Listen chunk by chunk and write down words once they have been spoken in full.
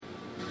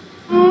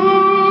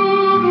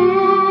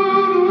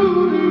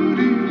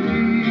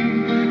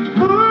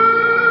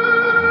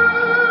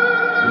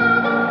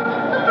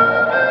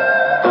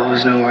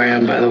Always know where I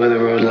am by the way the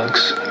road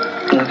looks.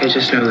 Like I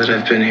just know that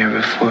I've been here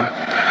before.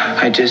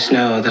 I just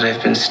know that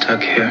I've been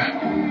stuck here.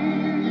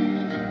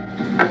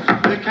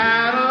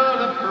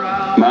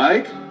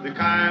 Mike?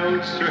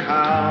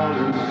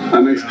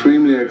 I'm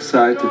extremely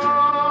excited.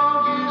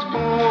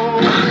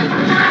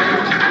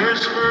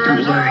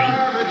 Don't worry.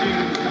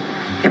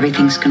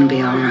 Everything's gonna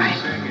be all right.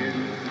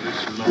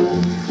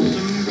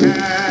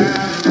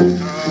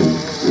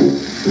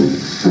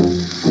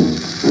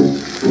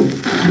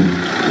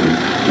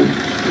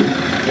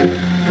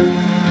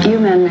 You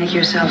men make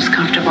yourselves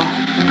comfortable.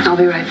 I'll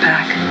be right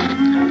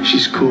back.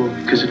 She's cool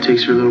because it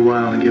takes her a little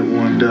while to get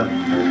warmed up.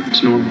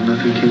 It's normal,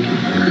 nothing kinky.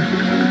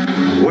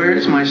 Where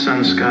is my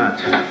son Scott?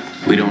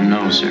 We don't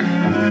know, sir.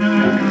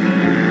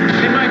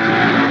 Hey, Mike,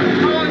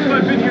 how long have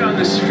I been here on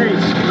the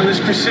streets on this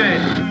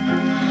crusade?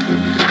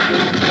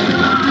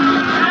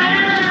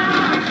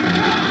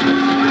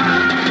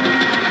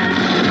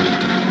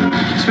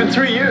 It's been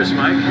 3 years,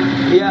 Mike.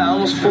 Yeah,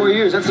 almost 4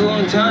 years. That's a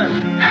long time.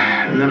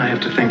 And then I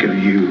have to think of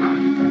you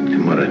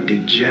and what a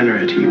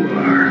degenerate you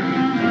are.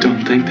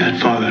 Don't think that,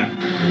 Father.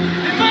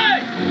 Hey,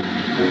 Mike!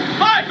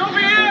 Mike, over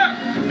here!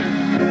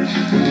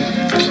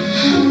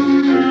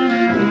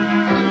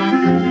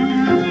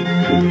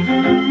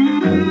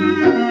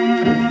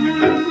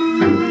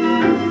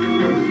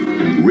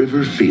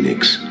 River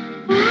Phoenix.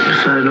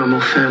 If I had a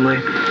normal family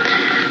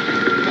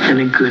and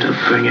a good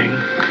upbringing,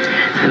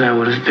 then I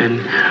would have been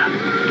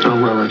a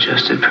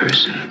well-adjusted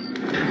person.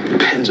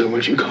 Depends on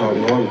what you call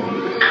normal.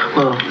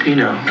 Well, you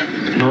know,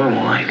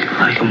 normal,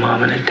 like a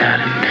mom and a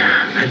dad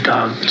and a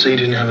dog. So you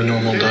didn't have a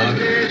normal dog?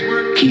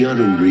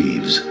 Keanu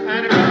Reeves.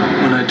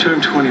 When I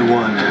turn 21,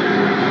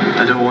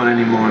 I don't want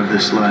any more of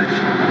this life.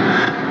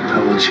 I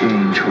will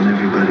change when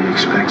everybody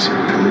expects it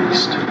the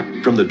least.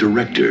 From the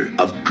director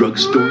of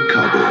Drugstore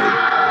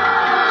Cowboy.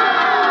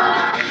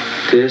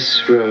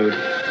 This road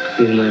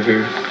will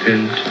never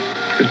end.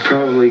 It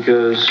probably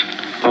goes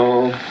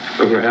all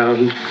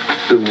around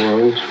the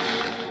world.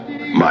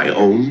 My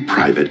Own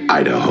Private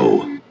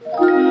Idaho.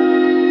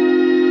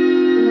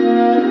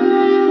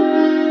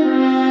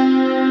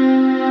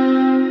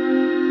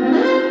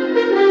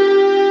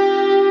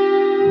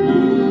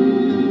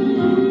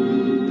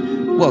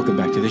 Welcome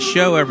back to the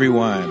show,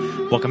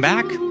 everyone. Welcome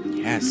back.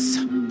 Yes.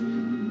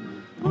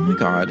 Oh my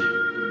God.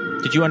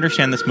 Did you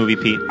understand this movie,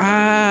 Pete?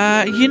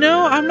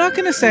 I'm not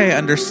going to say I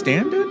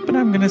understand it, but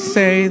I'm going to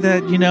say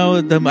that,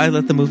 I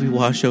let the movie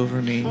wash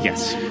over me.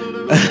 Yes.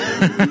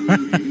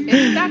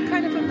 It's that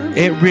kind of a movie.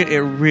 It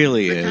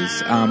really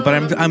is. But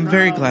I'm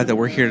very glad that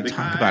we're here to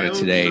talk about it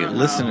today.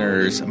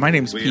 Listeners, my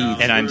name's Pete.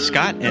 And I'm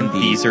Scott, and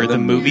these are the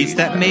movies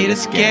that made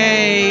us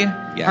gay.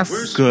 Yes.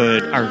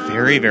 Our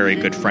very, very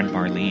good friend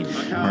Marlene.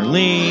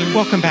 Marlene.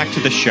 Welcome back to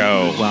the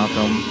show.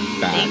 Welcome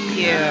back. Thank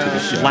you. To the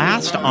show.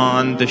 Last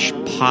on the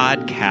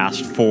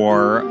podcast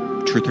for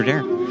Truth or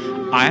Dare.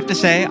 I have to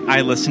say,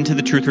 I listened to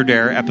the Truth or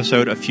Dare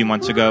episode a few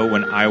months ago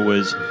when I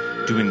was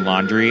doing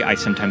laundry. I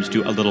sometimes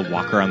do a little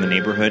walk around the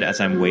neighborhood as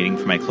I'm waiting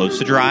for my clothes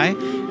to dry.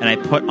 And I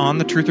put on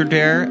the Truth or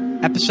Dare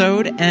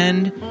episode,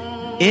 and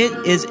it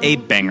is a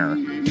banger.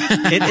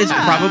 It is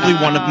probably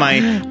one of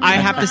my, I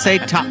have to say,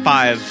 top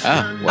 5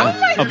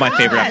 of my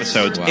favorite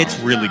episodes. Wow. It's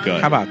really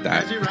good. How about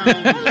that?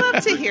 I'd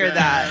love to hear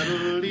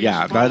that.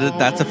 Yeah,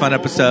 that's a fun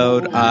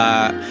episode.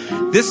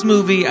 This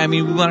movie,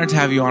 we wanted to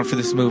have you on for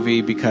this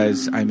movie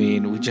because,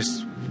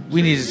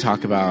 we need to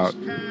talk about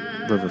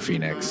River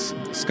Phoenix.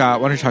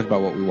 Scott, why don't you talk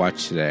about what we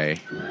watched today?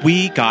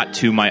 We got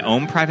to My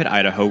Own Private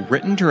Idaho,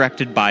 written,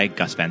 directed by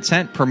Gus Van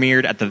Sant,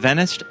 premiered at the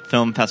Venice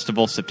Film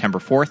Festival September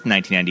 4th,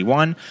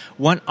 1991,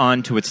 went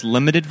on to its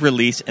limited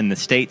release in the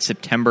state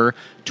September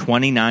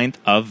 29th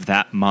of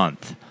that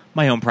month.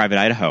 My Own Private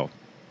Idaho.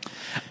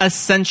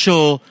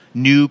 Essential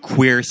new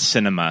queer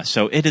cinema,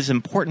 so it is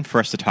important for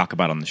us to talk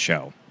about on the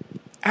show.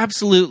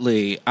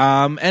 Absolutely.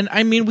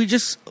 We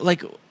just,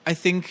 I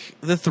think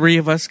the three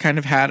of us kind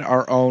of had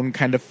our own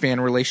kind of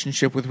fan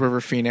relationship with River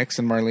Phoenix,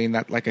 and Marlene,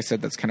 that, like I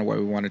said, that's kind of why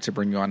we wanted to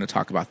bring you on to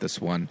talk about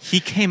this one. He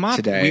came up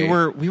today.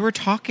 We were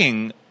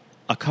talking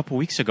a couple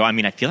weeks ago.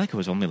 I feel like it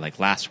was only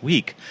last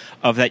week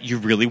of that you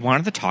really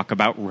wanted to talk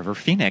about River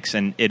Phoenix,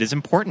 and it is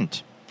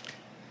important.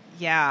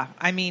 Yeah,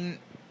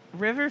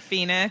 River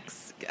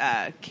Phoenix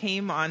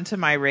came onto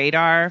my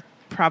radar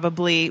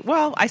probably,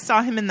 I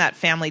saw him in that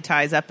Family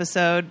Ties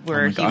episode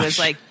where he was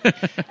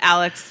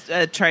Alex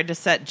tried to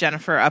set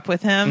Jennifer up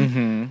with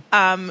him.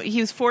 Mm-hmm.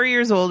 He was 4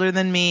 years older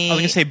than me. I was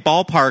going to say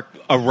ballpark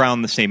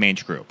around the same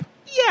age group.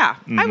 Yeah,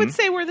 Mm-hmm. I would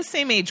say we're the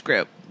same age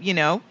group,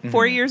 Mm-hmm.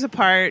 4 years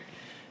apart.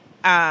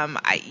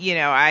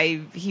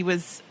 He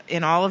was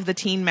in all of the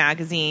teen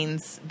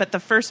magazines, but the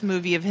first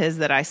movie of his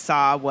that I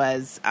saw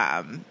was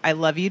I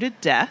Love You to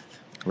Death.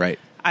 Right.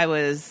 I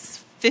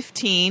was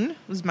 15. It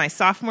was my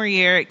sophomore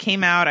year. It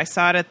came out. I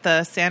saw it at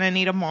the Santa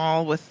Anita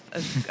Mall with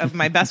of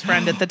my best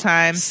friend at the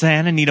time.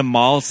 Santa Anita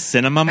Mall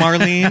Cinema,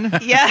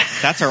 Marlene? Yeah.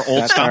 That's our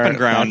old stomping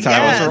ground.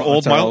 That was our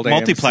old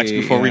multiplex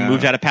AMC, before we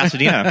moved out of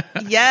Pasadena.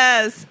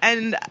 Yes.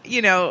 And, he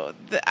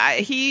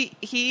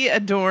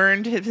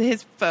adorned,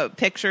 his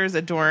pictures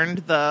adorned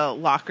the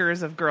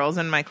lockers of girls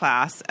in my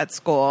class at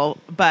school.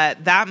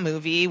 But that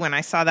movie, when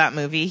I saw that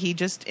movie, he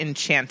just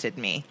enchanted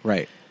me.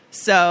 Right.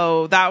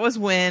 So that was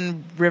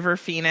when River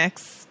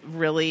Phoenix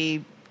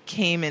really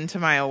came into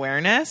my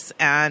awareness,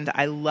 and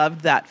I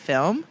loved that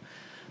film.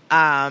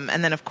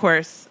 And then, of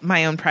course,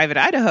 My Own Private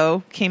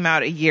Idaho came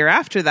out a year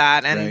after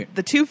that, and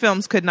the two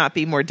films could not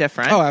be more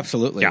different. Oh,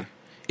 absolutely. Yeah.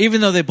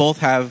 Even though they both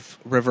have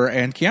River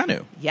and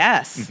Keanu.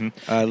 Yes.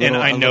 Mm-hmm. And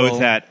I know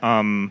that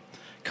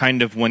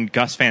kind of when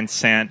Gus Van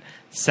Sant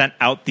sent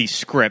out these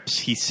scripts,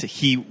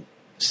 he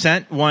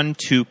sent one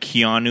to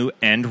Keanu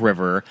and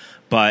River,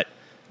 but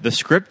the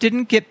script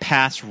didn't get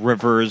past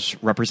River's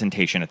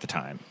representation at the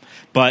time.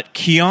 But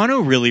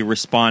Keanu really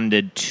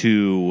responded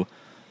to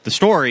the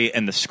story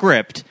and the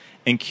script,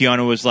 and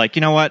Keanu was like, you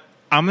know what?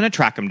 I'm going to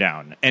track him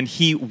down. And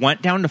he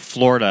went down to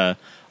Florida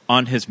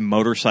on his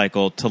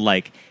motorcycle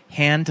to,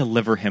 hand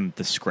deliver him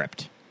the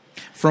script.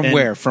 From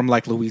where? From,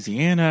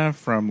 Louisiana?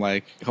 From,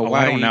 Hawaii? Oh,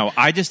 I don't know.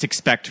 I just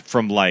expect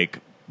from,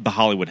 the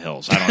Hollywood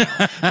Hills. I don't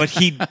know. But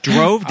he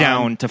drove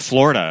down to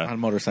Florida on a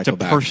motorcycle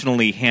to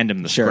personally hand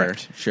him the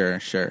script.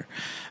 Sure.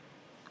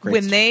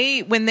 When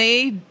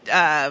they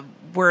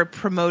were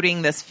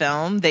promoting this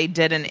film, they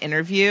did an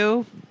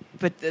interview,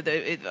 but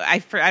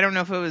I don't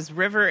know if it was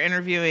River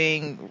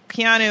interviewing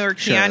Keanu or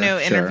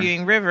Keanu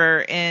interviewing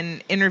River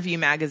in Interview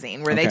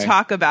Magazine, where they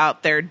talk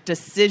about their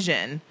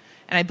decision.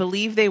 And I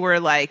believe they were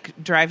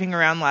driving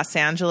around Los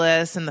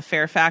Angeles and the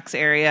Fairfax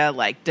area,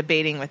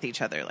 debating with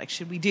each other,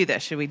 should we do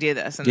this? Should we do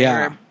this? And they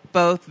were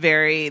both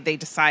they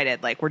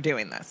decided, we're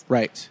doing this.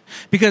 Right.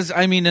 Because, in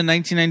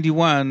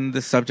 1991,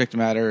 the subject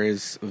matter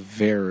is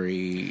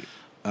very...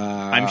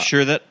 I'm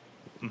sure that...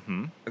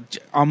 Mm-hmm.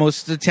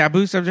 Almost a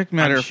taboo subject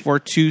matter for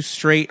two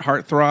straight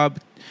heartthrob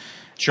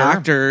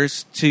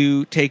actors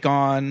to take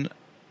on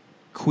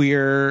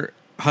queer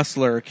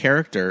hustler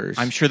characters.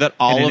 I'm sure that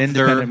all of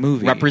their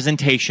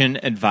representation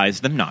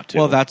advised them not to.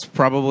 Well, that's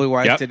probably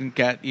why it didn't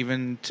get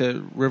even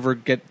to River.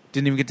 Didn't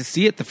even get to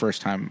see it the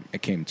first time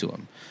it came to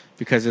him,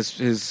 because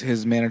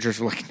his managers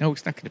were like, "No,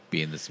 he's not going to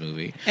be in this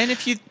movie." And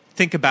if you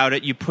think about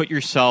it, you put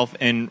yourself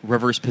in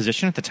River's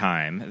position at the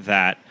time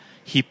that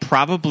he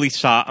probably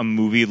saw a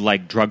movie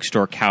like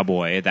Drugstore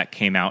Cowboy that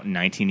came out in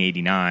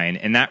 1989,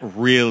 and that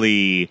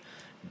really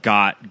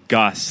got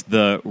Gus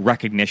the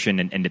recognition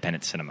in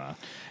independent cinema.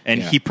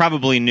 And he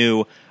probably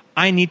knew,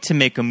 I need to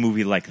make a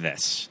movie like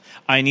this.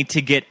 I need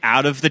to get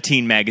out of the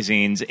teen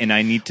magazines, and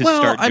I need to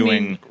start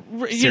doing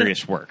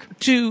serious work.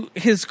 To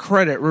his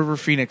credit, River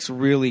Phoenix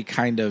really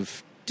kind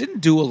of didn't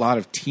do a lot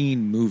of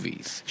teen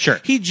movies. Sure.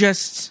 He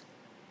just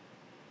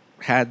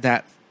had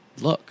that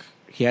look.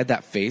 He had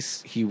that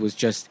face. He was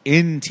just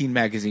in teen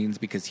magazines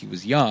because he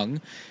was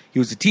young. He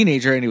was a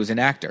teenager and he was an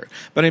actor.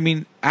 But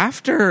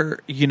after,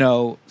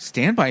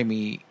 Stand By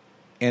Me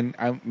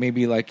and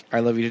maybe I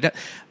Love You to Death,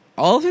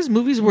 all of his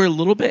movies were a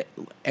little bit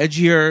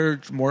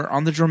edgier, more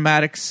on the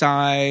dramatic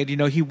side.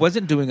 He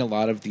wasn't doing a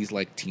lot of these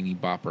teeny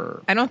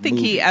bopper. I don't think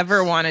movies. he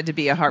ever wanted to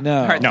be a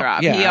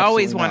heartthrob. Yeah, he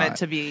always wanted not.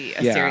 To be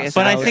a serious.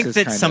 But actor. I think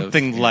that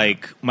something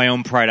like My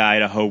Own Pride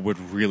Idaho would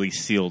really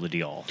seal the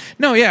deal.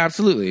 No, yeah,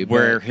 absolutely.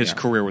 Where his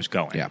career was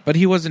going. Yeah, but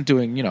he wasn't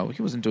doing,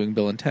 he wasn't doing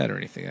Bill and Ted or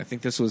anything. I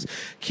think this was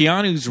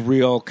Keanu's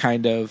real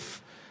kind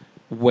of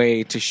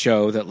way to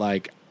show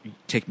that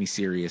take me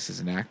serious as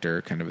an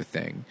actor kind of a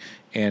thing.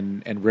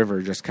 And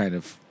River just kind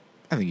of,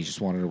 I think he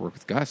just wanted to work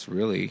with Gus,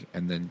 really,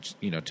 and then,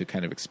 to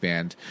kind of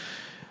expand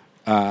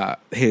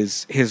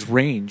his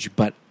range.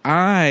 But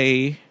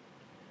I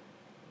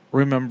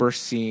remember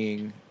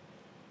seeing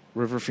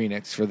River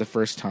Phoenix for the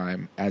first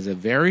time as a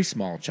very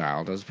small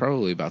child. I was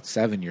probably about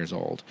 7 years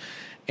old.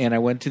 And I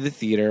went to the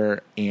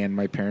theater, and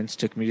my parents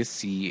took me to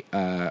see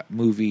a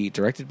movie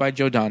directed by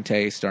Joe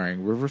Dante,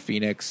 starring River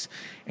Phoenix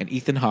and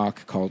Ethan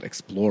Hawke, called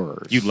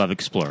Explorers. You love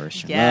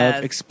Explorers. Yes.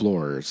 Love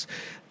Explorers.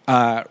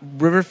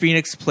 River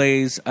Phoenix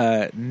plays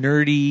a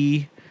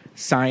nerdy,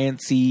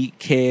 science-y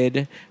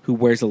kid who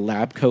wears a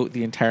lab coat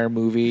the entire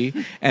movie,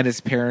 and his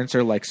parents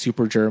are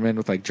super German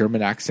with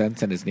German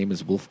accents, and his name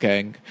is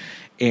Wolfgang.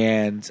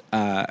 And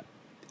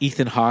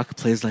Ethan Hawke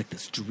plays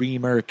this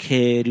dreamer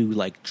kid who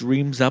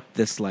dreams up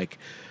this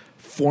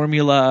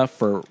formula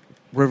for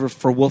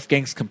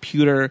Wolfgang's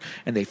computer,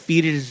 and they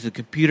feed it into the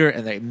computer,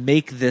 and they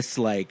make this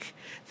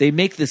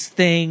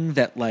thing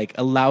that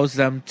allows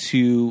them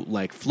to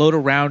float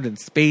around in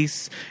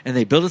space, and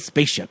they build a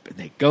spaceship and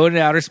they go into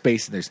outer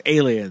space, and there's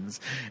aliens,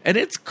 and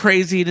it's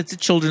crazy, and it's a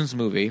children's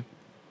movie.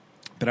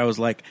 But I was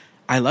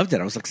I loved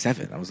it. I was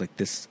 7. I was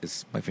this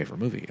is my favorite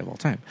movie of all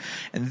time.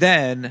 And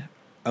then,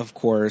 of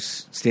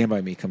course, Stand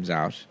By Me comes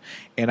out,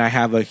 and I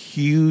have a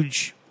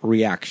huge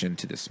reaction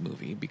to this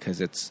movie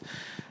because it's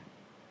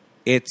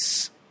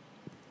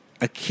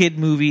a kid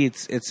movie.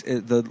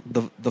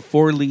 The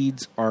four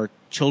leads are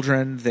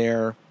children.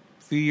 They're a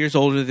few years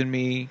older than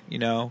me.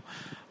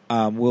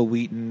 Will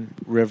Wheaton,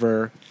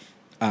 River,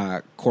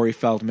 Corey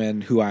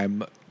Feldman, who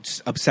I'm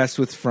just obsessed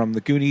with from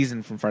The Goonies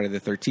and from Friday the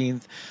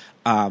 13th,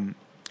 and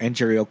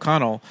Jerry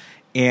O'Connell.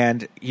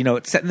 And,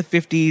 it's set in the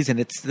 50s and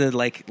it's the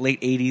late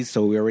 80s.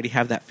 So we already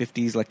have that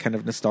 50s kind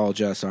of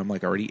nostalgia. So I'm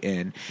already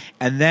in.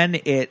 And then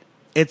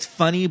it's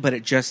funny, but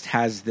it just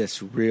has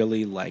this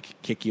really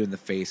kick you in the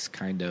face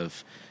kind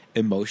of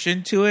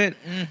emotion to it.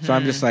 Mm-hmm. So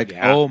I'm just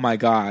oh my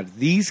God,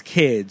 these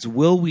kids,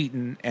 Will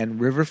Wheaton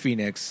and River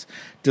Phoenix,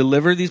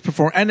 deliver these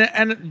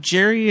and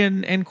Jerry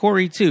and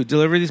Corey too,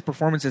 deliver these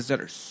performances that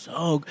are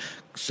so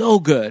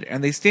good.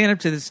 And they stand up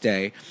to this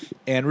day.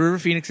 And River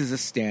Phoenix is a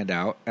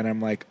standout. And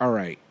I'm all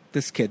right.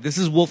 This kid, this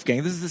is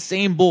Wolfgang. This is the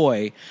same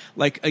boy.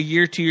 A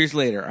year, 2 years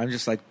later, I'm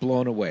just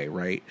blown away,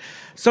 right?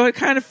 So I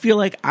kind of feel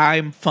like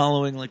I'm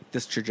following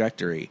this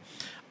trajectory.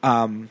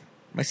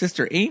 My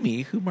sister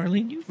Amy, who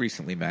Marlene you've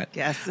recently met,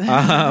 yes,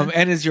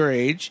 and is your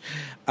age.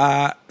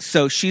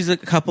 So she's a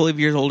couple of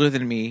years older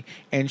than me,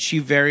 and she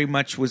very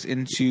much was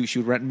into. She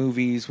would rent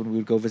movies when we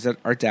would go visit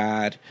our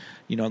dad,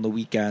 on the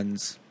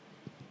weekends,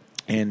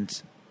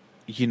 and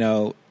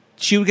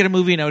she would get a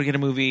movie and I would get a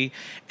movie.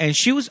 And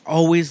she was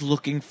always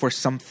looking for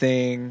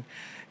something,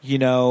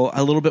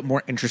 a little bit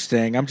more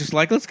interesting. I'm just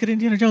let's get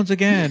Indiana Jones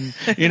again,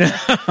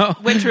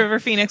 Which River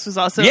Phoenix was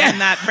also in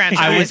that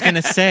franchise. I was going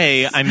to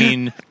say,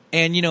 And,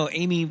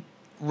 Amy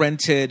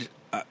rented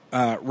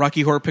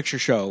Rocky Horror Picture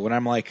Show when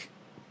I'm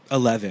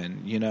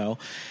 11,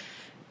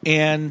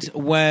 And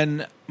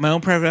when My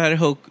Own Private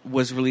Idaho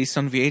was released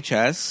on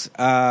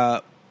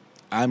VHS,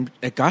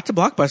 it got to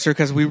Blockbuster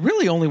because we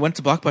really only went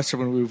to Blockbuster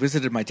when we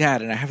visited my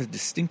dad, and I have a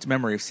distinct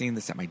memory of seeing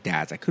this at my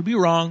dad's. I could be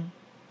wrong.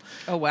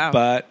 Oh, wow.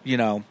 But,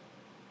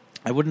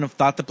 I wouldn't have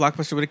thought that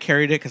Blockbuster would have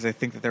carried it because I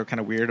think that they were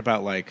kind of weird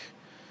about,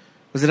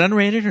 was it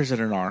unrated or is it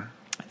an R?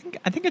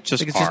 I think it's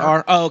just just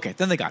R. Oh, okay.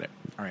 Then they got it.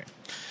 All right.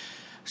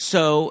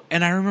 So,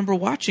 and I remember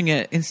watching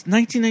it in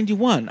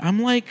 1991.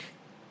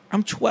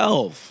 I'm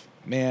 12,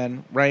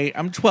 man, right?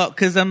 I'm 12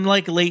 because I'm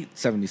late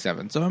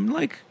 77. So I'm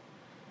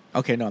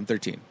okay, no, I'm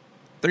 13.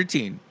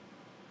 13.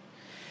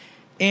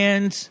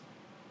 And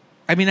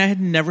I had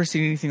never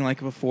seen anything like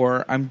it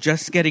before. I'm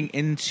just getting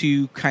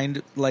into kind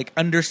of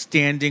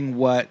understanding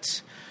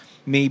what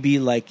maybe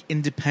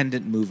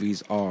independent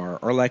movies are,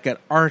 or an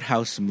art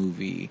house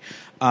movie,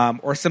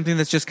 or something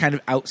that's just kind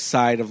of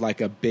outside of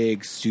a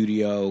big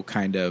studio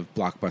kind of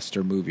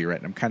blockbuster movie, right?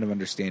 And I'm kind of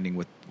understanding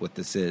what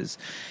this is.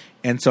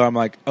 And so I'm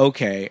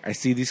okay, I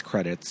see these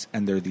credits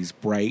and they're these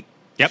bright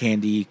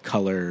candy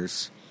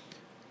colors,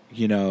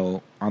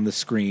 on the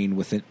screen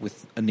with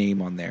a name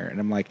on there. And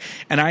I'm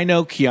and I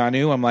know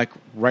Keanu, I'm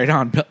right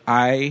on.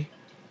 I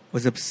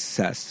was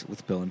obsessed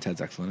with Bill and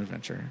Ted's Excellent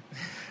Adventure.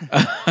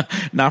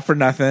 Not for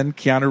nothing.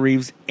 Keanu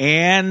Reeves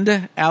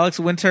and Alex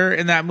Winter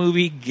in that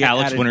movie.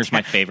 Alex Winter's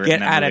my favorite Get in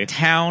that out movie. of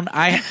town.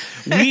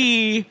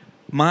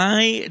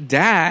 My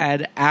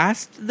dad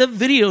asked the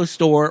video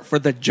store for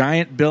the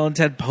giant Bill and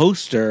Ted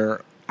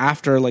poster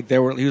after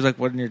he was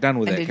when you're done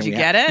with and it. Did you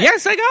get it?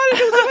 Yes, I got it.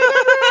 It was in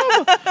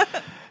my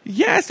bedroom.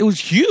 Yes, it was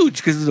huge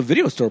because it was a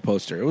video store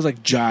poster. It was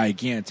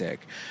gigantic.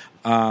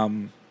 So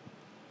I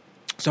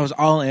was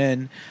all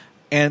in.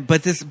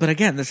 But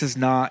again, this is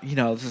not,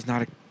 this is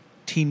not a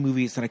teen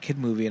movie. It's not a kid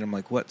movie. And I'm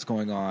what's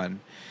going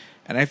on?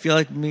 And I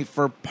feel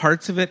for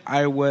parts of it,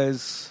 I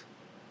was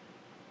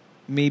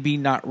maybe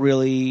not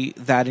really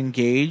that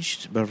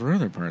engaged, but for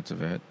other parts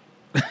of it,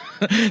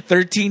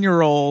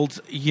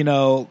 13-year-old,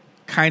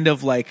 kind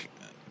of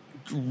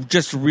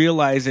just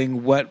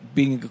realizing what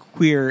being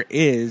queer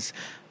is,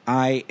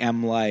 I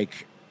am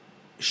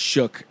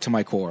shook to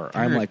my core.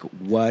 I'm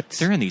what?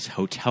 They're in these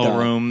hotel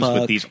rooms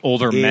with these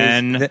older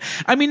men.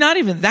 Not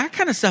even that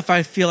kind of stuff.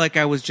 I feel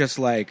I was just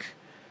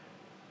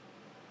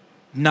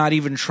not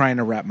even trying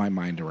to wrap my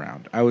mind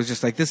around. I was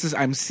just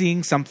I'm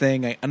seeing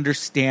something. I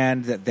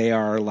understand that they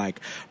are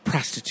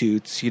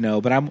prostitutes,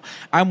 but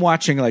I'm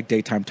watching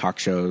daytime talk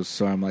shows.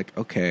 So I'm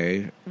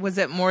okay. Was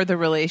it more the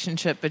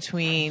relationship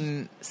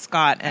between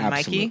Scott and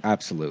Mikey?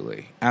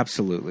 Absolutely.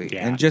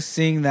 Yeah. And just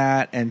seeing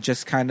that and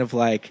just kind of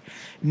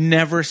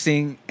never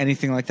seeing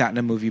anything like that in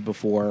a movie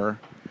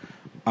before.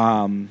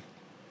 And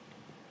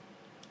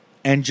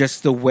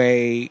just the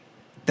way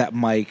that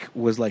Mike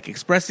was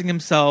expressing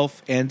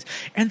himself and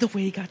the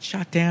way he got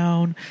shot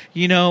down,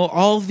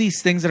 all of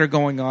these things that are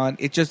going on.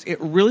 It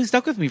really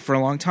stuck with me for a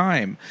long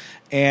time.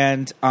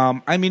 And,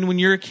 when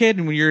you're a kid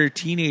and when you're a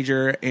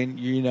teenager and,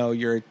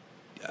 you're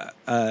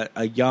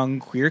a young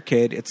queer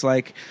kid, it's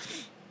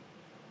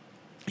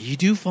you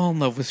do fall in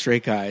love with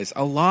straight guys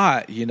a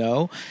lot,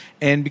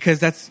 and because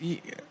that's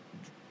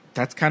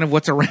kind of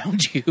what's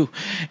around you.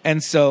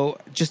 And so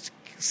just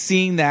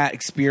seeing that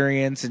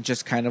experience and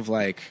just kind of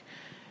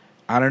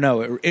I don't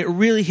know. It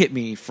really hit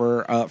me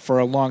for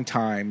a long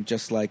time,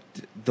 just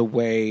the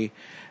way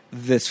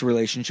this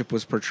relationship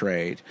was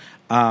portrayed. I had a lot of thoughts about certain parts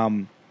of the movie. I feel I compartmentalized this movie because, I mean, when you're a kid and when you're a teenager and, you're a young queer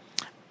kid, it's like you do fall in love with straight guys a lot, and because that's kind of what's around you. And so just seeing that experience and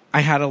just kind of I don't know. It really hit me for a long time, just the way this relationship was portrayed. I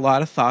had a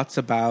lot of thoughts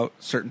about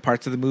certain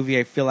parts of the movie.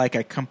 I feel like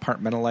I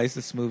compartmentalized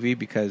this movie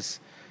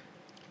because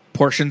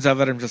portions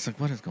of it, I'm just like,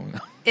 what is going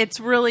on? It's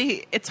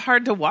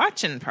hard to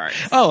watch in parts.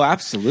 Oh,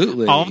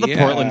 absolutely. All of the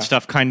Portland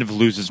stuff kind of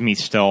loses me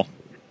still.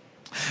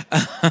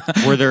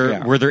 where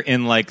they're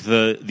in like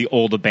the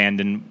old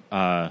abandoned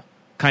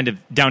kind of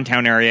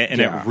downtown area,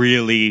 and it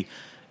really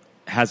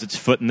has its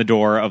foot in the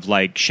door of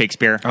like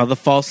Shakespeare. Oh, the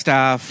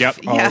Falstaff. Yep.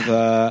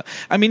 I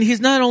mean, he's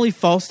not only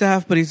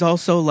Falstaff, but he's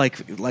also like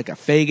a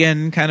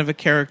Fagin kind of a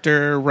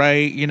character,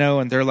 right? You know,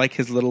 and they're like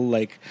his little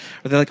like,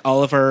 or they're like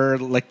Oliver,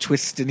 like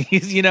twist, and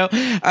he's, you know,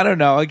 I don't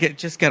know, I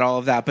get all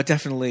of that, but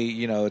definitely,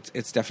 you know,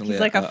 it's definitely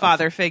he's like a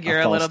father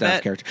figure a little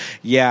bit. Character.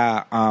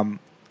 Yeah.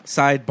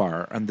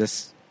 Sidebar on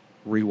this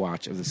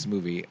rewatch of this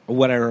movie,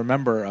 what I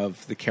remember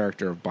of the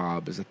character of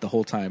Bob is that the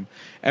whole time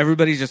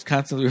everybody's just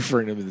constantly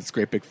referring to him as this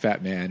great big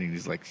fat man, and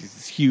he's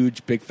this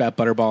huge big fat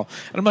butterball,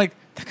 and I'm like,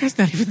 that guy's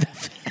not even that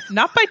fat.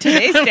 Not by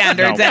today's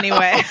standards,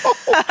 anyway.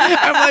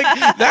 I'm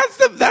like,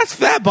 that's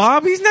fat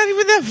Bob. He's not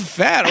even that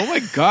fat. Oh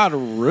my god,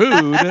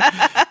 rude.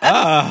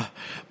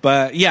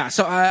 But yeah,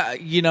 so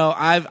you know,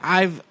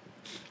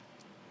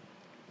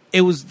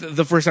 it was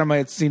the first time I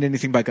had seen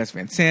anything by Gus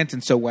Van Sant,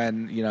 and so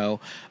when, you know,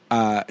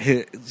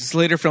 his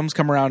later films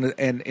come around,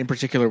 and in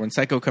particular when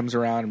Psycho comes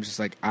around, I'm just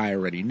like, I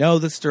already know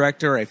this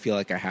director. I feel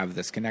like I have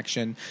this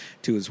connection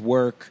to his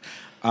work.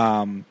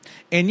 And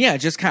yeah,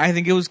 I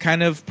think it was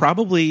kind of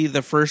probably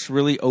the first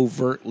really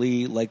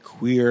overtly like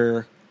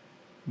queer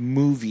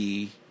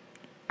movie,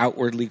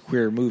 outwardly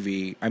queer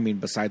movie. I mean,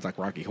 besides like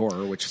Rocky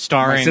Horror, which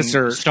starring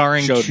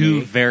two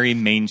me. very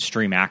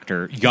mainstream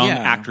young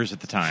actors at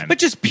the time. But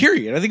just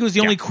period. I think it was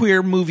the only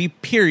queer movie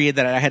period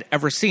that I had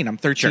ever seen. I'm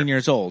 13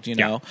 years old, you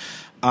know?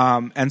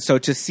 And so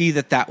to see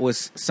that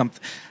was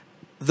something,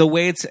 the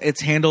way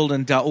it's handled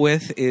and dealt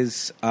with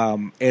is,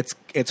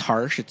 it's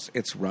harsh.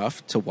 It's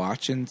rough to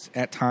watch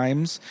at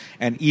times,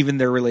 and even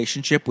their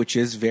relationship, which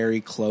is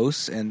very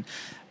close. And,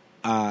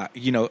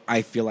 you know,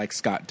 I feel like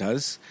Scott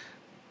does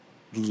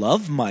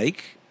love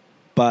Mike,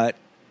 but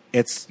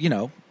it's, you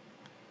know,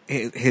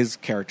 his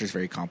character is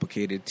very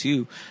complicated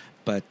too.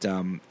 But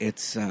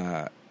it's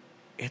so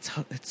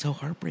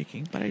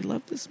heartbreaking. But I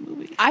love this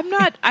movie.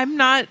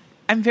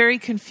 I'm very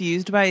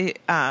confused by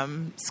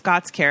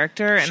Scott's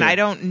character, and I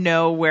don't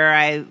know where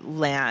I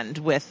land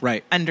with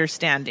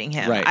understanding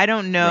him. Right. I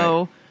don't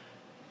know.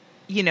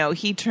 You know,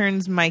 he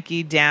turns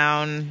Mikey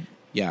down.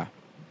 Yeah.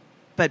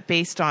 But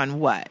based on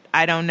what?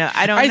 I don't know.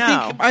 I don't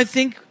know.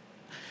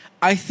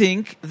 I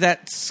think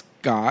that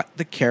Scott,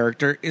 the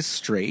character, is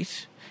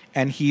straight,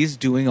 and he's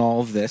doing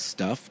all of this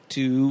stuff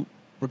to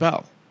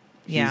rebel.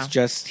 Yeah.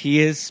 He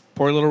is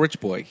poor little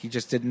rich boy. He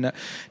just didn't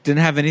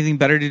have anything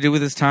better to do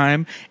with his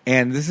time.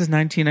 And this is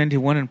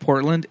 1991 in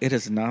Portland. It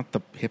is not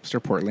the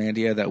hipster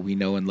Portlandia that we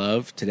know and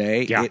love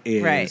today. Yeah.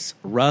 It is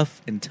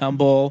rough and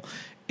tumble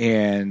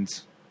and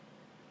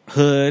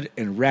hood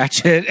and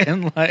ratchet,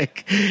 and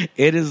like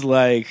it is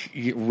like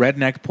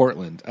redneck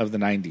Portland of the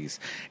 90s.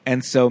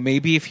 And so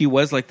maybe if he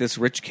was like this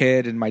rich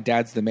kid and my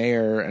dad's the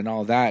mayor and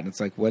all that, and it's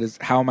like,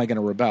 how am I going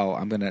to rebel?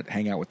 I'm going to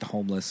hang out with the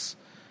homeless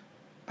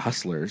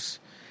hustlers.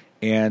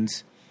 And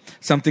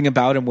something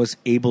about him was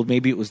able,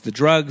 maybe it was the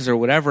drugs or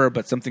whatever,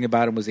 but something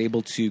about him was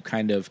able to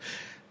kind of.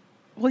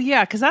 Well,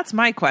 yeah, because that's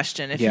my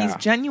question. If he's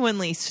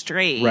genuinely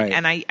straight,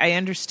 and I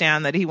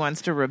understand that he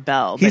wants to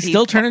rebel, he's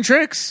still turning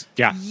tricks.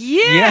 Yeah.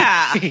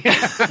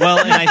 Well,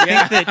 and I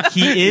think that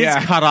he is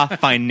cut off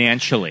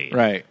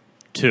financially,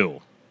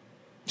 too.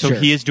 So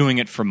he is doing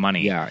it for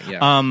money.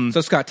 Yeah. So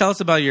Scott, tell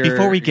us about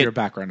before we get your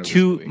background of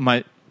too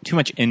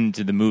much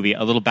into the movie.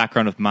 A little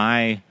background with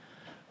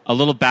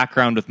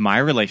my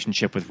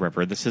relationship with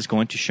River. This is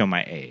going to show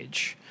my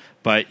age.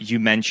 But you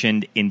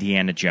mentioned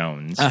Indiana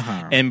Jones.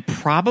 And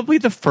probably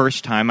the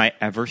first time I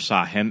ever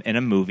saw him in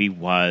a movie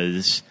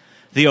was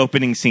the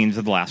opening scenes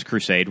of The Last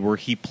Crusade, where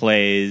he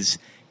plays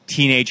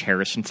teenage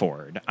Harrison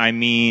Ford. I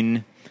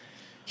mean,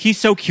 he's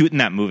so cute in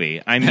that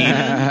movie. I mean,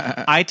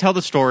 I tell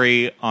the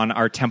story on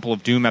our Temple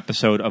of Doom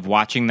episode of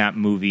watching that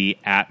movie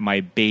at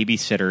my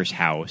babysitter's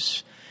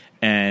house.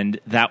 And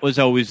that was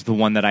always the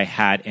one that I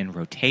had in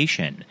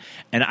rotation.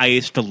 And I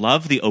used to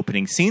love the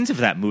opening scenes of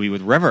that movie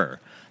with River.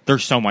 They're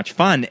so much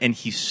fun, and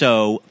he's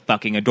so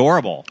fucking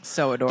adorable.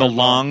 So adorable. The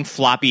long,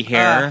 floppy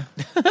hair.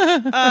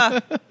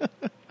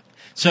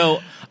 So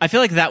I feel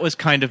like that was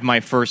kind of my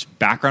first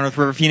background with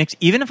River Phoenix,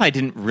 even if I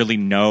didn't really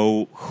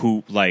know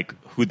who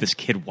this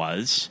kid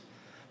was.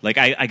 Like,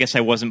 I guess I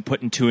wasn't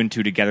putting two and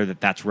two together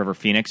that that's River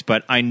Phoenix,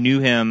 but I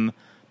knew him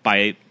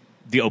by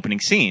the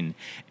opening scene.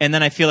 And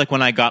then I feel like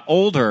when I got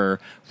older,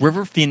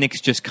 River Phoenix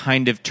just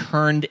kind of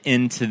turned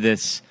into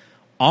this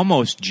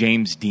almost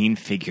James Dean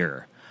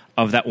figure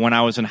of that. When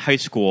I was in high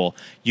school,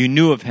 you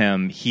knew of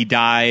him. He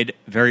died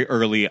very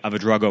early of a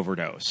drug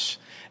overdose.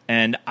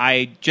 And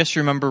I just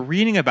remember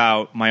reading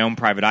about My Own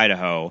Private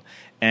Idaho,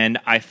 and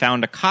I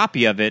found a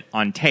copy of it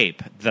on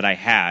tape that I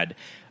had.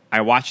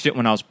 I watched it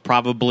when I was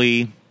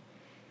probably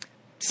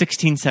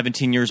 16,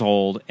 17 years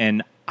old,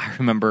 and I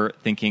remember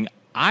thinking,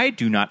 I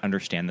do not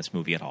understand this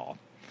movie at all.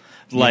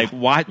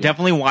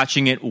 Definitely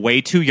watching it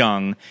way too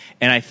young,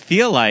 and I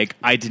feel like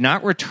I did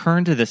not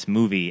return to this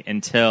movie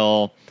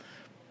until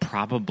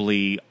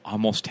probably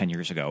almost 10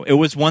 years ago. It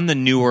was one of the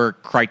newer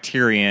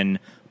Criterion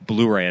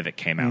Blu-ray of it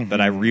came out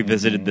that I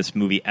revisited this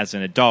movie as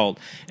an adult,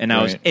 and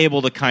I was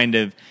able to kind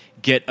of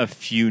get a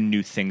few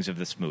new things of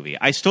this movie.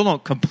 I still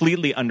don't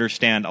completely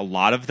understand a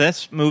lot of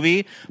this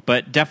movie,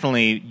 but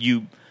definitely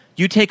you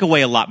take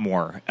away a lot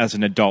more as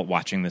an adult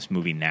watching this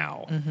movie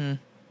now. Mm-hmm.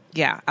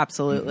 Yeah,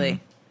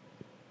 absolutely.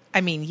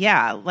 I mean,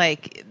 yeah,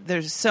 like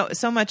there's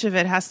so much of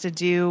it has to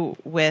do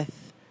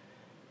with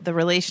the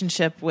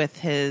relationship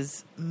with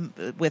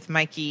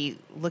Mikey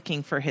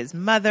looking for his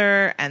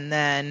mother, and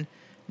then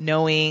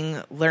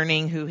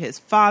learning who his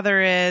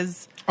father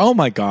is. Oh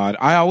my God,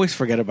 I always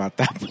forget about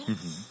that.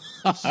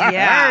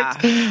 Yeah,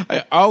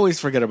 I always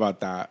forget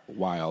about that.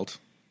 Wild.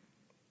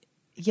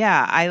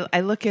 Yeah, I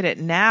look at it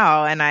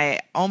now, and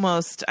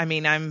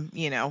I'm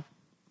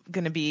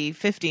going to be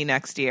 50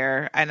 next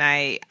year, and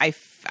I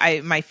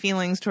my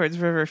feelings towards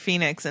River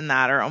Phoenix and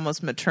that are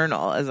almost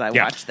maternal as I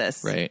watch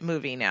this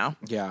movie now.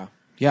 Yeah,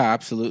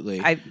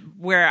 absolutely. I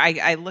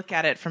look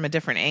at it from a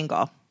different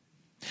angle.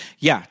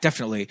 Yeah,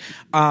 definitely.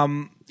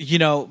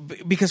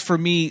 Because for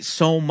me,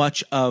 so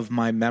much of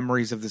my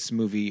memories of this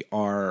movie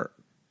are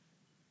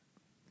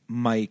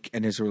Mike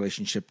and his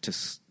relationship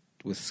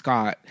with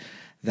Scott,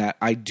 that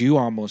I do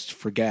almost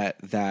forget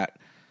that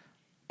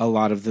a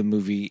lot of the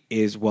movie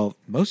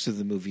most of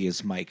the movie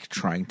is Mike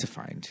trying to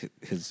find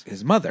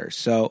his mother.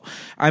 So,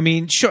 I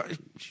mean,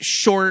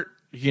 short,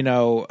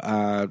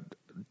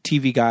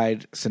 TV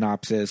guide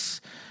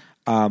synopsis.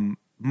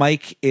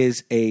 Mike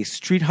is a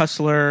street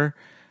hustler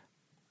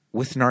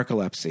with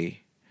narcolepsy,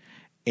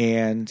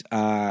 and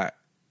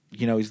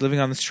he's living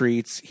on the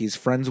streets. He's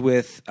friends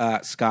with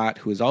Scott,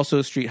 who is also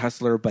a street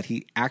hustler, but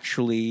he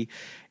actually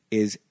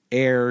is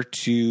heir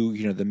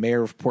to the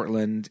mayor of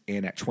Portland,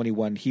 and at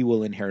 21 he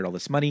will inherit all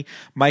this money.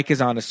 Mike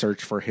is on a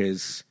search for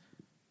his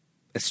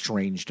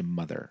estranged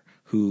mother,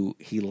 who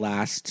he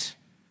last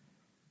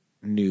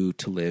knew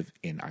to live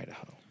in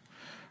Idaho.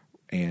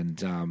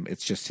 And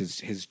it's just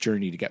his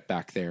journey to get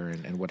back there,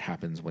 and what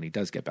happens when he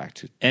does get back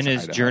to his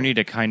Idaho. Journey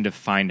to kind of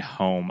find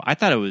home. I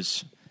thought it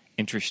was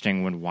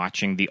interesting when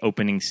watching the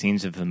opening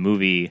scenes of the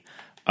movie.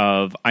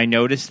 I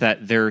noticed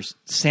that there's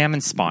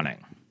salmon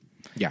spawning.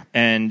 Yeah,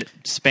 and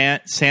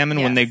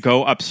salmon when they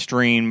go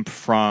upstream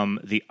from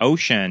the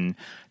ocean,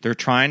 they're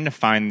trying to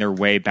find their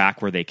way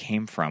back where they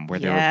came from, where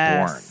they were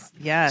born.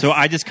 Yes. So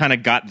I just kind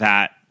of got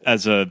that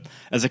as a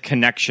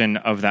connection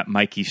of that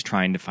Mikey's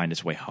trying to find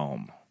his way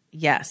home.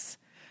 Yes.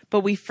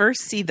 But we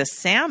first see the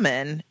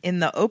salmon in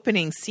the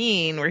opening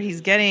scene where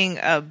he's getting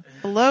a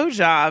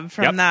blowjob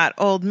from that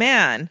old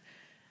man.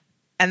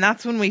 And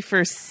that's when we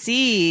first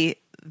see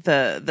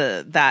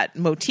that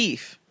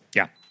motif.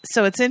 Yeah.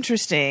 So it's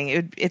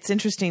interesting. It's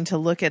interesting to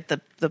look at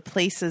the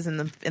places in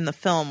the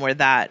film where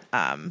that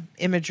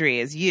imagery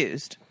is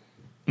used.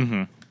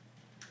 Mm-hmm.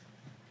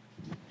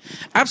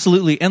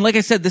 Absolutely. And like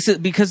I said, this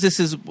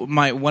is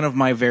one of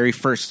my very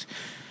first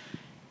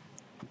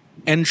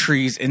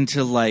entries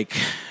into like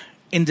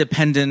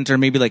independent or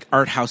maybe like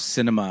art house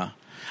cinema.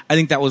 I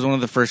think that was one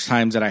of the first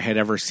times that I had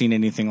ever seen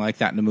anything like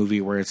that in a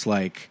movie, where it's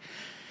like,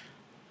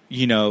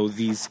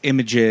 these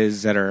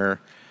images that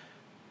are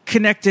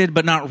connected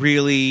but not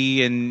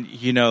really, and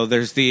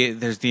there's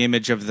the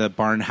image of the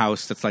barn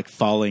house that's like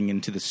falling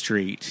into the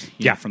street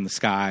from the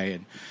sky,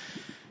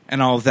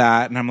 and all of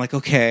that, and I'm like,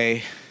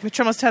 okay, which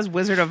almost has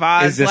Wizard of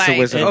Oz. Is this a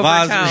Wizard of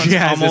Oz?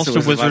 Yeah, almost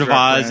a Wizard of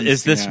Oz.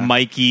 Is this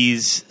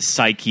Mikey's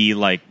psyche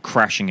like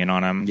crashing in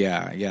on him?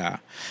 Yeah.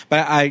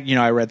 But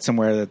I read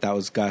somewhere that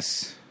was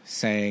Gus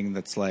saying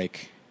that's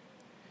like,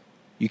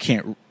 you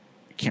can't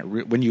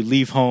when you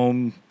leave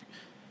home,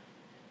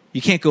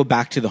 you can't go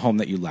back to the home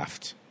that you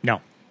left.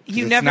 No.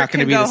 You never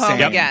can go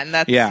home again.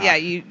 That's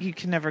you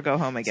can never go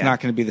home again. It's not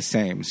going to be the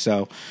same.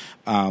 So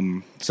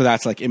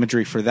that's like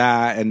imagery for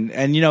that, and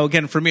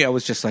again, for me, I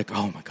was just like,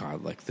 oh my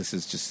God, like this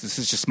is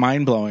just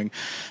mind blowing.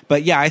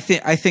 But yeah, I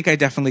think I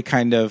definitely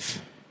kind of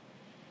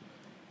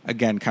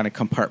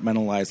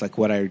compartmentalize like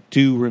what I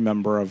do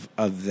remember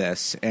of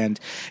this, and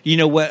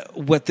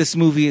what this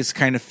movie is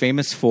kind of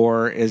famous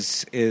for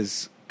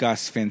is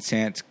Gus Van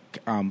Sant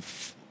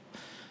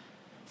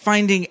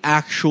finding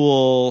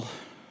actual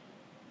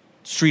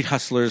street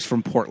hustlers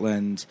from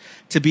Portland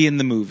to be in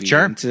the movie,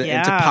 and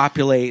to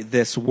populate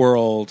this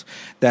world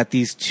that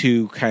these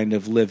two kind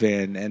of live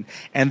in,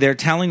 and they're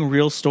telling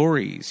real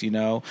stories,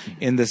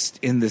 in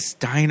this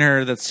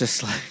diner that's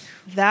just like,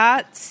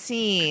 that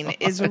scene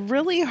is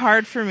really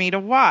hard for me to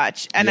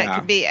watch, and it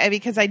could be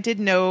because I did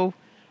know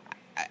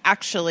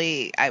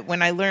actually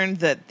when I learned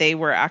that they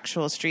were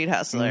actual street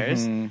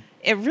hustlers,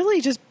 it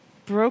really just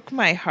broke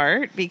my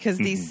heart, because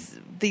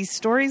these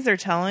stories they're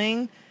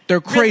telling, they're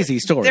crazy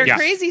stories. They're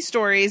crazy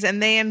stories,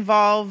 and they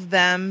involve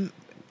them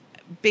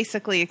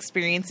basically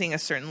experiencing a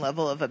certain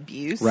level of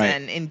abuse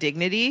and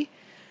indignity.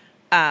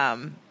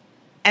 And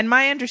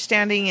my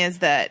understanding is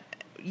that,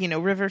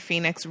 River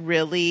Phoenix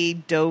really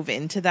dove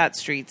into that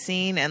street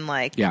scene and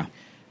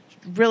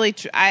really,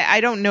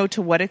 I don't know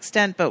to what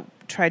extent, but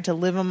tried to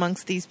live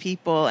amongst these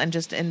people and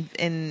just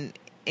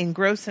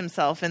engross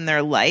himself in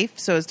their life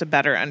so as to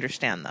better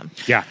understand them.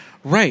 Yeah.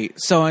 Right.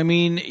 So, I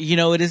mean,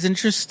 it is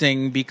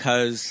interesting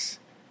because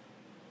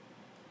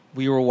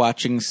we were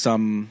watching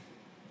some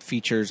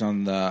features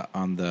on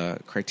the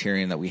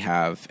Criterion that we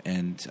have,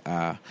 and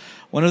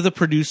one of the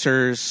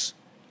producers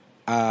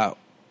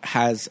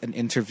has an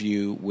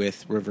interview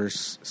with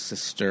River's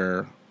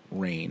sister,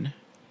 Rain.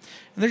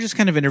 And they're just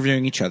kind of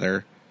interviewing each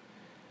other.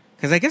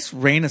 Because I guess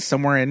Rain is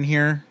somewhere in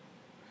here.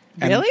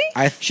 Really?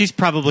 She's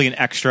probably an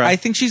extra. I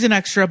think she's an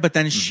extra, but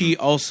then she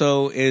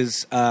also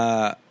is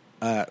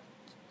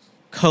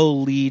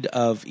co-lead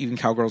of Even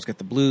Cowgirls Get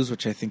the Blues,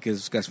 which I think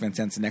is Gus Van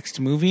Sant's next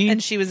movie.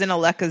 And she was in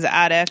Aleka's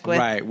Attic with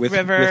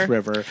River. With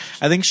River.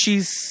 I think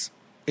she's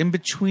in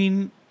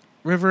between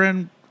River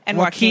and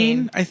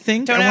Joaquin, I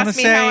think. Don't ask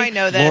me how I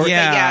know this, but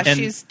yeah, and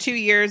she's 2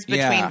 years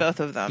between both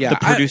of them. Yeah. The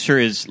producer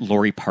is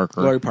Lori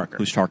Parker. Lori Parker.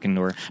 Who's talking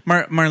to her.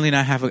 Marlene,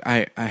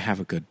 I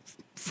have a good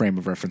frame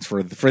of reference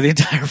for the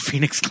entire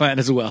Phoenix clan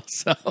as well.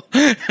 So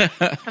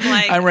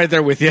I'm right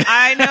there with you.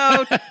 I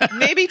know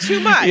maybe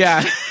too much.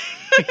 Yeah.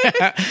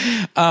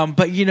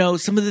 But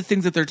some of the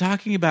things that they're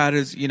talking about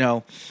is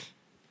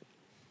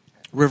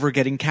River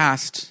getting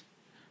cast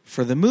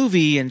for the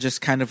movie, and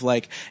just kind of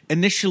like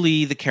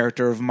initially the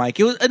character of Mike.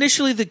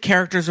 Initially the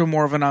characters were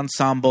more of an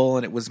ensemble,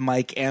 and it was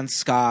Mike and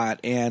Scott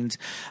and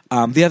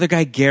the other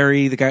guy,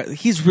 Gary. The guy,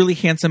 he's really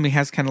handsome. He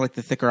has kind of like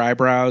the thicker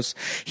eyebrows.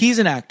 He's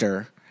an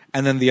actor.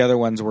 And then the other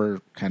ones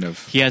were kind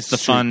of He has the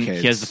fun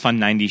kids. He has the fun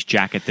 90s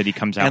jacket that he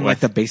comes out and with. like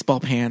the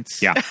baseball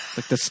pants. Yeah.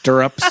 Like the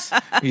stirrups.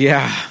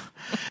 Yeah.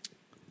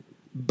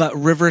 But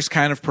River's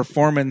kind of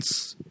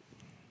performance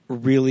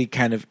really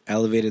kind of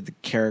elevated the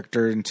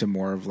character into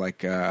more of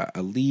like a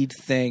lead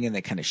thing, and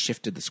they kind of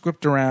shifted the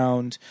script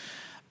around.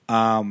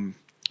 But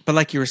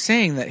like you were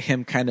saying, that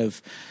him kind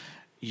of,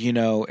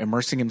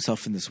 immersing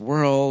himself in this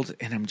world,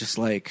 and I'm just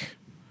like,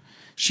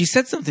 she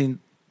said something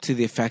to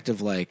the effect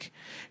of like,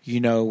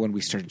 when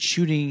we started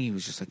shooting, he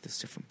was just like this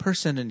different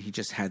person, and he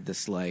just had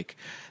this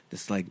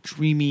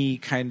dreamy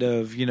kind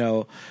of,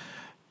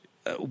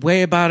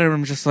 way about it.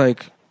 I'm just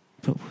like,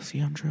 but was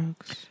he on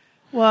drugs?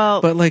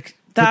 Well, but like,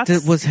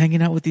 was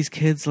hanging out with these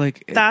kids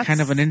like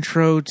kind of an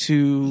intro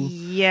to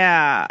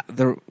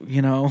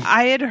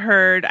I had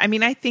heard. I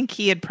mean, I think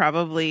he had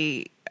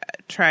probably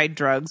tried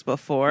drugs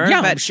before.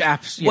 Yeah, but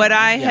what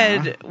I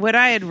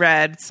had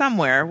read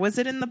somewhere, was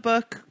it in the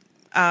book?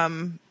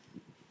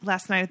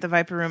 Last Night at the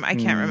Viper Room, I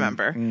can't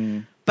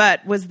remember.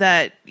 But was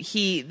that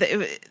he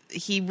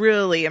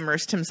really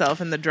immersed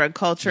himself in the drug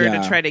culture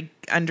to try to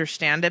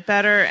understand it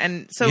better,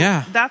 and so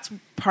that's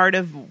part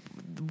of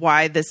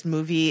why this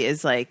movie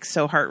is like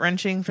so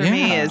heart-wrenching for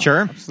me. Is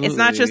sure, absolutely. It's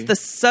not just the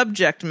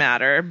subject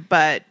matter,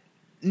 but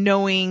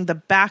knowing the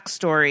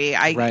backstory.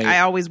 I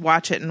always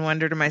watch it and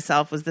wonder to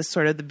myself, was this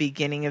sort of the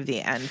beginning of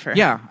the end for him?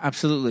 Yeah,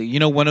 absolutely.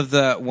 One of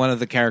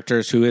the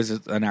characters who is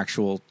an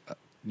actual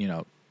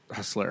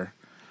hustler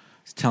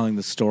is telling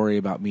the story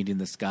about meeting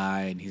this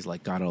guy, and he's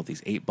like got all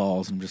these 8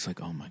 balls, and I'm just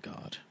like, oh my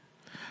god,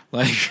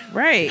 like,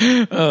 right?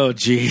 Oh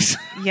geez,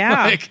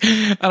 yeah. Like,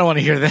 I don't want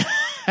to hear that.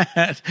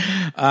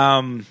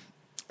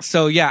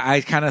 So yeah,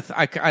 I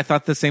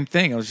thought the same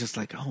thing. I was just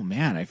like, oh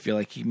man, I feel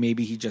like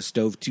he just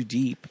dove too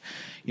deep,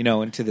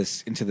 into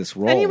this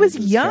role. And he was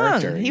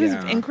young. Character. He was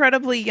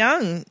incredibly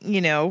young.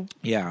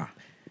 Yeah.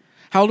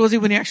 How old was he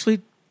when he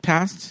actually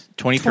passed?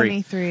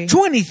 23.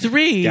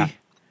 23. Yeah.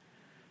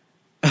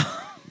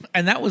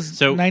 And that was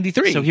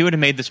 93. So he would have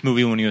made this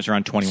movie when he was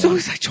around 21. So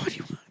he's like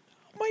 21. Oh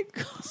my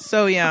god.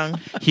 So young.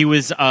 He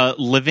was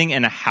living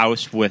in a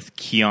house with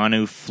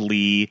Keanu,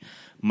 Flea,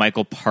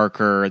 Michael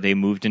Parker. They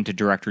moved into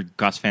director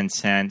Gus Van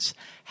Sant's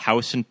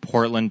house in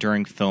Portland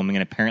during filming,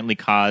 and apparently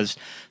caused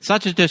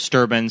such a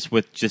disturbance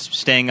with just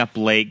staying up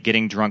late,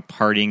 getting drunk,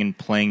 partying, and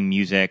playing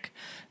music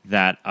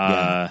that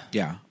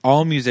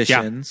all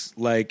musicians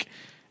like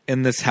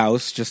in this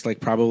house, just like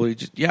probably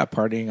just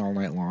partying all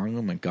night long.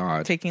 Oh my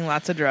god, taking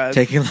lots of drugs.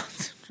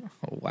 Oh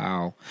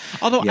wow.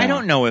 Although I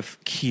don't know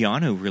if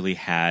Keanu really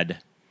had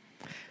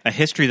a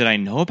history that I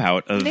know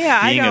about of being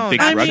a big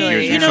drug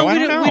user. So I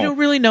don't know. We don't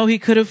really know. He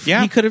could have.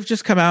 He could have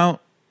just come out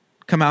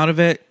of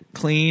it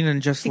clean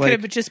and just he could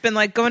have just been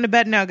like, going to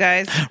bed now,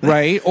 guys.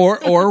 Right,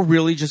 or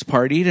really just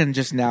partied and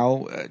just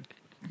now.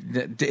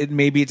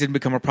 Maybe it didn't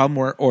become a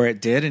problem, or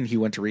it did, and he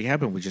went to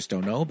rehab, and we just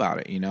don't know about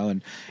it,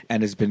 and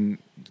has been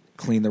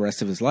clean the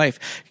rest of his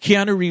life.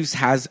 Keanu Reeves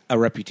has a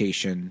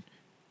reputation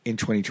in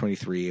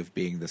 2023 of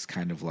being this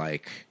kind of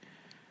like,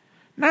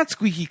 not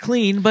squeaky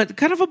clean, but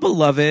kind of a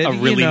beloved, a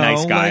really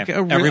nice guy. Like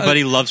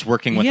everybody loves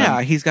working with him.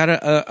 Yeah, he's got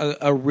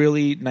a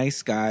really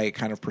nice guy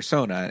kind of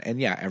persona,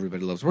 and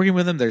everybody loves working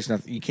with him. There's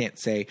nothing, you can't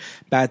say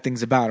bad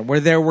things about him. Where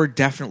there were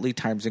definitely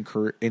times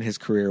in his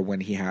career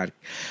when he had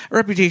a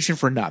reputation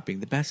for not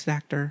being the best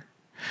actor.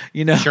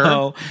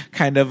 Sure.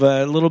 Kind of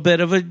a little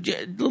bit of a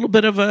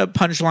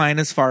punchline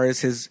as far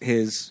as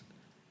his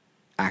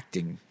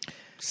acting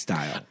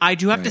style. I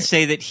do have to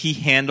say that he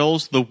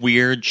handles the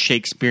weird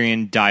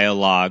Shakespearean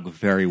dialogue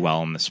very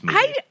well in this movie.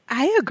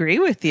 I agree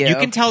with you. You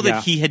can tell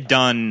that he had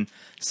done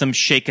some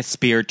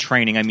Shakespeare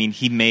training. I mean,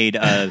 he made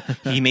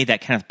that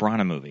Kenneth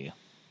Branagh movie,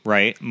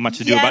 right? Much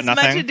Ado About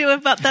Nothing. Much Ado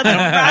About Nothing.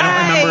 I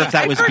don't remember if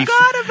that was before.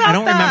 I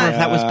don't remember if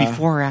that was Yeah.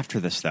 before or after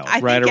this, though. I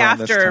Right think around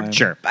this after. time.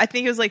 Sure. I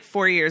think it was like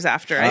 4 years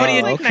after. Oh, I think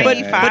it was like okay.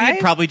 95. But he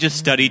probably just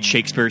studied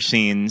Shakespeare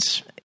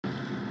scenes.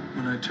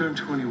 When I turn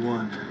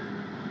 21,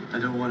 I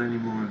don't want any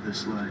more of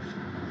this life.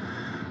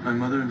 My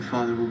mother and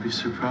father will be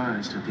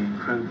surprised at the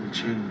incredible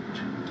change.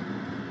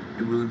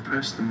 It will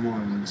impress them more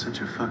when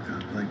such a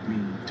fuck-up like me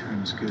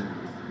turns good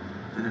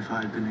than if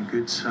I had been a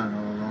good son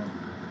all along.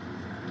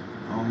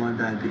 All my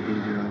bad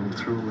behavior I will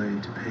throw away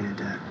to pay a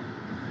debt.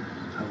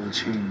 I will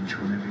change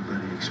when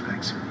everybody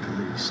expects it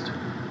the least.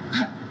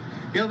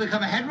 You'll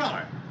become a head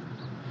roller.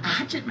 A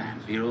hatchet man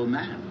for your old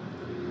man.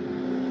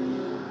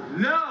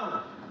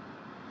 No!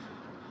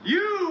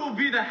 You will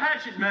be the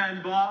hatchet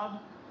man, Bob.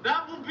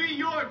 That will be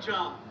your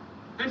job.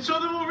 And so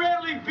there will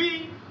rarely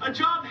be a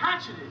job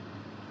hatcheted.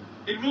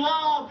 It will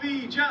all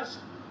be just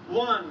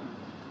one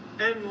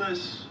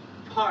endless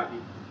party.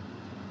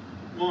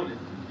 Won't it?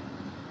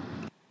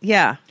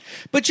 Yeah.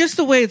 But just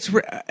the way it's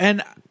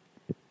and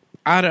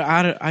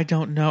I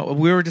don't know.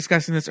 We were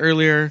discussing this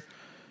earlier.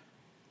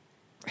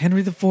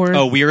 Henry IV.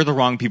 Oh, we are the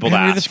wrong people to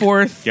Henry ask.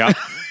 IV. Yeah.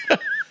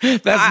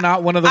 That's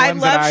not one of the I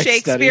ones love that I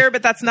Shakespeare, studied.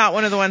 but that's not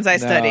one of the ones I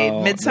studied.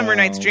 Midsummer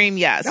no. Night's Dream,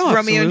 yes. Oh,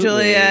 Romeo and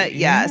absolutely. Juliet,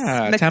 yes.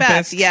 Yeah. Macbeth,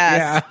 Tempest, yes.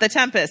 yeah. The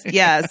Tempest,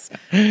 yes.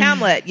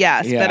 Hamlet,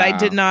 yes. Yeah. But I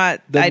did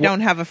not. The I wa- don't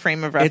have a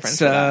frame of reference.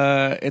 For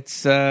that.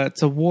 It's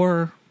a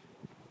war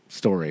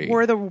story.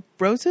 War of the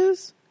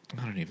Roses.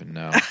 I don't even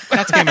know.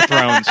 That's Game of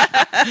Thrones.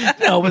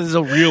 No, but it's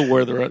a real War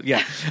of the Roses.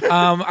 Yeah.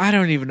 I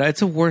don't even know.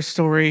 It's a war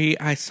story.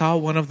 I saw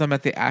one of them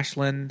at the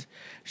Ashland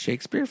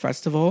Shakespeare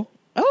Festival.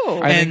 Oh,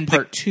 I think And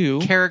part the 2.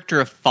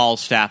 character of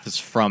Falstaff is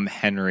from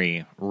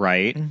Henry,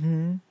 right?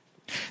 Mm-hmm.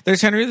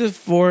 There's Henry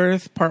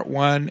IV, part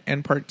 1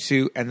 and part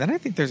 2, and then I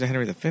think there's a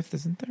Henry V,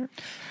 isn't there?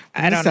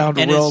 I don't know. sound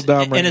real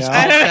dumb right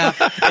now.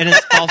 And is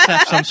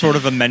Falstaff some sort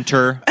of a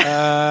mentor? All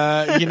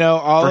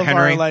For of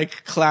Henry? our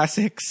like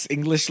classics,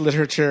 English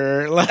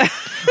literature.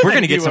 We're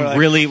gonna get some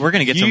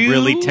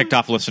really ticked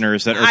off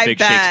listeners that are I big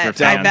bet.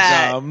 Shakespeare I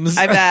fans.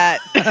 bet. I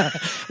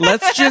bet.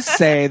 Let's just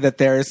say that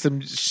there is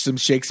some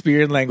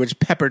Shakespearean language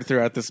peppered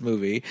throughout this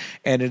movie,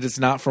 and it is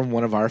not from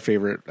one of our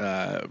favorite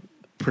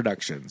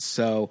productions.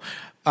 So,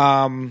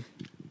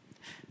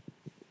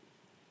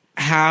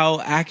 how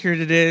accurate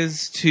it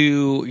is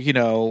to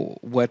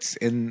what's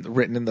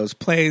written in those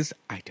plays,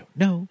 I don't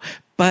know.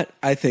 But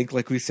I think,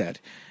 like we said,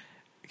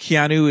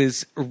 Keanu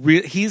is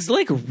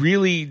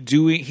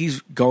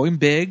he's going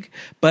big,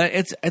 but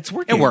it's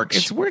working. It works.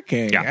 It's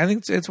working. Yeah. I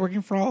think it's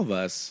working for all of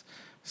us.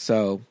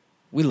 So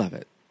we love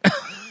it.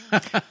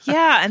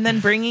 Yeah, and then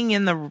bringing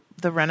in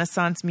the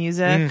Renaissance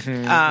music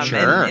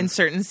Sure. in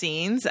certain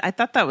scenes, I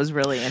thought that was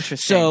really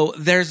interesting. So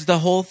there's the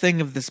whole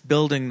thing of this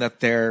building that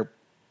they're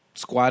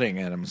squatting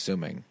at, I'm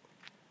assuming.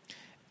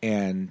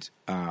 And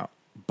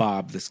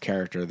Bob, this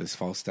character, this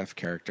Falstaff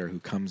character who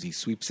comes, he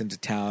sweeps into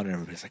town and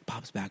everybody's like,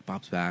 Bob's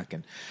back.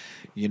 And,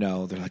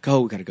 they're like,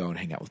 oh, we got to go and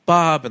hang out with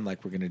Bob. And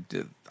like, we're going to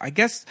do, I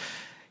guess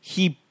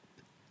he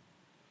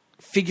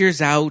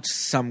figures out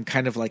some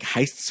kind of like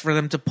heists for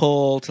them to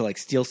pull to like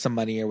steal some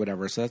money or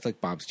whatever. So that's like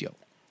Bob's deal.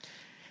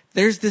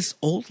 There's this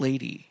old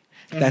lady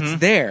that's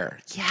there.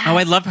 Yes. Oh,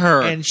 I love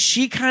her. And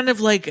she kind of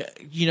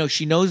like,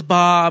 she knows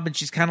Bob and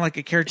she's kind of like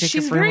a caretaker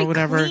she's for very him or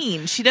whatever.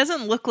 clean. She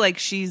doesn't look like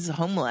she's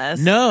homeless.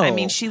 No. I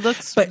mean, she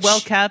looks But well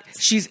kept.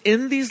 She's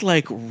in these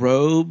like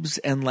robes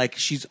and like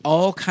she's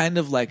all kind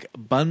of like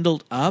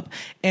bundled up,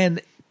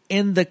 and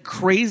in the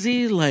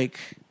crazy like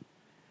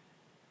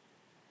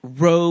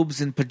robes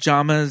and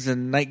pajamas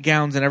and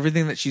nightgowns and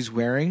everything that she's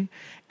wearing,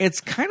 it's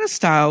kind of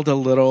styled a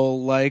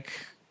little like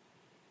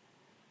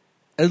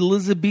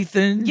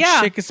Elizabethan,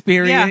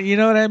 Shakespearean. Yeah. You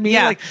know what I mean?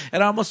 Yeah. Like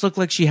it almost looked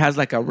like she has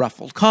like a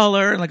ruffled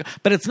collar and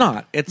but it's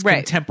not. It's Right.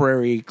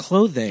 contemporary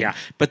clothing. Yeah.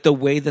 But the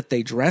way that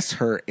they dress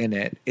her in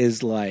it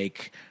is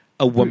like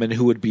a woman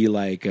who would be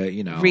like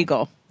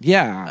Regal.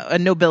 Yeah. A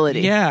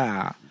nobility.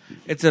 Yeah.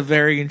 It's a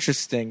very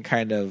interesting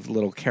kind of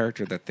little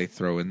character that they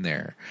throw in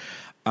there.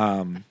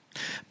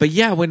 But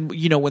yeah, when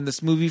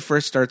this movie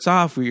first starts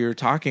off, we were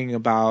talking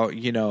about,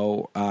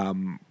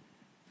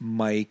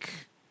 Mike,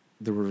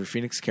 the River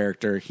Phoenix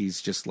character.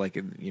 He's just like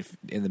in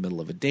the middle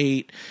of a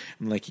date,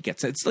 and like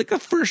it's like the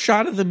first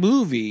shot of the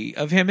movie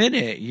of him in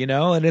it,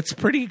 and it's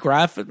pretty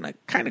graphic,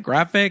 kind of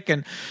graphic,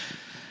 and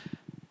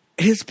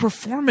his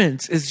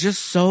performance is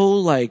just so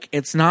like,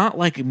 it's not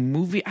like a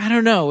movie. I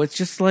don't know. It's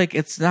just like,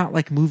 it's not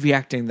like movie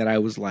acting that I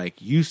was like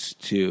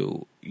used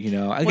to,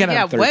 Again,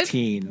 I'm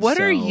 13. What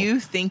so. are you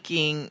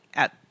thinking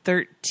at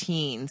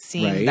 13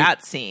 seeing Right?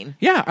 that scene?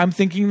 Yeah, I'm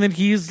thinking that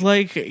he's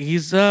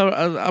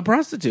a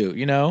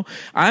prostitute.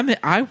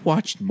 I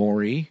watched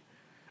Maury.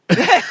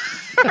 Right.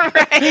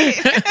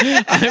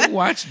 I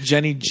watched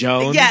Jenny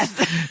Jones.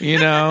 Yes.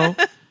 Yeah,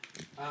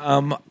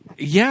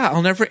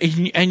 I'll never.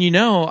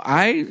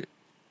 And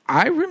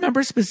I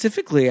remember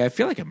specifically, I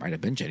feel like it might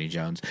have been Jenny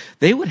Jones.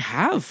 They would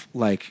have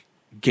like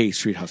gay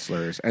street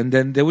hustlers, and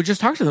then they would just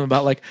talk to them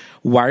about like,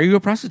 why are you a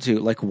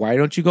prostitute? Like, why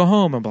don't you go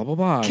home? And blah blah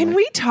blah. Can like,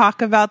 we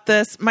talk about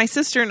this? My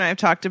sister and I have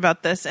talked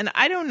about this, and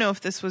I don't know if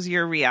this was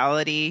your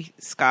reality,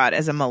 Scott,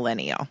 as a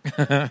millennial,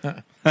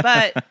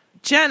 but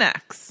Gen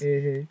X,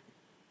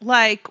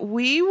 like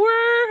we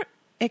were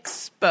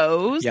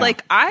exposed. Yeah.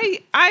 Like I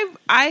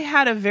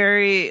had a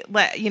very,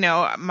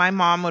 my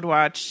mom would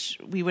watch.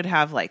 We would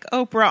have like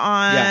Oprah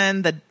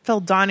on, the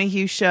Phil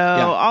Donahue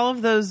show, all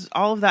of those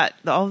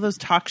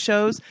talk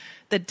shows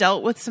that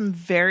dealt with some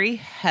very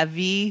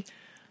heavy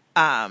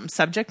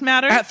subject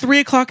matter at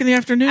 3:00 in the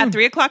afternoon. At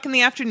 3:00 in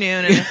the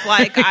afternoon, and if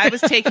like I was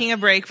taking a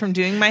break from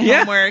doing my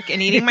homework and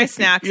eating my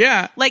snacks,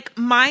 like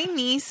my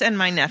niece and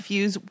my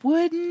nephews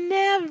would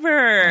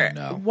never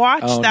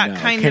watch that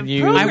kind of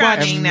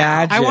programming.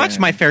 Now I watched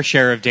my fair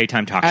share of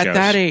daytime talk shows at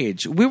that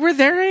age. We were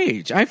their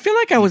age. I feel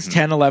like I was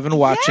 10, 11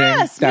 watching.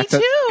 Yes, me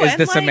too. Is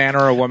this a man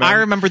or a woman? I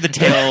remember the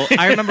tail.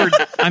 I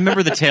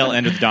remember the tail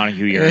end of the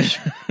Donahue years.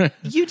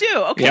 You do,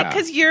 okay?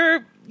 Because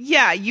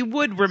you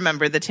would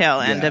remember the tail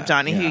end of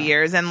Donahue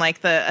years and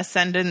like the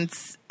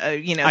ascendance,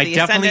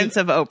 ascendance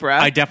of Oprah.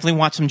 I definitely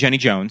want some Jenny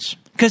Jones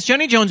because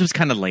Jenny Jones was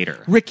kind of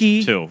later.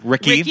 Ricky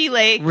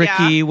Lake.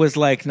 Ricky was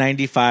like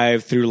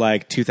 95 through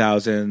like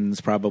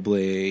 2000s,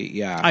 probably.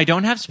 Yeah. I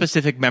don't have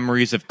specific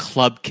memories of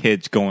club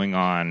kids going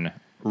on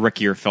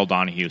Ricky or Phil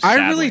Donahue.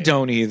 Sadly. I really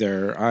don't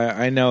either.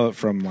 I know it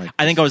from like.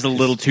 I think I was a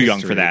little too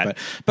young for that.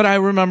 But I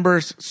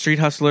remember Street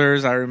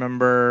Hustlers. I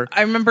remember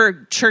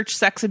church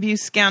sex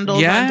abuse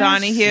scandals on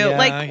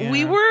Donahue.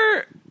 We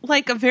were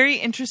like a very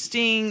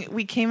interesting.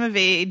 We came of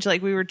age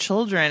like we were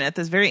children at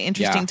this very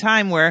interesting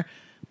time where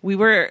we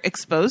were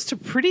exposed to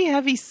pretty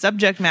heavy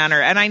subject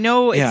matter. And I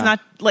know it's not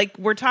like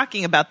we're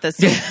talking about this.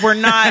 So we're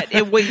not,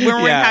 we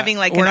weren't having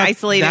like an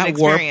isolated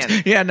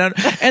experience. Yeah, no.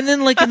 And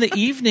then like in the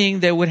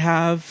evening, they would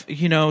have,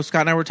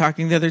 Scott and I were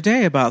talking the other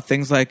day about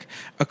things like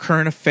A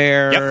Current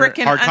Affair.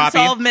 Frickin'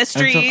 Unsolved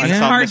Mysteries,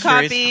 Hard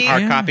Copy.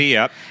 Hard Copy,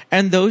 yep.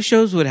 And those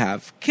shows would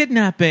have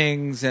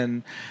kidnappings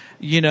and,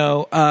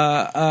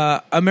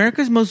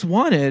 America's Most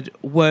Wanted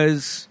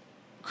was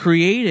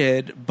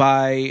created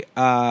by,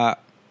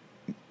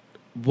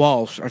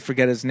 Walsh, I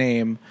forget his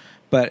name,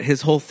 but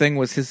his whole thing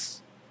was his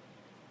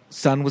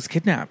son was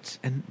kidnapped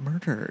and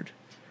murdered.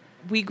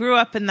 We grew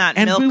up in that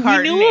milk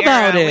carton era.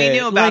 About it. We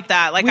knew about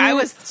that. Like I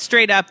was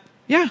straight up,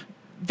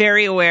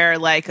 very aware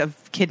like of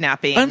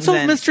kidnapping.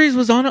 Unsolved Mysteries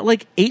was on at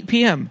like 8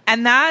 p.m.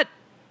 and that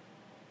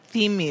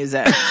theme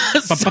music, so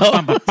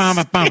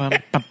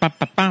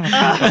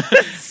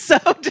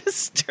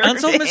disturbing.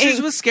 Unsolved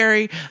Mysteries was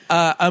scary.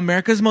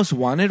 America's Most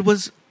Wanted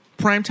was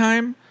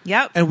primetime.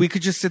 Yep. And we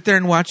could just sit there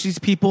and watch these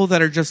people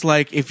that are just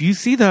like, if you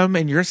see them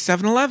and you're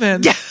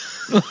 7-Eleven. Yeah.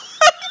 Laura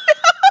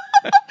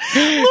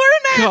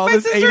and my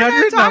sister and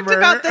I talked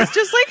about this,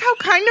 just like how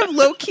kind of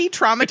low-key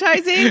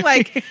traumatizing.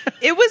 Like,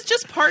 it was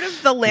just part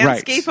of the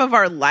landscape of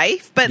our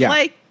life. But,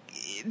 like,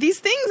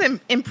 these things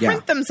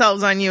imprint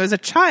themselves on you as a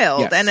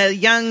child and a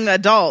young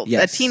adult,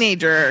 a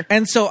teenager.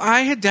 And so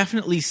I had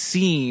definitely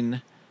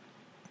seen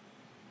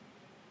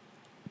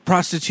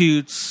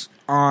prostitutes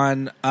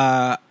on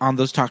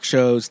those talk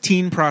shows,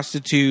 teen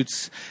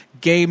prostitutes,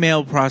 gay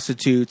male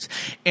prostitutes.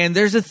 And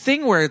there's a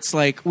thing where it's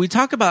like, we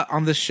talk about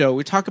on this show,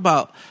 we talk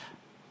about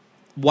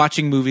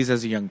watching movies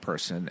as a young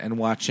person and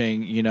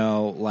watching,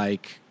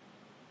 like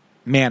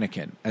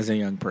Mannequin as a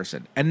young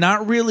person and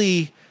not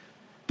really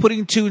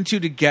putting two and two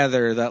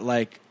together that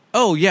like,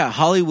 oh yeah,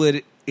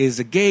 Hollywood is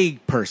a gay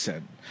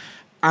person.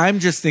 I'm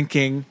just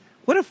thinking,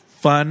 what a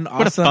fun,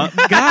 awesome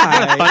guy.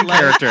 What a fun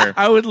character.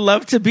 I would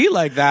love to be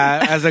like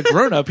that as a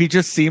grown-up. He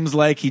just seems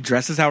like he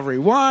dresses however he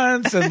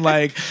wants and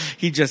like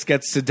he just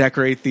gets to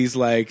decorate these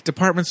like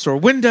department store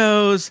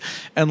windows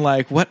and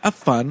like what a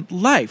fun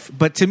life.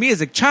 But to me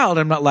as a child,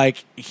 I'm not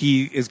like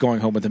he is going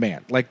home with a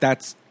man. Like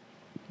that's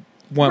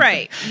one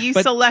thing. You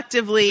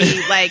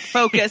selectively like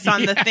focus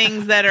on the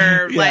things that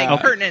are like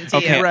pertinent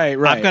to you. Right.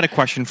 I've got a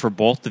question for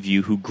both of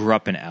you who grew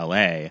up in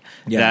LA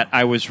that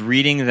I was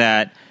reading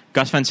that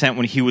Gus Van Sant,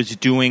 when he was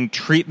doing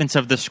treatments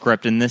of the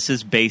script, and this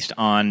is based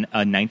on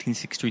a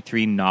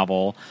 1963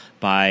 novel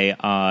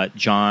by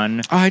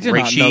John I did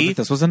not know that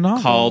this was a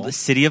novel called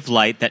City of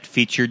Light that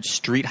featured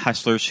street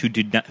hustlers who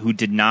did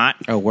not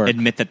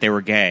admit that they were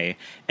gay.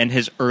 And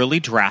his early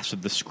drafts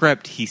of the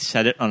script, he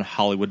set it on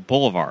Hollywood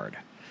Boulevard.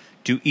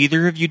 Do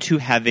either of you two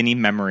have any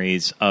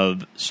memories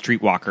of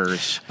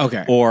streetwalkers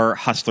or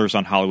hustlers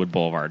on Hollywood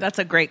Boulevard? That's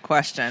a great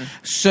question.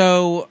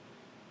 So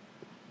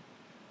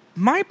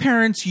my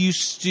parents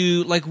used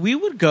to, like, we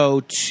would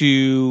go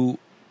to,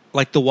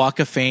 like, the Walk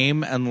of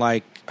Fame and,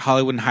 like,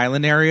 Hollywood and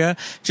Highland area,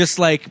 just,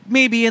 like,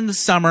 maybe in the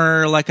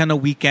summer, like, on a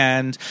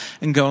weekend,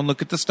 and go and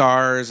look at the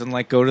stars and,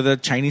 like, go to the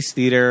Chinese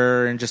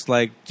theater and just,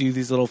 like, do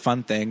these little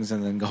fun things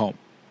and then go home.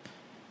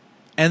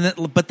 And then,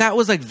 but that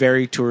was, like,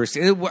 very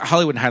touristy.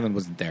 Hollywood and Highland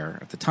wasn't there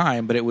at the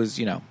time, but it was,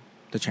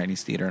 the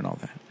Chinese theater and all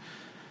that.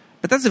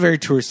 But that's a very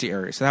touristy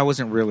area, so that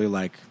wasn't really,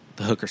 like,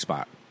 the hooker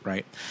spot,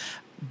 right?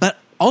 But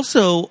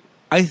also,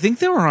 I think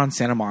they were on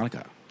Santa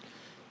Monica.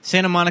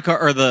 Santa Monica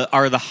are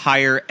the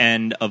higher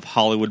end of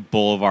Hollywood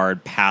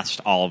Boulevard, past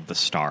all of the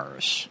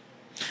stars.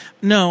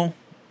 No,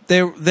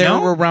 they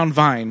were around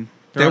Vine.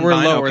 They were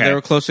Vine? lower. Okay. They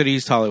were closer to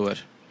East Hollywood.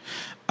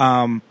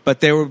 But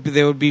they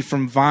would be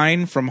from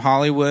Vine, from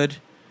Hollywood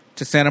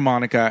to Santa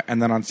Monica,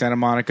 and then on Santa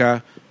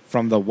Monica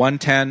from the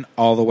 110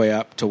 all the way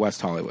up to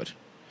West Hollywood.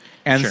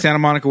 And Sure. Santa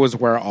Monica was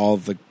where all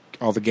the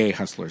gay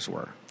hustlers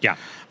were. Yeah.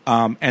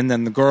 And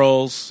then the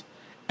girls,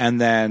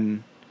 and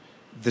then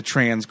the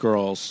trans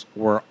girls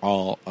were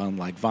all on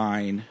like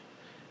Vine,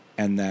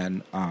 and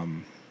then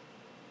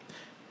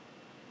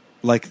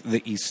like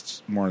the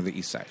east, more of the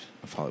east side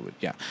of Hollywood.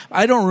 Yeah,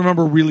 I don't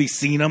remember really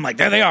seeing them. Like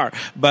there they are,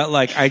 but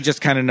like I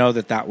just kind of know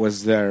that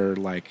was their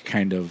like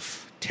kind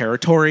of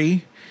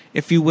territory,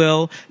 if you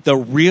will. The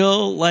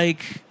real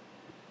like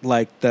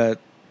the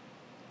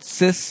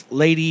cis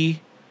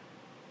ladies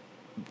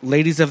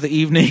of the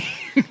evening.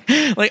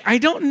 Like I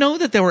don't know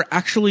that they were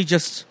actually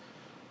just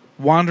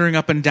wandering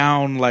up and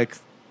down like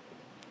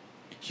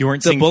You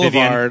weren't the seeing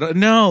boulevard. Vivian?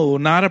 No,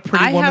 not a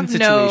Pretty Woman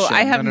situation.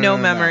 I have no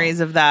memories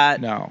of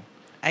that. No.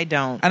 I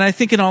don't. And I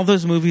think in all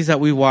those movies that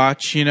we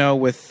watch, you know,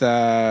 with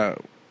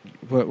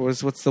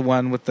what's the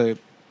one with that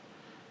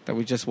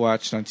we just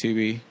watched on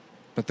TV?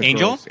 But the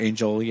Angel? girls,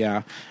 Angel,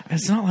 yeah.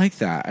 It's not like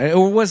that. It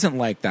wasn't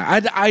like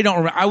that. I don't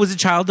remember. I was a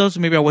child though, so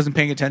maybe I wasn't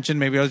paying attention.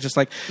 Maybe I was just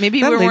like,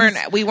 maybe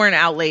we weren't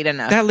out late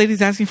enough. That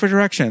lady's asking for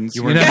directions.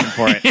 You weren't looking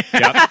for it. Yep.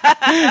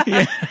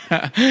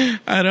 Yeah.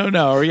 I don't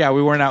know. Or yeah,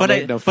 we weren't out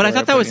late enough. But I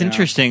thought that was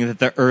interesting that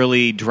the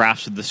early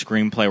drafts of the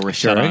screenplay were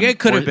set on. It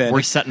could have been.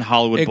 We're set in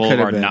Hollywood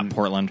Boulevard, not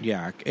Portland.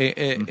 Yeah,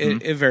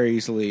 it very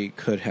easily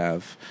could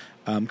have.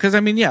 Because I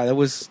mean, yeah, that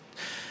was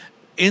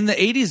in the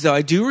 80s. Though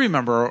I do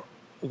remember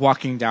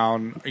walking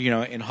down, you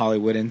know, in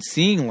Hollywood and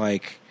seeing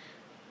like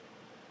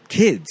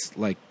kids,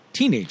 like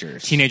teenage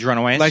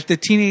runaways, like the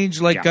teenage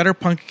gutter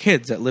punk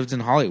kids that lived in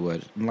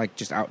Hollywood and like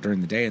just out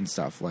during the day and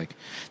stuff. Like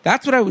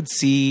that's what I would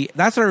see.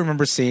 That's what I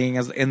remember seeing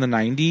as in the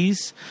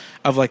 90s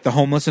of like the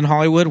homeless in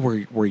Hollywood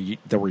where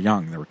they were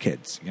young, they were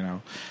kids, you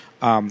know.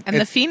 And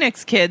the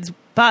Phoenix kids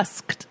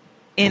busked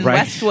in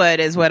Westwood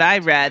is what I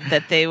read,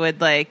 that they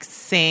would like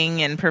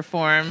sing and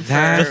perform.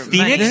 The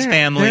Phoenix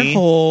family.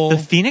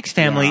 The Phoenix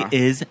family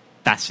is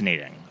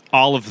fascinating.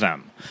 All of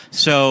them.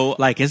 So,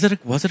 like, was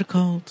it a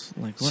cult?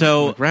 Like, what?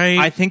 So, like, right?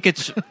 I think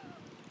it's.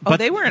 But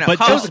they were in a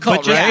cult.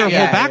 But just their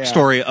whole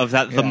backstory of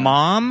that, the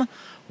mom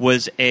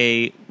was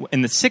in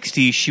the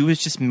 60s. She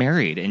was just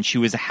married and she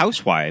was a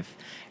housewife.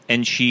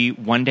 And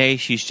one day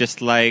she's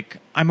just like,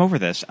 I'm over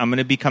this. I'm going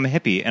to become a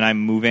hippie and I'm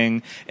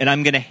moving and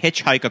I'm going to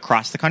hitchhike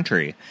across the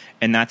country.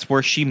 And that's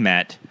where she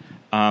met.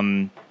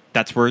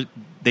 That's where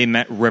they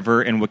met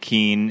River and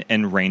Joaquin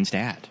and Rain's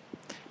dad.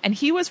 And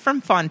he was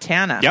from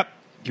Fontana. Yep.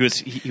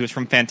 He was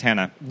from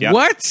Fontana. Yep.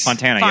 What?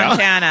 Fontana.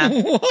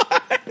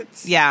 What?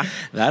 Yeah.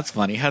 That's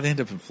funny. How'd they end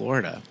up in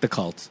Florida? The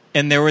cult.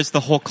 And there was the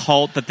whole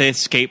cult that they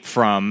escaped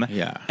from.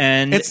 Yeah.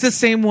 And it's the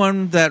same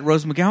one that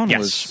Rose McGowan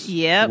was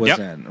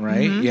in,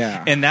 right? Mm-hmm.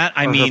 Yeah. And that,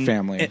 I mean, her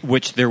family.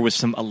 Which there was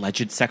some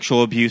alleged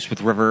sexual abuse with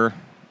River.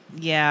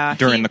 Yeah.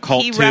 During the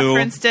cult, he too.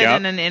 referenced it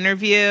in an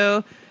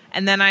interview.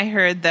 And then I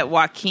heard that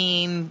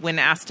Joaquin, when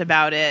asked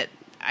about it,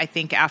 I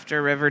think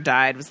after River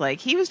died, was like,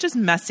 he was just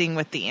messing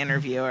with the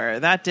interviewer.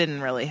 That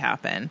didn't really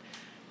happen.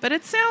 But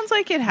it sounds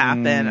like it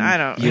happened. I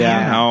don't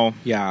know.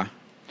 Yeah.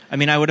 I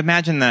mean, I would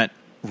imagine that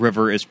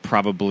River is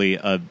probably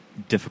a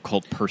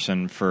difficult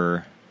person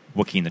for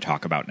Joaquin to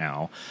talk about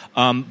now.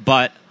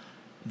 But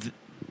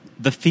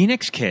the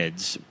Phoenix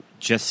kids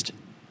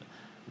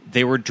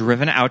they were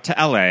driven out to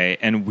LA,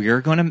 and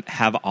we're going to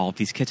have all of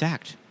these kids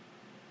act.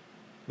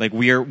 Like,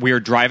 we are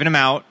driving them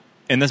out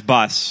in this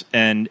bus,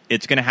 and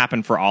it's going to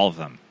happen for all of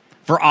them.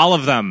 For all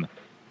of them.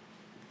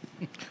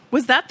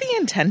 Was that the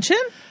intention?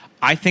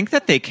 I think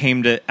that they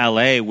came to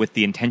LA with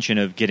the intention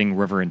of getting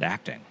River into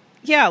acting.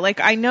 Yeah, like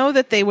I know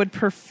that they would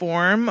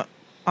perform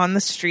on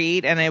the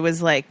street, and it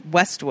was like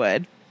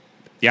Westwood.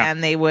 Yeah.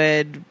 And they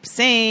would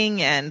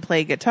sing and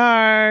play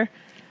guitar.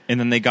 And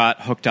then they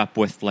got hooked up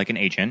with like an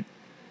agent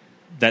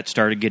that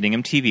started getting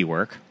him TV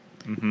work.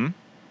 Mm-hmm.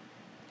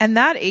 And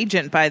that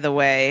agent, by the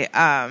way,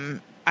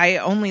 I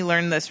only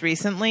learned this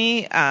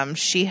recently.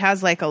 She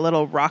has like a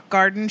little rock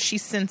garden.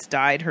 She's since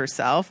died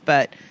herself,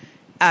 but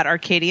at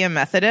Arcadia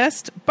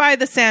Methodist by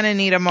the Santa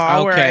Anita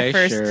Mall, where I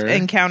first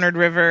encountered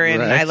River in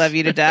I Love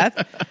You to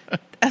Death.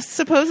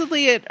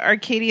 Supposedly at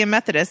Arcadia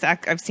Methodist,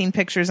 I've seen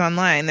pictures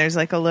online, there's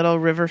like a little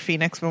River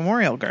Phoenix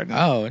Memorial Garden.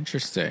 Oh,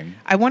 interesting.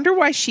 I wonder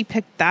why she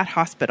picked that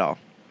hospital.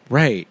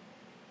 Right.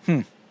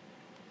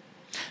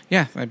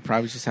 Yeah, I'd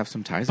probably just have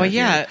some ties. But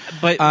yeah,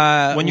 here.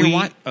 but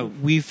when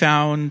we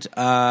found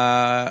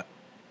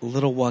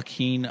little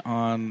Joaquin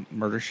on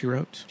Murder, She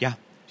Wrote. Yeah,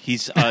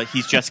 he's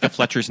Jessica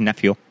Fletcher's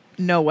nephew.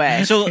 No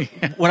way. So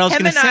what I was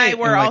going to say, him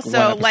and I were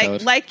also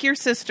like your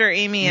sister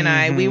Amy and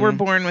I. We were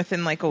born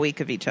within like a week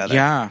of each other.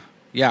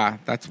 Yeah,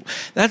 that's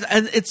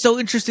it's so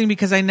interesting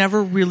because I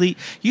never really.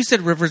 You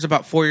said River's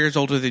about 4 years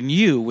older than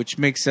you, which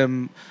makes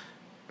him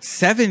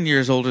 7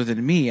 years older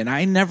than me, and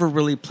I never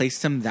really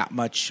placed him that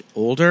much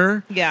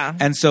older. Yeah.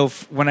 And so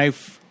when I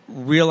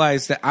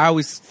realize that I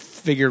always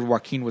figured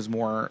Joaquin was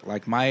more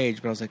like my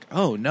age, but I was like,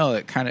 oh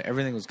no,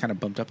 everything was kind of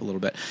bumped up a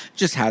little bit.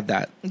 Just had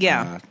that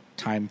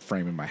time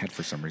frame in my head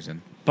for some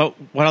reason. But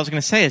what I was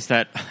going to say is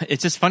that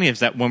it's just funny is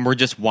that when we're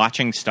just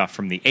watching stuff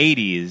from the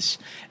 80s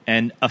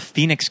and a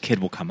Phoenix kid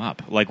will come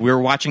up. Like we were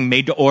watching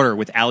Made to Order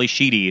with Ali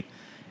Sheedy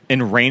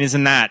and Rain is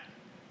in that.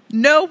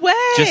 No way.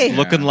 Just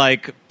looking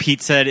like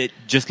Pete said,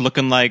 just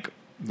looking like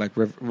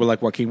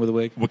Joaquin with a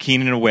wig.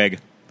 Joaquin in a wig.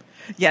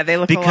 Yeah, they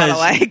look a lot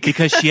alike.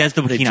 Because she has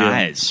the Joaquin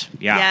eyes.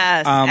 Yeah.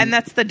 Yes, and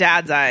that's the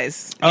dad's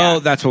eyes. Oh,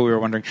 that's what we were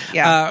wondering.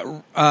 Yeah.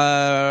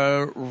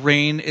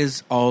 Rain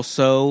is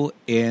also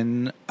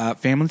in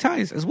Family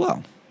Ties as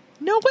well.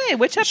 No way.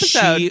 Which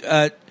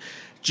episode?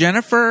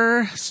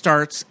 Jennifer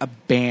starts a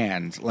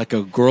band, like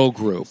a girl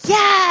group.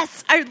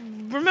 Yes! I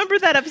remember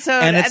that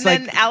episode. And it's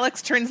then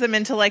Alex turns them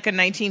into like a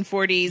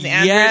 1940s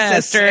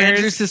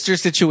Andrews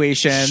Sisters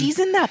situation. She's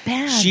in that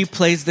band. She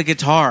plays the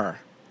guitar.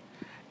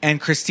 And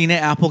Christina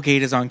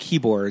Applegate is on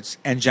keyboards,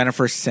 and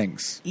Jennifer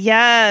sings.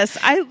 Yes,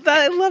 I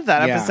love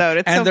that episode.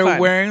 It's and so they're fun.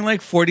 wearing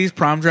like 40s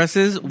prom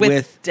dresses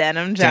with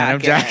denim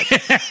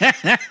jackets.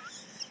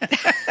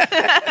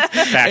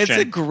 It's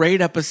a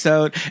great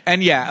episode.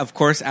 And yeah, of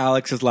course,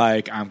 Alex is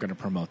like, I'm going to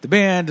promote the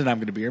band, and I'm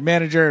going to be your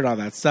manager, and all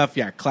that stuff.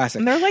 Yeah, classic.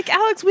 And they're like,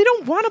 Alex, we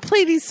don't want to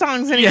play these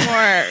songs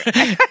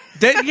anymore.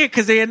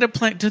 Because they end up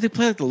playing. Do they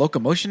play like the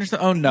Locomotion or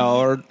something? Oh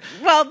no!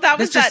 Well, that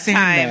was Mr. that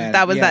Sandman. time.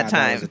 That was that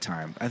time. That was a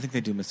time. I think they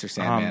do Mr.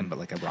 Sandman, but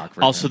like a rock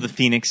version. Also, the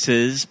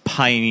Phoenixes,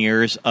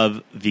 pioneers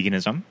of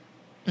veganism.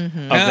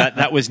 Mm-hmm.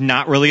 That was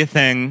not really a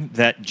thing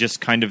that just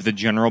kind of the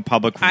general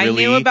public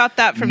really I knew about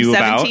that from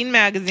 17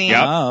 magazine.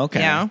 Yep. Oh, okay.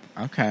 Yeah.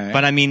 Okay.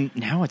 But I mean,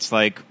 now it's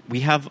like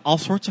we have all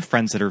sorts of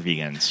friends that are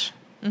vegans,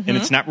 and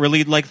it's not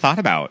really like thought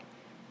about.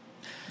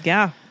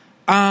 Yeah.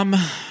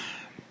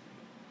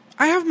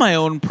 I have my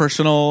own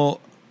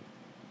personal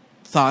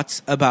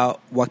thoughts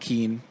about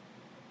Joaquin.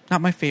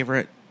 Not my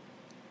favorite.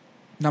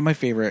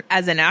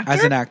 As an actor?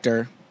 As an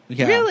actor.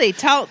 Yeah. Really?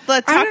 Let's talk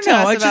to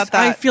us about that.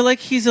 I feel like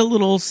he's a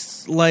little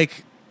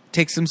like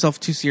takes himself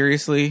too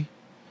seriously.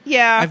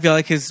 Yeah. I feel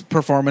like his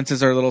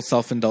performances are a little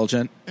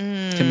self-indulgent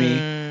to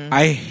me.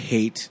 I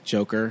hate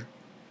Joker.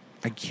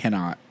 I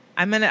cannot.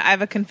 I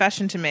have a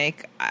confession to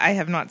make. I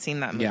have not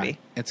seen that movie. Yeah,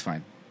 it's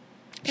fine.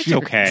 It's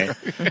okay.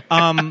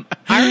 I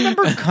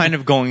remember kind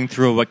of going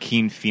through a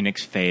Joaquin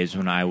Phoenix phase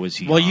when I was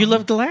young. Well, you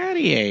love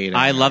Gladiator.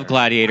 I love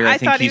Gladiator. I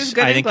think thought he was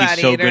good in Gladiator.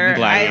 He's so good in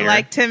Gladiator. I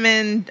liked him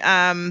in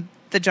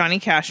the Johnny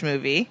Cash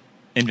movie.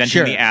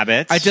 Inventing the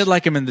Abbots. I did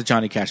like him in the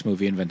Johnny Cash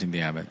movie, Inventing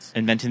the Abbots.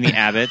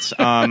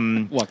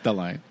 Walk the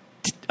line.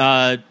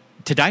 To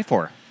Die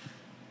For.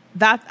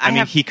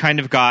 He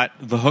kind of got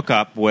the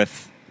hookup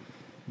with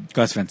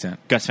Gus Van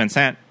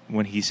Sant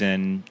when he's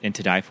in To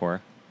Die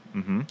For.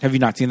 Mm-hmm. Have you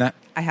not seen that?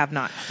 I have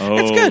not. Oh,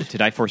 it's good. To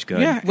Die For's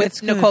good. Yeah,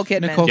 with Nicole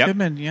Kidman. Nicole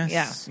Kidman,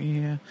 yes.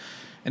 Yeah.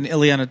 And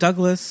Ileana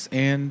Douglas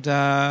and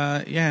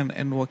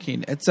and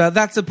Joaquin. It's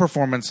that's a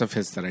performance of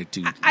his that I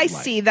do. I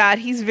see that.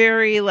 He's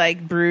very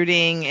like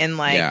brooding in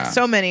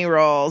so many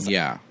roles.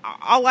 Yeah.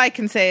 All I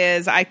can say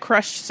is I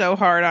crushed so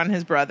hard on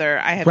his brother.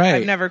 I've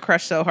never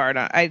crushed so hard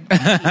on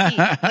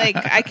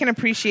I can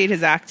appreciate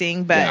his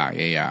acting, but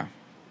Yeah.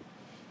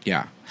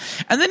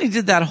 And then he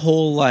did that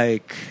whole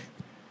like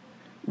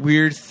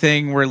weird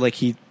thing where like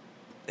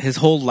his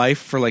whole life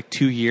for like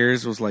 2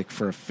 years was like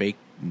for a fake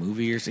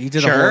movie or so. He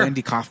did a whole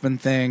Andy Kaufman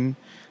thing.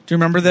 Do you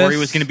remember this? Where he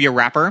was going to be a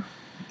rapper?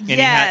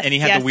 And he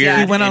had the weird.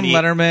 He went on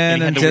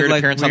Letterman and did did weird like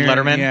appearance on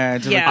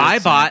Letterman. Yeah, I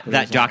bought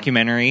that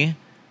documentary,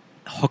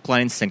 hook,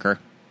 line, and sinker.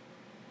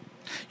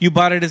 You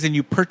bought it as in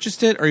you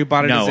purchased it, or you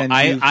bought it as in you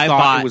I thought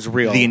bought it was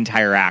real? The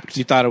entire act.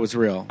 You thought it was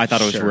real? I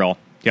thought it was real.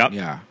 Yep.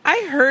 Yeah.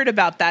 I heard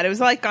about that. It was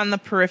like on the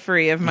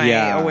periphery of my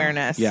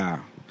awareness. Yeah.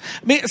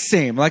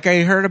 Same. Like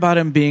I heard about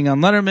him being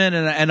on Letterman,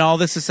 and all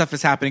this stuff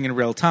is happening in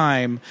real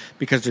time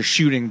because they're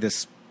shooting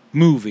this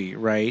movie,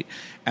 right?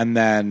 And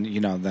then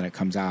then it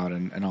comes out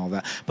and all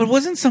that. But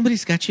wasn't somebody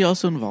sketchy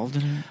also involved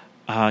in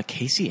it?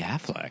 Casey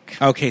Affleck.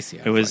 Oh, Casey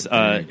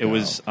Affleck. It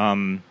was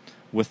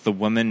with the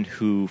woman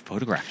who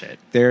photographed it.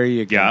 There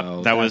you go.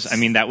 Yeah, that was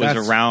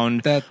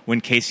around when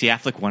Casey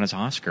Affleck won his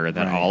Oscar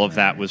that all of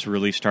that was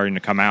really starting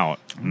to come out.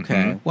 Okay.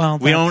 Mm-hmm. Well,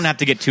 we don't have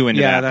to get too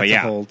into that,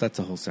 but that's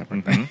a whole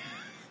separate thing.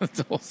 That's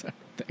a whole separate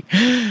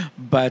thing.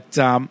 But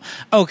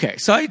okay,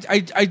 so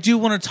I do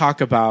want to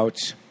talk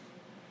about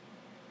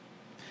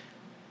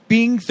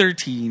being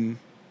 13,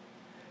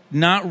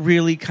 not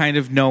really kind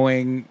of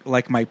knowing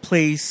like my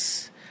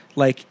place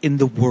like in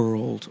the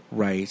world,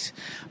 right?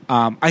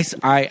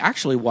 I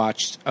actually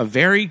watched a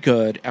very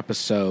good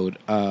episode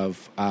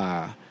of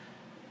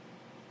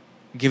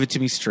Give It To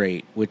Me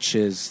Straight, which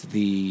is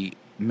the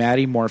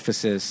Maddie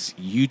Morphosis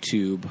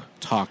YouTube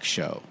talk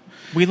show.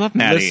 We love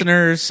Maddie.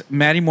 Listeners,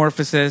 Maddie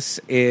Morphosis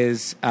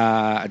is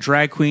a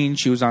drag queen.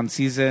 She was on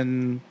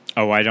season...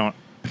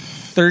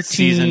 13,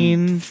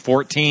 season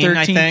 14, 13,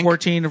 I think.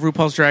 14 of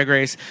RuPaul's Drag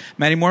Race.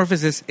 Maddie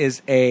Morphosis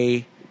is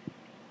a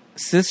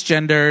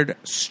cisgendered,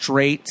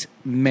 straight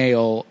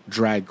male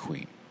drag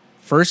queen.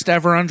 First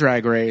ever on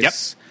Drag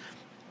Race.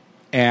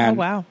 And,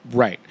 wow.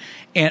 Right.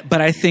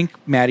 But I think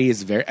Maddie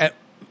is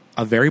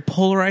a very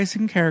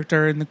polarizing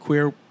character in the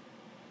queer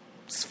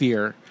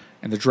sphere.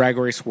 In the drag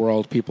race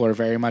world, people are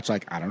very much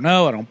like, I don't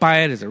know, I don't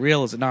buy it. Is it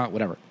real? Is it not?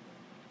 Whatever.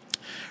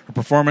 Her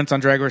performance on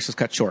Drag Race is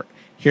cut short.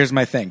 Here's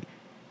my thing.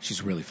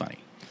 She's really funny.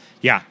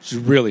 Yeah. She's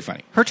really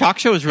funny. Her talk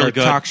show is really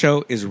good. Her talk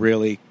show is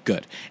really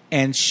good.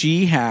 And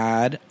she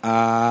had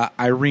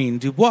Irene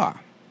Dubois,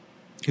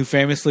 who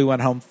famously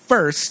went home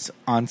first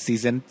on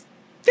season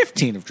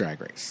 15 of Drag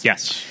Race.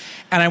 Yes.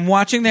 And I'm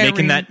watching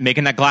making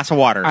that glass of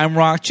water. I'm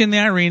watching the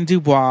Irene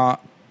Dubois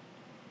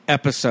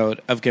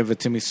episode of Give It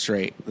To Me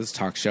Straight, this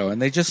talk show, and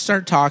they just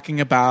start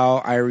talking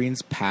about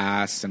Irene's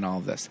past and all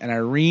this. And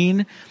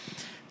Irene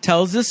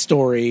tells this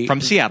story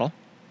from Seattle.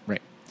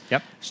 Right.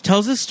 Yep. She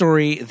tells this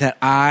story that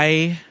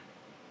I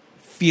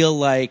feel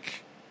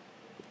like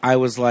I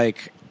was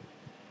like,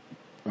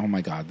 oh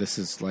my God, this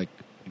is like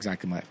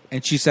exactly my life.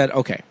 And she said,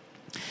 okay.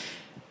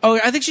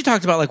 Oh, I think she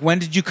talked about like, when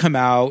did you come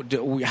out?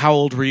 How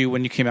old were you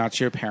when you came out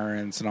to your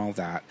parents and all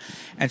that?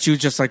 And she was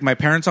just like, my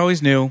parents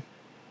always knew.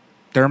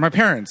 They're my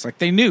parents. Like,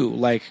 they knew.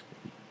 Like,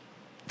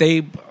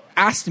 they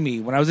asked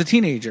me when I was a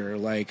teenager,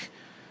 like,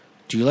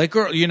 do you like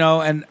girls? You know,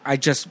 and I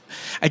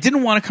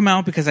didn't want to come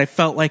out because I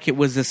felt like it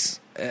was this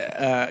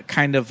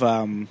kind of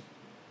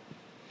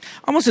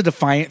almost a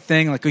defiant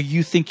thing. Like, oh,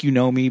 you think you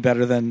know me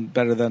better than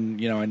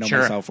you know, I know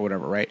myself or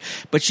whatever, right?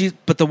 But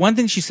the one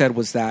thing she said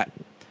was that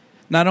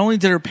not only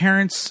did her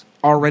parents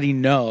already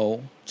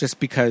know,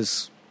 just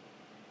because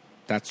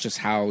that's just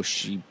how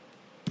she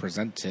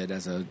presented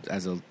as a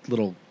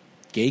little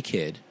gay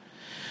kid,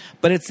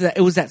 but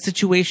it was that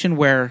situation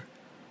where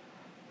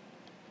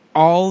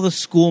all the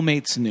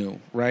schoolmates knew,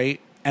 right?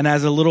 And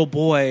as a little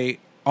boy,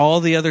 all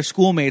the other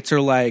schoolmates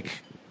are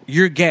like,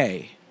 you're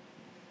gay.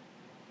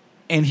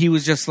 And he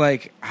was just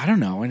like, I don't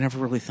know, I never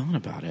really thought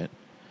about it.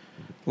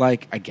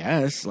 Like, I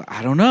guess,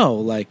 I don't know,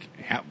 like,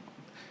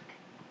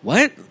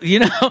 what? You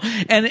know?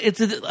 And it's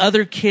that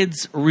other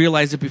kids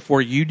realize it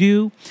before you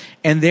do,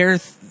 and they're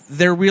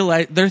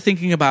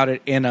thinking about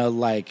it in a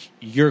like,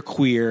 you're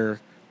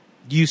queer,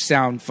 you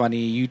sound funny,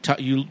 you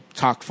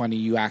talk funny,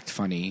 you act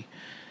funny.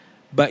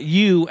 But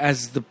you,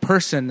 as the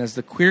person, as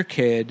the queer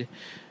kid,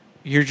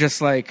 you're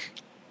just like,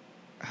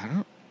 I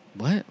don't,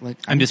 what? Like,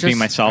 I'm just being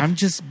myself. I'm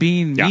just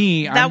being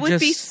me. That would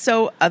be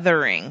so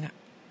othering.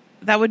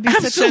 That would be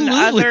such an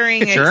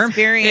othering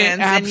experience.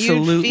 And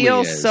you'd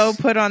feel so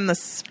put on the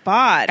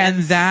spot.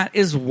 And that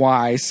is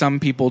why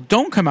some people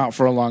don't come out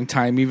for a long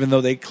time, even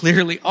though they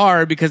clearly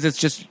are, because it's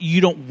just,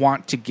 you don't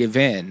want to give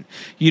in.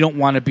 You don't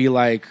want to be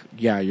like,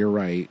 yeah, you're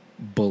right,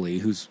 bully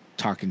who's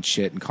talking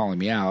shit and calling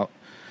me out.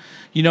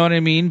 You know what I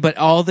mean? But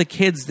all the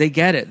kids, they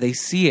get it. They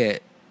see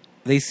it.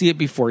 They see it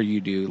before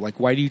you do. Like,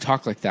 why do you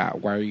talk like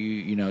that? Why are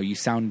you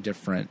sound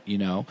different, you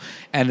know?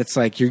 And it's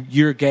like,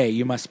 you're gay.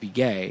 You must be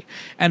gay.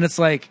 And it's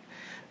like,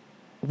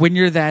 when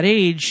you're that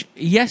age,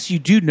 yes, you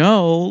do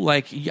know.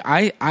 Like,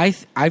 I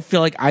feel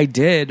like I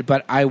did,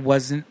 but I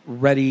wasn't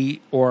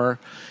ready or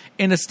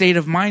in a state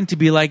of mind to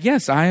be like,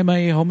 yes, I am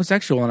a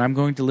homosexual and I'm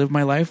going to live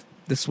my life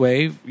this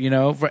way, you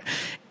know?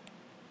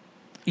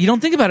 You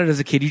don't think about it as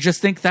a kid. You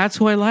just think, that's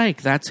who I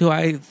like. That's who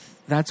I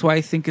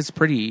think is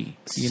pretty.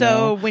 You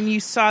know? When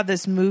you saw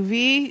this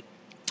movie,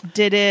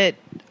 did it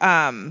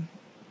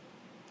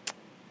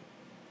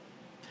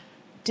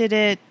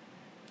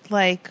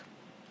like...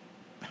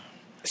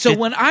 So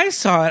when I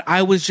saw it,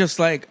 I was just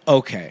like,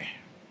 okay,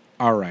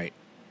 all right.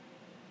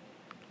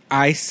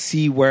 I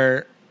see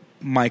where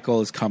Michael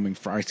is coming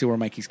from. I see where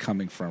Mikey's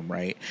coming from,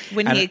 right?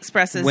 When he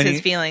expresses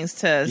his feelings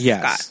to Scott.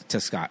 Yes,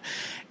 to Scott.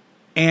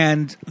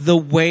 And the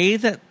way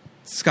that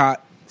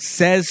Scott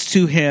says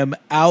to him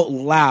out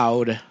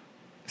loud,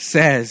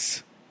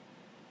 says,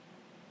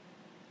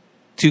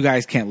 two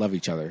guys can't love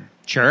each other.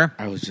 Sure.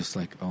 I was just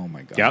like, oh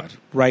my God. Yep.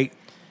 Right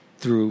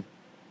through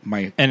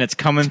and it's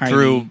coming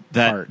through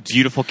that heart.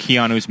 Beautiful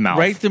Keanu's mouth.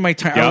 Right through my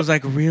tiny. Yep. I was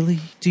like,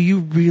 really? Do you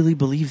really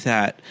believe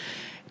that?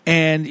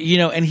 And, you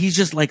know, and he's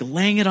just like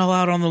laying it all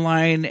out on the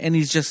line, and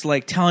he's just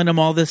like telling him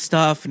all this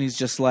stuff, and he's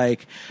just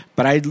like,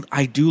 but I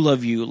do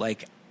love you.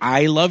 Like,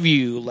 I love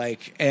you.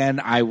 Like,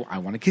 and I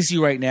want to kiss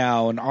you right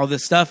now, and all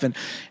this stuff.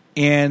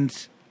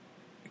 And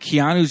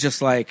Keanu's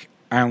just like,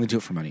 I only do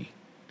it for money.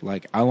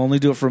 Like, I'll only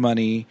do it for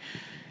money.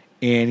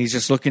 And he's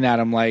just looking at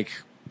him like,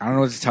 I don't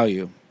know what to tell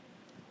you.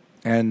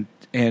 And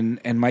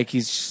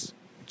Mikey's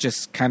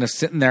just kind of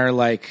sitting there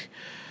like,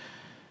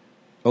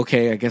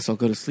 okay, I guess I'll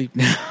go to sleep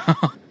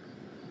now.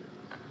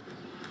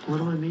 What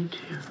do I mean to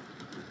you?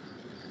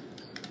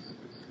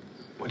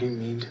 What do you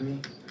mean to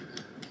me?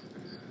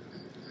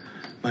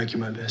 Mike, you're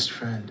my best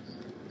friend.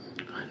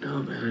 I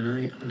know,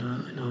 man.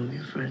 I know I'm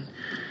your friend.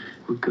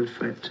 We're good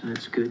friends, and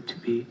it's good to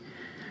be,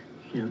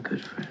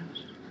 good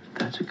friends.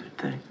 That's a good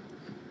thing.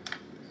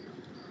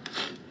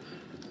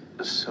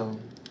 So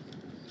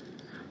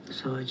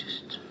I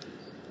just...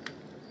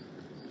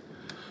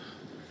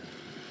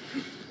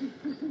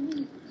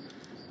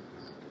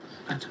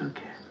 That's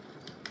okay.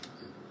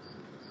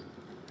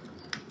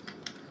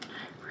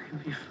 We're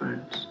gonna be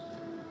friends.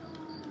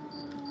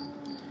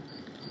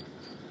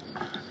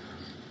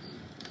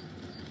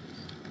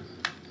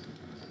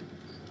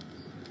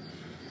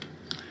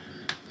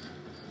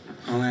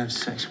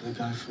 had sex with a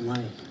guy for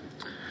money.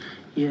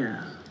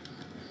 Yeah,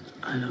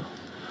 I know.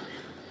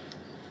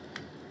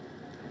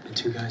 And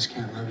two guys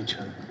can't love each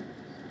other.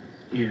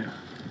 Yeah.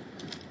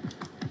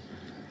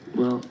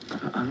 Well,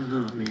 I don't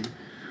know. I mean,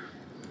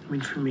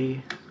 for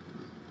me,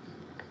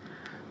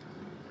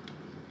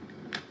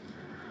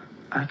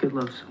 I could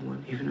love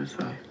someone even if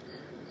I,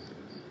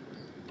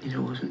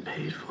 wasn't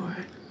paid for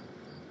it.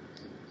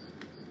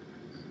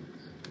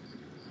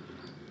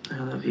 I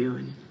love you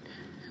and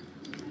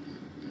you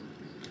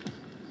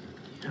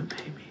don't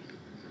pay me.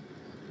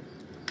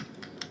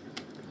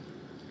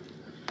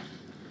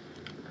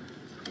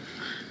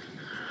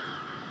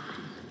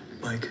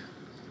 Mike.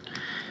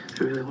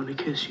 I really want to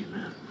kiss you,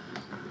 man.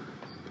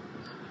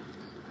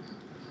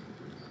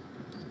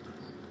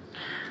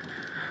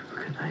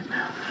 Good night,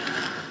 man.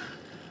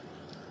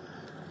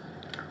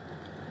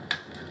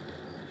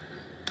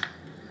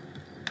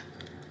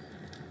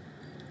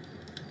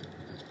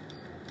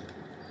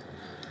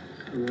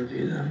 I love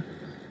you, though.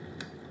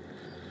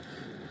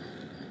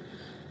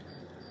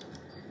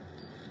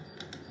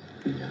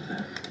 You know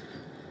that.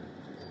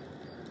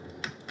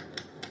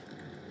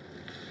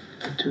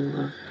 I do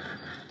love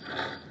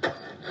you.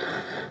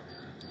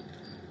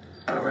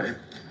 All right.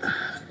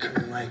 Come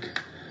here, Mike.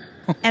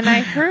 And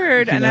I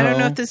heard, and I don't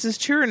know if this is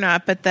true or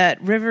not, but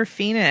that River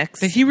Phoenix...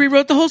 That he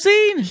rewrote the whole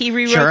scene. He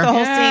rewrote the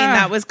whole scene.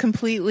 That was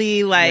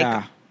completely,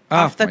 off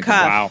the cuff. God.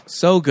 Wow.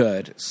 So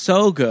good.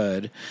 So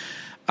good.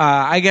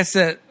 I guess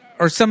that...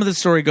 Or some of the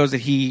story goes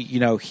that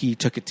he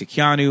took it to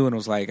Keanu and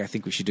was like, I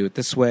think we should do it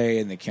this way.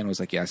 And then Keanu was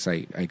like, yes,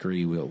 I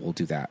agree. We'll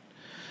do that.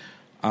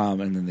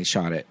 And then they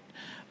shot it.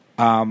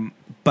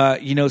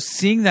 But,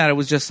 seeing that, it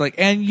was just like,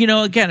 and,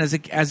 again,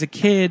 as a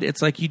kid,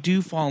 it's like you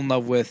do fall in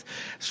love with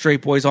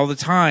straight boys all the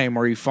time,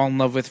 or you fall in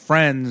love with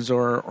friends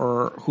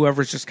or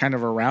whoever's just kind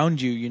of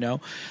around you,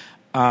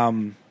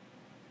 and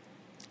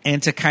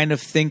to kind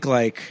of think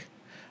like,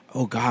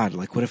 oh God,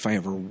 like what if I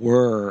ever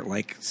were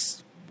like,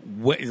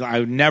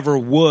 I never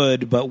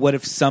would, but what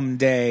if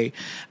someday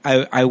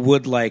I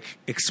would like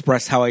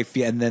express how I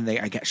feel, and then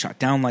I get shot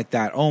down like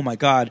that? Oh my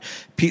God,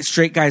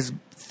 straight guys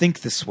think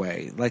this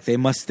way, like they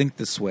must think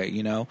this way,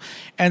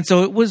 And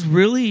so it was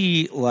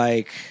really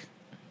like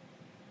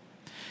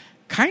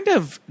kind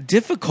of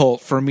difficult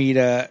for me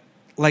to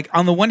like.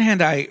 On the one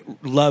hand, I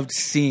loved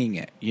seeing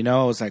it,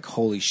 I was like,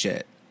 holy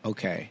shit,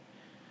 okay,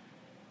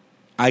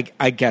 I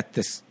get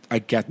this, I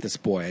get this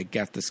boy, I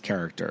get this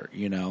character,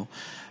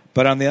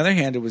 But on the other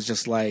hand, it was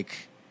just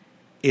like,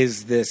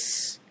 is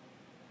this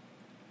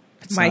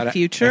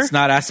future? It's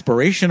not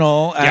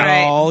aspirational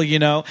at all,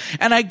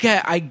 And I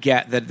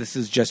get that this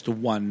is just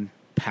one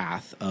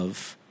path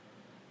of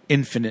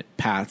infinite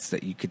paths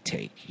that you could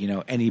take.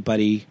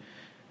 Anybody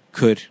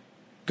could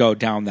go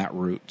down that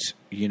route,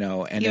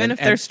 and even if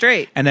they're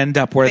straight and end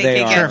up where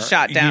they are. Get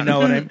shot down. You know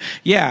what I mean?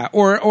 Yeah,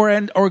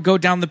 or go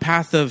down the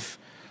path of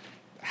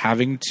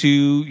having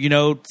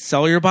to,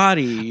 sell your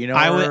body,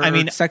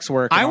 sex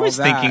work. I was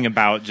thinking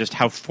about just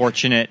how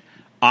fortunate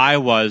I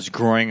was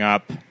growing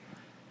up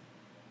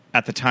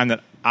at the time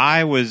that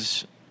I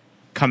was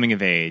coming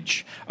of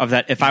age, of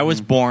that if I was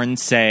born,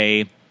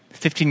 say,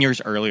 15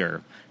 years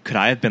earlier, could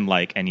I have been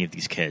like any of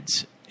these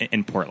kids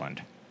in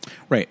Portland?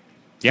 Right.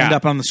 Yeah. End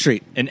up on the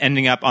street. And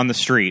ending up on the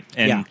street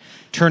and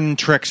turning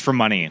tricks for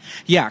money.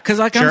 Yeah, because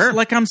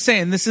I'm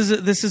saying, this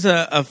is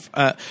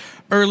a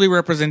early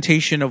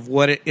representation of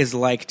what it is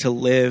like to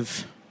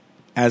live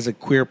as a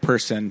queer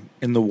person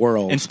in the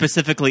world, and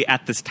specifically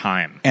at this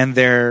time. And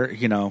they're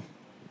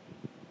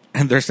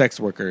and they're sex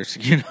workers,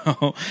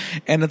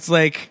 and it's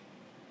like,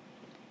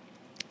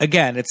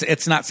 again,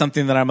 it's not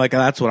something that I'm like, oh,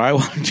 that's what I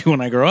want to do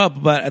when I grow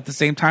up. But at the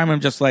same time,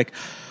 I'm just like,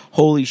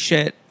 holy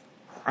shit,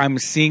 I'm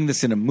seeing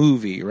this in a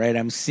movie, right?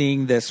 I'm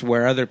seeing this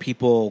where other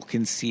people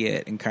can see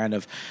it and kind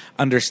of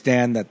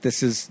understand that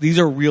these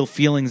are real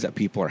feelings that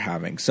people are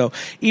having. So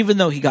even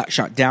though he got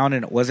shot down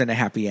and it wasn't a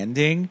happy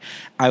ending,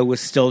 I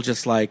was still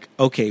just like,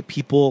 okay,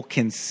 people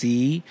can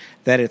see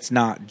that it's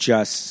not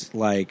just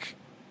like,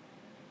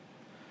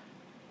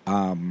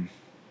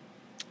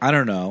 I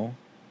don't know,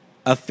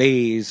 a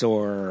phase,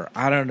 or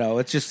I don't know.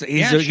 It's just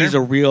he's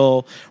a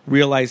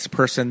realized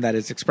person that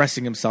is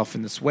expressing himself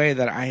in this way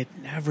that I had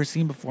never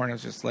seen before, and I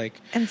was just like.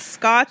 And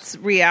Scott's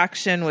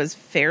reaction was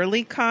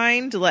fairly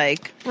kind.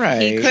 Like,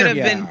 right, he could have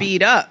been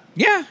beat up.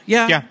 Yeah.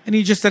 And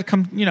he just said,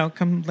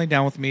 "Come lay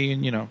down with me,"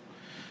 and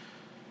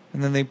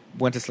and then they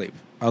went to sleep.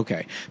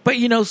 Okay, but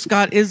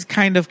Scott is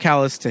kind of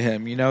callous to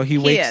him. He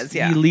waits.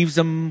 He leaves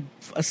him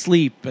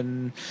asleep,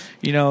 and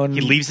and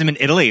he leaves him in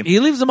Italy. He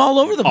leaves him all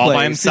over the place. All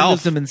by himself. He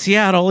leaves him in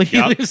Seattle.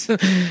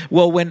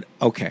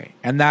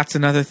 And that's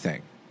another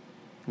thing.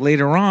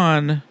 Later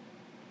on,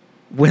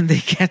 when they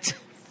get to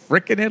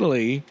frickin'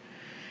 Italy,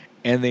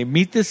 and they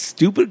meet this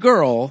stupid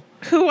girl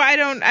who I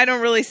don't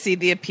really see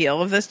the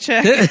appeal of this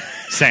chick.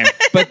 Same,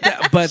 but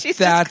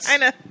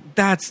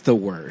that's the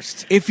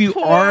worst. If you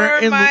are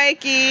in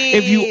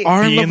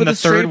love with a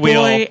straight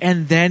boy,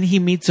 and then he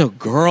meets a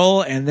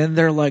girl, and then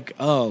they're like,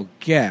 "Oh,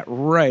 get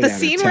right." The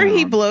scene where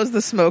he blows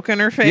the smoke in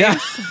her face. Yeah.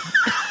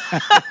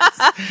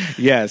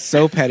 Yes,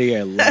 so petty.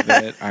 I love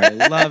it. I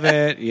love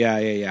it.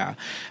 Yeah.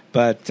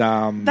 But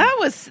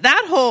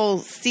that whole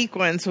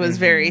sequence was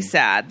very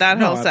sad. That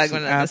whole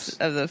segment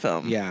of the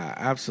film. Yeah,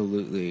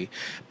 absolutely.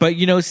 But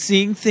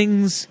seeing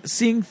things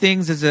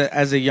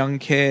as a young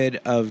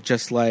kid of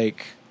just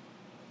like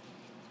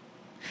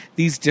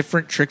these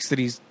different tricks that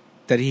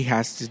he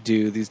has to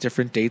do, these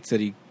different dates that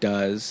he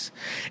does,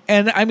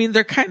 and I mean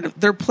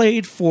they're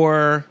played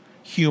for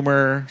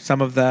humor,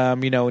 some of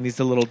them, when he's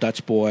the little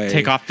Dutch boy.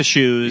 Take off the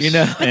shoes.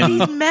 And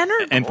these men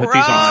are and gross. put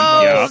these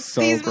on. Yeah.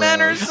 So these gross.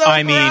 men are so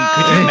I mean, gross.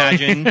 could you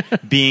imagine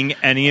being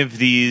any of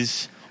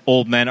these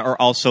old men, or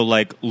also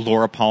like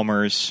Laura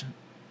Palmer's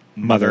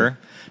mother,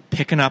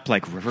 picking up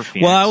like River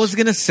Phoenix? Well, I was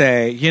gonna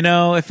say,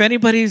 if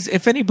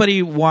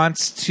anybody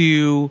wants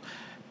to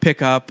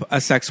pick up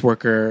a sex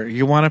worker,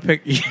 you want to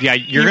pick. Yeah,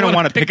 you're going to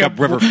want to pick up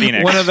River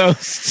Phoenix. One of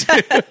those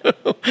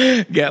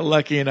two. Get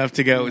lucky enough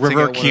to go.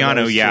 River to get one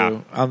of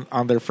Keanu, those two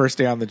on their first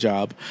day on the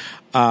job.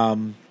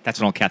 That's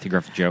an old Kathy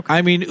Griffin joke.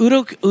 I mean,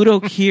 Udo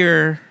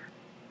Kier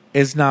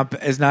is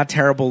not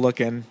terrible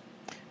looking.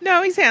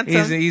 No, he's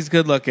handsome. He's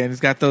good looking. He's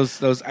got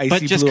those icy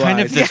but just blue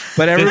kind eyes. of this,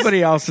 but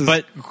everybody else is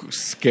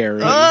scary.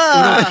 Udo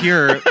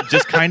Kier,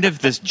 just kind of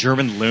this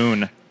German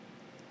loon.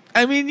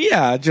 I mean,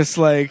 yeah, just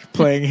like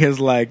playing his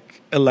like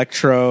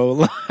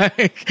electro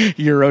like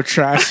Euro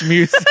trash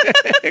music.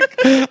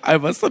 I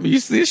must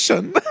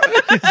musician.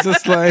 It's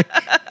just like,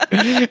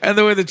 and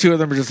the way the two of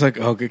them are just like,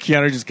 oh,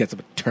 Keanu just gets up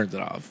and turns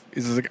it off.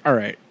 He's just like, all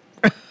right,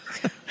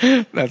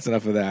 that's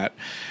enough of that.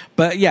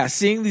 But yeah,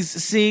 seeing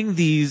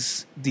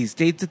these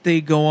dates that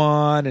they go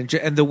on,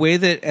 and the way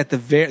that at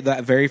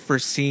that very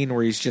first scene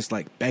where he's just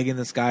like begging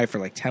this guy for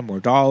like $10 more,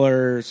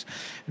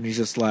 and he's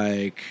just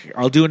like,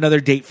 "I'll do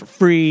another date for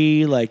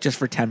free, like just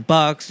for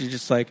 $10." You're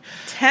just like,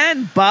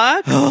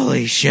 $10?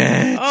 Holy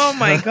shit! Oh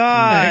my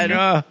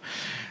god!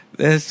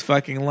 This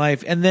fucking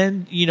life. And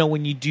then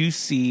when you do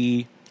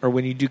see, or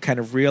when you do kind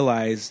of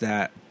realize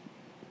that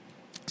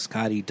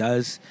Scotty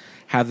does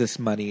have this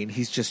money, and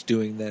he's just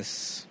doing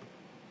this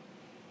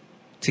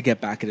to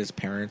get back at his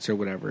parents or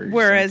whatever.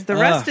 Whereas the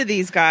rest of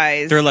these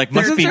guys, they're like,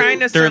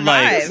 trying to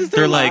survive.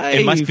 They're like,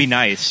 it must be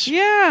nice.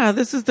 Yeah,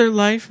 this is their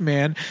life,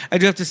 man. I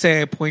do have to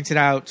say, I pointed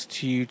out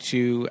to you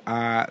too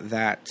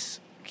that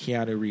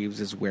Keanu Reeves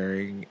is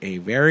wearing a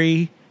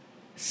very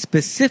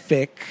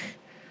specific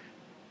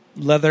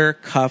leather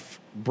cuff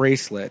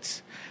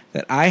bracelet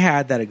that I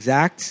had that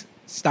exact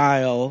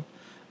style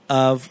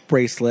of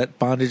bracelet,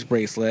 bondage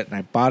bracelet, and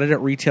I bought it at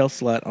Retail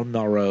Slut on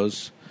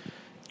Melrose.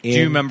 Do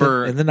you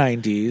remember in the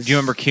 90s? Do you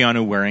remember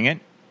Keanu wearing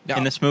it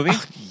in this movie?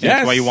 Yes.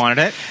 That's why you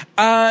wanted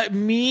it?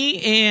 Me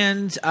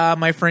and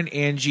my friend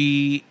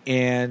Angie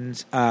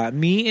and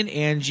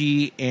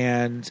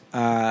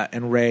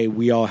Ray,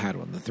 we all had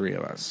one, the three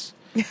of us.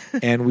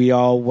 And we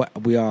all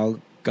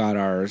got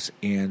ours,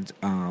 and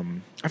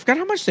I forgot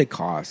how much they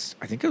cost.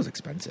 I think it was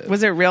expensive.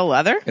 Was it real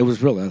leather? It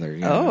was real leather,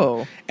 yeah.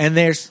 Oh. And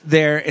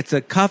it's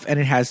a cuff, and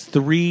it has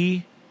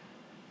three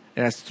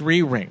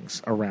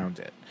rings around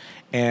it.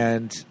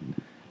 And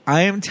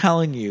I am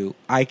telling you,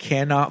 I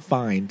cannot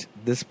find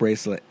this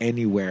bracelet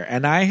anywhere.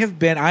 And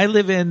I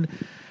live in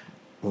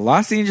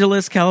Los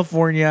Angeles,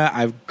 California.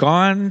 I've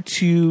gone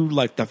to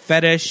like the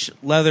fetish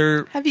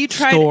leather stores. Have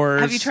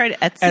you tried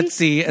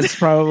Etsy?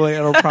 Etsy.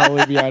 It'll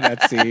probably be on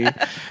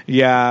Etsy.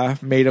 Yeah,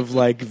 made of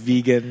like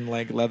vegan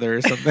like leather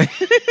or something.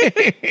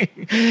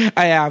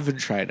 I haven't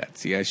tried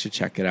Etsy. I should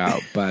check it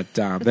out. But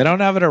they don't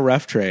have it at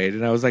Rough Trade.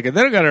 And I was like, if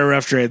they don't got it at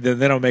Rough Trade, then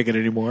they don't make it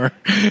anymore.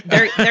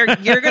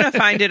 You're going to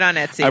find it on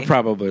Etsy. I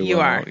probably will.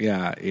 You are.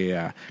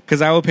 Yeah.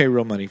 Because I will pay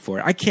real money for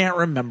it. I can't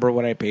remember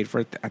what I paid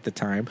for it at the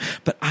time,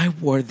 but I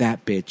wore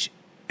that bitch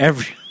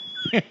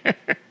everywhere.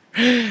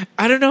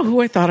 I don't know who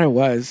I thought I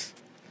was.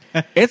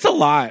 It's a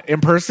lot.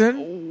 In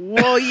person?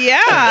 Well,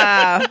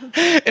 yeah.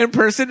 In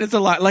person, it's a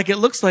lot. Like, it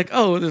looks like,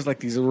 oh, there's like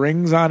these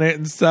rings on it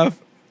and stuff.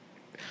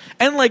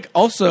 And like,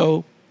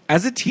 also,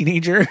 as a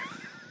teenager...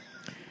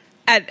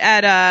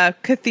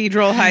 At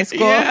Cathedral High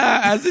School?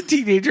 Yeah, as a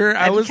teenager,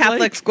 I was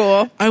Catholic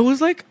school. I was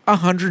like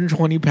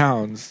 120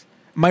 pounds.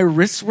 My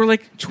wrists were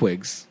like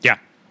twigs. Yeah.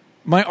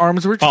 My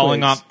arms were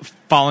falling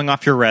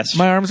off your wrist.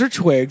 My arms are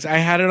twigs. I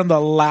had it on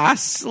the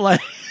last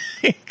like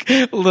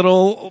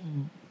little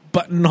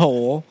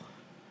buttonhole.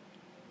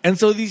 And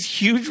so these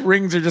huge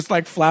rings are just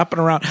like flapping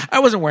around. I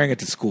wasn't wearing it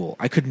to school.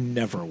 I could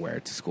never wear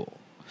it to school.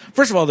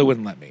 First of all, they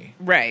wouldn't let me.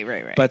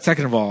 Right. But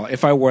second of all,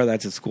 if I wore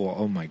that to school,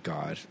 oh my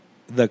God,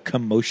 the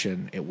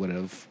commotion it would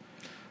have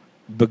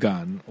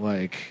begun.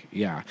 Like,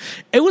 yeah.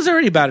 It was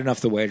already bad enough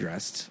the way I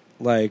dressed.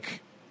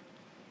 Like,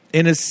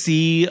 in a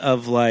sea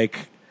of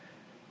like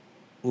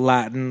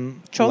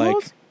Latin cholos?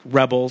 Like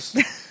rebels.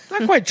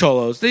 Not quite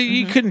cholos.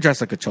 You couldn't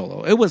dress like a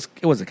cholo. It was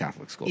a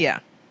Catholic school. Yeah.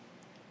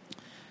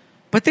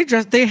 But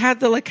they had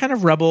the like kind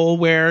of rebel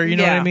wear, you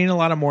know what I mean? A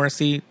lot of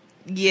Morrissey.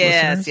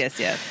 Yes.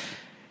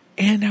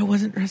 And I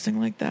wasn't dressing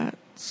like that.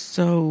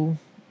 So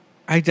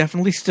I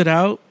definitely stood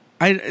out.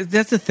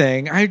 That's the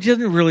thing. I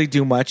didn't really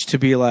do much to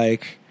be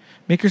like,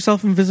 make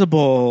yourself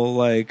invisible,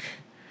 like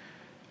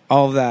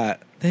all of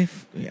that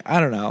I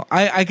don't know.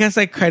 I guess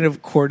I kind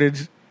of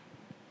courted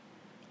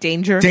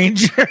Danger.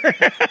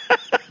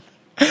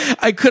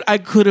 I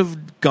could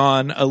have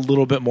gone a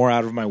little bit more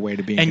out of my way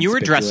to be. And you were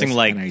dressing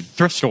like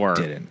thrift store.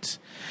 Didn't.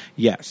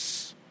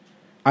 Yes,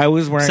 I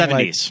was wearing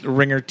 70s. like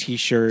Ringer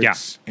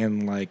T-shirts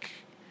and like.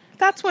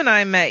 That's when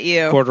I met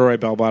you. Corduroy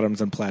bell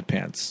bottoms and plaid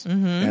pants.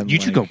 Mm-hmm. And you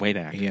two go way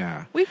back.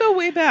 Yeah, we go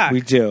way back.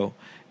 We do,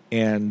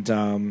 and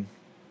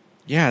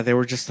they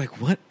were just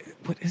like, "What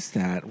is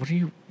that? What are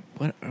you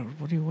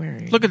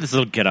wearing? Look at this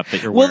little getup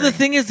that you're wearing." Well, the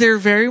thing is, they're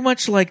very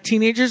much like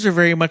teenagers are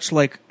very much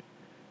like.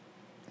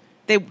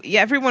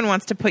 Everyone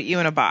wants to put you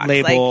in a box.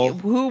 Label.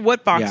 Like,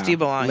 what box do you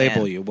belong in?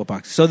 Label you. What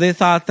box? So they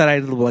thought that I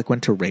like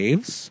went to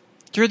raves.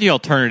 You're the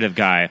alternative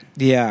guy.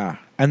 Yeah.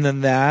 And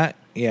then that,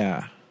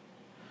 yeah.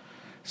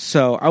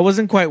 So I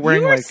wasn't quite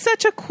wearing You were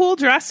such a cool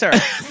dresser.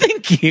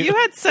 Thank you. You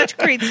had such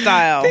great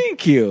style.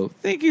 Thank you.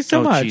 Thank you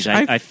so much. Geez,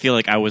 I feel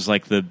like I was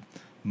like the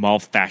mall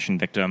fashion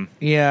victim.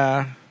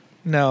 Yeah.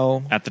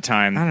 No. At the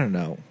time. I don't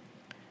know.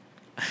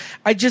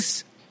 I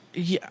just...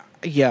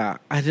 Yeah,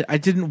 I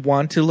didn't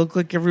want to look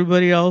like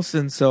everybody else,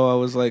 and so I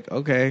was like,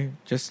 okay,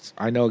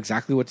 I know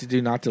exactly what to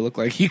do not to look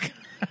like you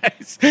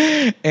guys.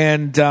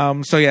 And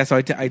so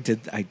I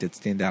did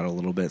stand out a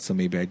little bit. So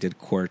maybe I did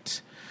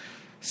court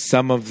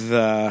some of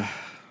the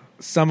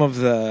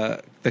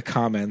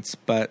comments,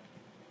 but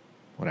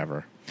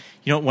whatever.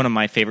 You know what one of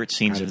my favorite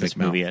scenes of this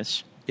movie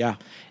is? Yeah,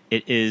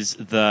 it is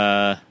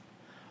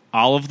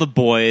all of the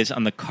boys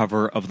on the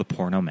cover of the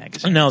porno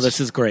magazine. No, this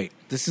is great.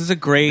 This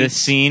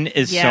scene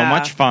is so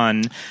much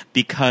fun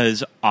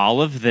because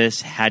all of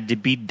this had to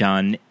be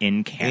done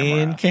in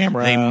camera.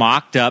 They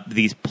mocked up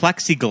these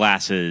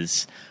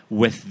plexiglasses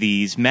with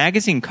these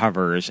magazine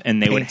covers,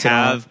 and they would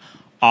have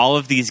all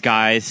of these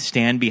guys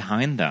stand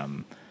behind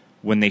them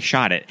when they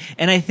shot it.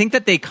 And I think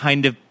that they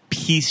kind of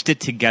pieced it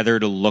together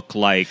to look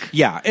like...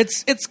 Yeah,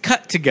 it's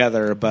cut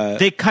together, but...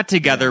 They cut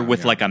together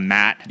with like a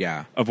matte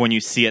of when you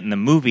see it in the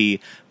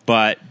movie,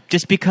 but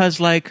just because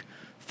like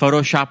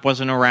Photoshop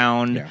wasn't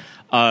around...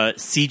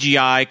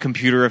 CGI,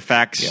 computer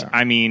effects.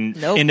 I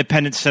mean,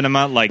 independent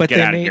cinema. Like, get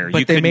out of here!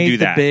 You couldn't do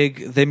that.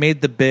 They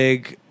made the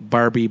big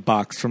Barbie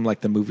box from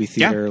like the movie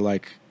theater,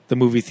 like the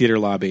movie theater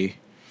lobby.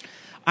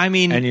 I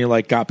mean, and you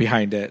like got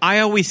behind it.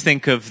 I always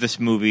think of this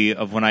movie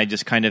of when I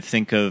just kind of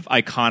think of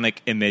iconic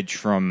image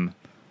from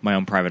My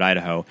Own Private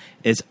Idaho.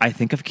 Is I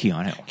think of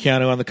Keanu.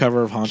 Keanu on the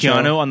cover of Honcho.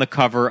 Keanu on the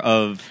cover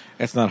of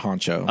it's not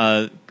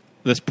Honcho.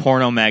 This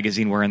porno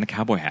magazine wearing the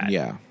cowboy hat.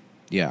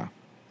 Yeah.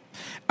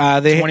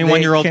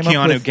 21-year-old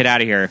Keanu, get out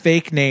of here.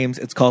 Fake names.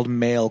 It's called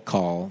Mail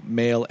Call.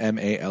 Mail,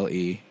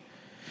 M-A-L-E.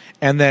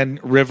 And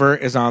then River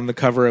is on the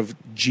cover of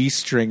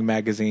G-String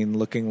magazine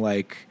looking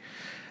like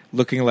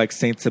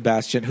Saint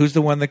Sebastian. Who's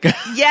the one that got...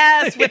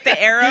 Yes, with the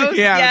arrows.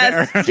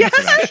 Yes.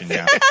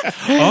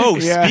 Oh,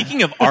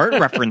 speaking of art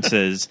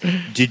references,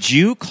 did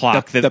you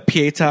clock the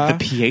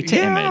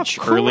Pieta image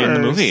early in the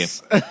movie?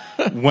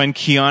 When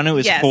Keanu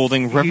is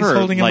holding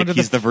River like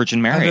he's the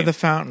Virgin Mary. Under the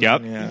fountain.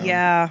 Yep.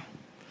 Yeah.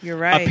 You're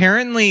right.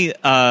 Apparently,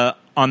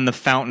 on the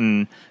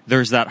fountain,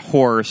 there's that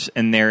horse,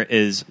 and there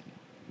is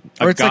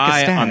a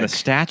guy on the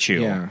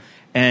statue,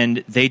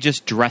 and they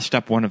just dressed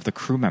up one of the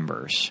crew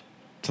members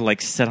to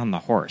like sit on the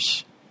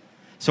horse.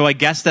 So I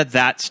guess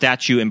that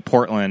statue in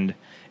Portland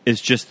is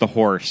just the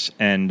horse,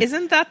 and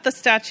isn't that the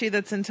statue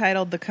that's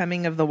entitled "The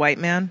Coming of the White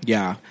Man"?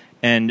 Yeah,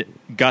 and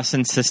Gus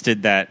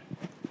insisted that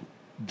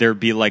there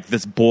be like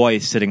this boy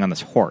sitting on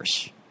this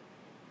horse.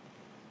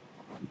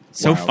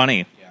 So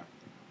funny.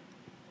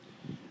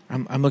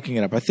 I'm looking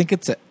it up. I think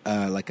it's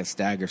like a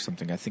stag or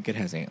something. I think it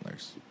has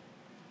antlers.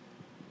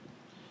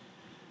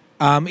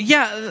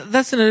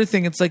 That's another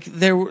thing. It's like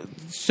there were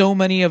so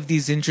many of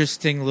these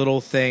interesting little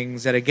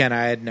things that, again,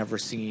 I had never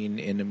seen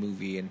in a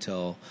movie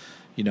until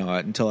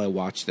I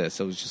watched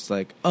this. I was just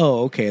like,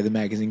 oh, okay, the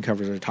magazine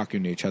covers are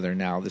talking to each other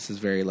now. This is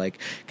very like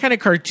kind of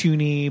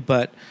cartoony,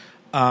 but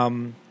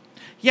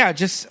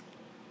just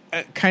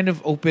kind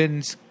of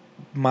opened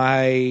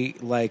my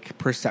like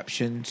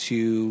perception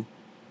to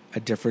a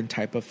different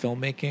type of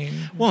filmmaking.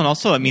 Well, and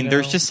also, I mean,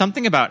 there's just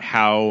something about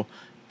how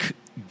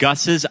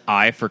Gus's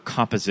eye for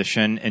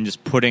composition and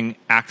just putting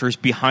actors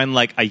behind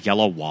like a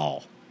yellow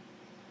wall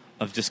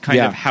of just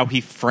kind of how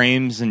he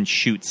frames and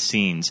shoots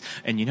scenes.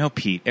 And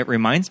Pete, it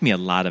reminds me a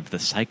lot of the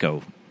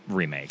Psycho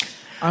remake.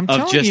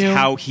 Of just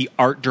how he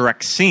art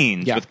directs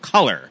scenes with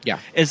color. Yeah.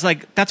 It's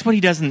like that's what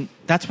he does in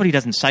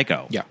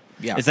Psycho. Yeah.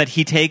 Yeah. Is that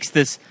he takes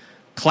this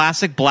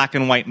classic black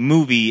and white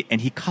movie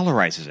and he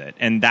colorizes it,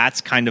 and that's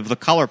kind of the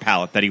color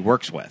palette that he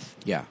works with.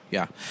 Yeah.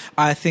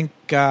 I think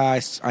I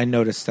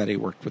noticed that he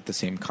worked with the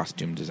same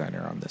costume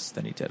designer on this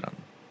than he did on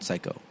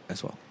Psycho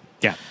as well.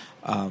 Yeah,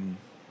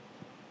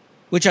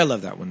 which I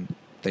love that when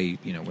they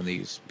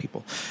use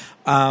people.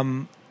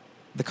 The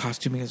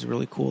costuming is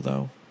really cool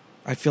though.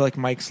 I feel like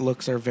Mike's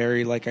looks are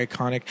very like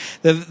iconic.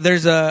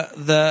 There's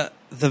the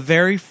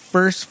very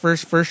first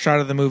shot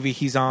of the movie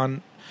he's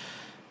on.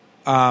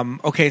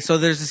 So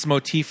there's this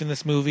motif in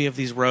this movie of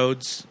these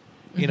roads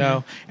you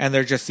know, and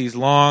they're just these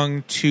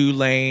long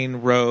 2-lane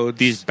roads,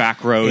 these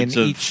back roads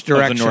in each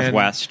direction. Of the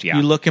Northwest. Yeah,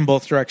 you look in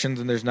both directions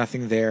and there's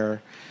nothing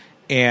there.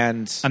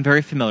 And I'm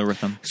very familiar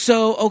with them.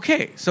 So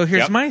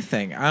here's my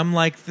thing. I'm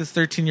like this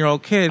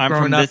 13-year-old kid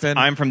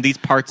I'm from these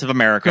parts of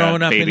America,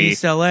 growing up baby. in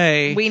East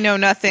LA. We know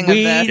nothing of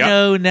this. We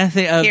know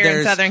nothing of here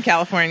in Southern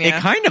California.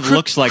 It kind of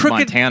looks like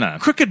Montana.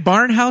 Crooked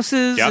barn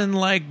houses and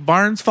like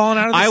barns falling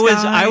out of the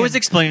sky. I was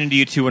explaining to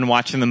you too when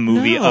watching the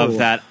movie of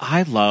that.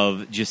 I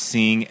love just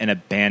seeing an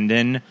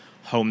abandoned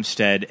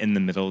homestead in the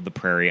middle of the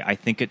prairie. I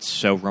think it's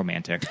so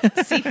romantic.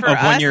 See, for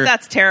us,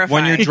 that's terrifying.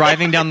 When you're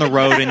driving down the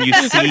road and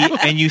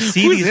you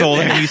see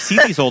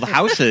these old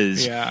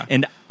houses,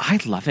 and I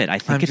love it. I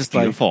think it's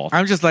beautiful.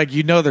 I'm just like,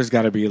 there's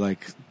got to be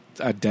like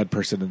a dead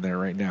person in there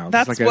right now.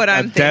 That's like what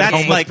I'm thinking. Dead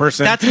homeless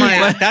person.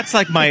 That's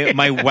like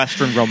my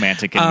Western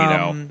romantic in me,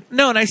 though.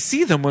 No, and I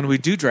see them when we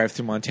do drive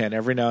through Montana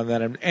every now and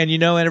then,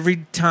 and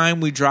every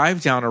time we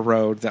drive down a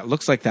road that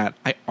looks like that,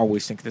 I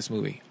always think of this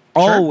movie.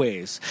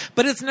 Always.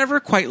 But it's never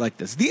quite like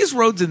this. These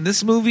roads in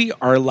this movie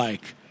are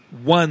like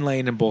one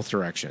lane in both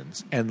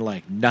directions and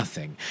like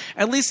nothing.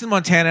 At least in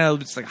Montana,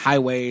 it's like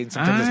highway and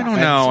sometimes I don't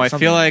know. I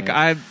feel like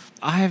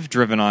I've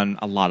driven on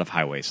a lot of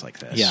highways like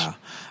this. Yeah.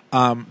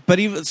 But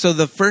even so,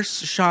 the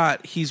first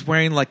shot, he's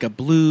wearing like a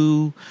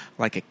blue,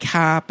 like a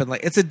cap, and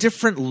like it's a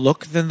different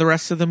look than the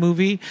rest of the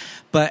movie.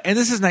 And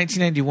this is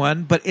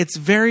 1991, but it's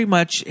very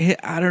much,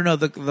 I don't know,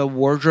 the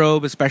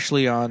wardrobe,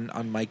 especially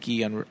on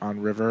Mikey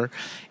on River,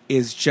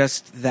 is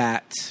just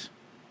that.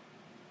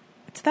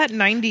 It's that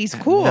 90s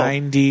cool.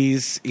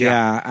 90s,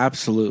 yeah,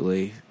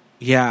 absolutely,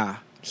 yeah,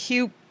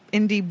 cute.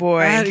 Indie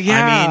boy. I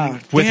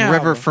mean, with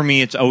River, for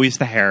me, it's always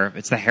the hair.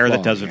 It's the hair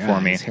that does it for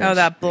me.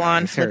 That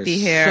blonde, flippy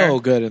hair. So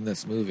good in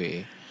this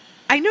movie.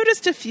 I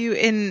noticed a few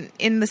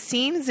in the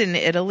scenes in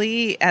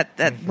Italy at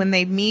that when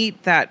they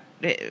meet that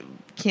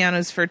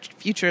Keanu's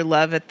future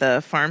love at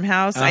the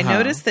farmhouse. I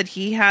noticed that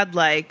he had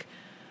like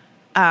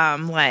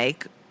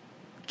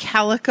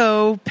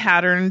calico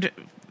patterned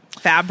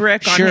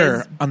fabric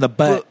on the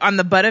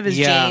butt of his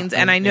jeans,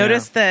 and I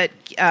noticed that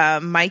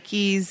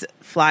Mikey's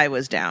fly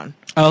was down.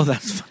 Oh,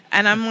 that's funny.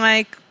 And I'm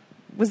like,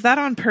 was that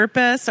on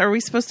purpose? Are we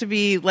supposed to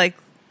be like,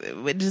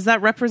 does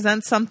that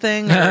represent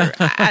something? Or,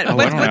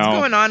 what's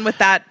going on with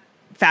that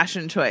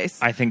fashion choice?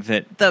 I think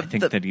they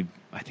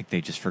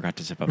just forgot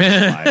to zip up his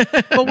fly.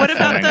 But what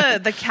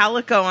about the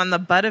calico on the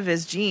butt of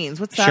his jeans?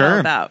 What's that all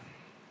about?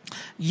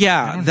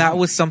 Yeah, that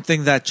was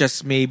something that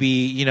just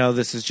maybe,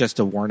 this is just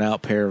a worn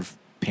out pair of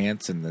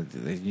pants and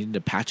they need to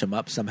patch them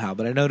up somehow,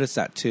 but I noticed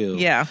that too.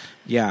 Yeah.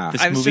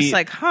 This I was just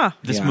like,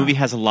 This movie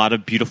has a lot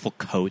of beautiful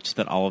coats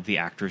that all of the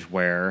actors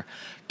wear.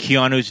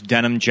 Keanu's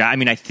denim jacket. I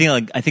mean, I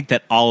think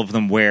that all of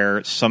them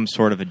wear some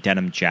sort of a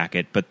denim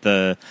jacket, but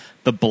the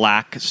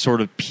black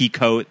sort of pea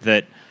coat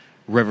that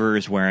River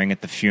is wearing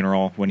at the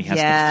funeral when he has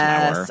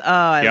the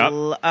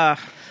flower.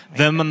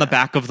 Them on the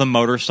back of the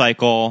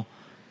motorcycle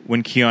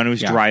when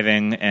Keanu's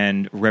driving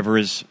and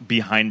River's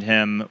behind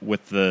him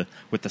with the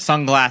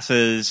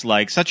sunglasses,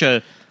 like such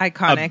a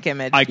iconic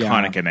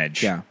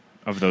image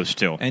of those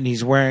two. And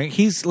he's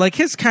like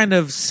his kind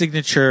of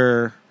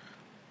signature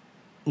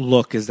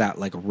look is that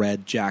like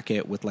red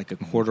jacket with like a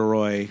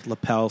corduroy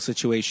lapel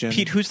situation.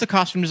 Pete, who's the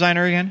costume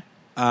designer again?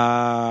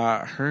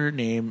 Her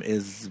name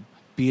is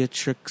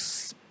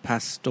Beatrix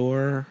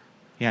Pastor.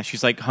 Yeah,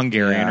 she's like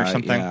Hungarian or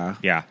something.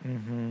 Yeah.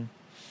 Mm-hmm.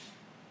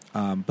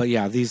 But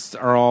yeah, these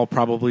are all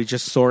probably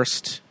just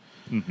sourced,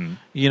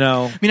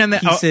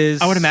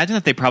 pieces. I would imagine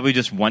that they probably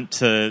just went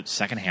to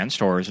secondhand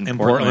stores in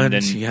Portland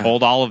and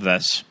pulled all of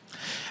this.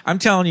 I'm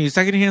telling you,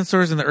 secondhand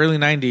stores in the early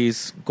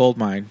 90s, gold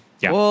mine.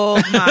 Yeah.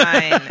 Gold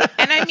mine.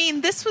 And I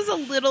mean, this was a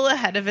little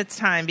ahead of its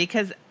time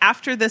because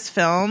after this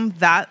film,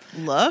 that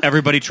look...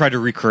 Everybody tried to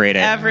recreate it.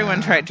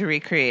 Everyone tried to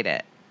recreate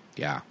it.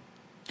 Yeah.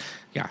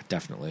 Yeah,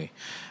 definitely.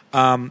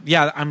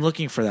 I'm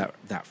looking for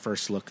that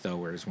first look, though,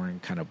 where he's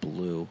wearing kind of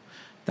blue.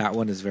 That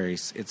one is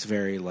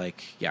very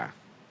like,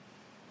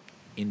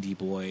 indie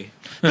boy.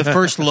 The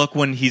first look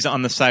when he's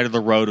on the side of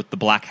the road with the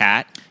black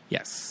hat?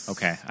 Yes.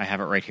 Okay, I have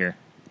it right here.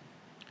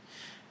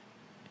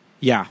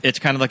 Yeah. It's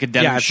kind of like a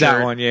denim shirt.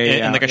 That one.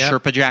 And like a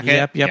Sherpa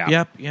jacket.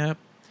 Yep.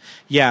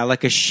 Yeah,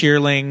 like a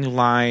shearling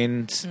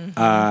lined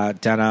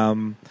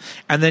denim.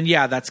 And then,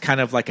 that's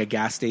kind of like a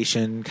gas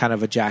station kind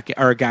of a jacket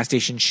or a gas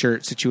station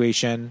shirt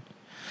situation.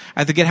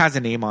 I think it has a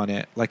name on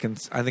it. Like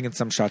I think in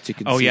some shots you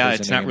can see. Oh yeah,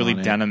 it's not really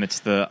denim.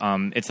 It's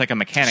it's like a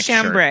mechanic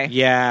chambray shirt.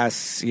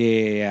 Yes,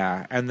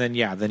 yeah. And then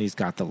then he's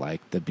got the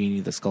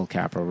beanie, the skull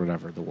cap or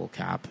whatever, the wool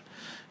cap.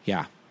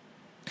 Yeah,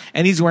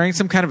 and he's wearing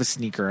some kind of a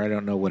sneaker. I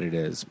don't know what it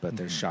is, but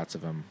there's shots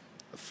of him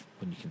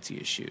when you can see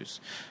his shoes.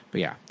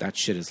 But yeah, that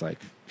shit is like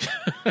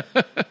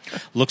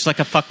looks like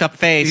a fucked up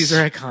face. These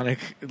are iconic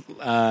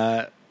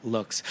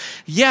looks.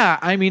 Yeah,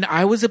 I mean,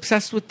 I was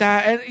obsessed with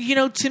that,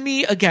 and to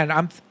me, again,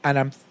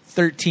 I'm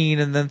 13,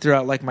 and then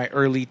throughout like my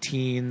early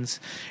teens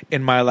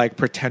in my like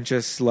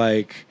pretentious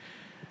like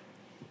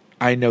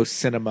I know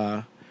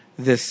cinema,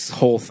 this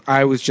whole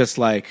I was just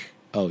like,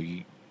 oh,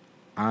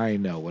 I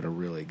know what a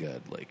really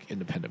good like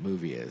independent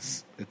movie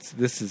is.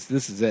 This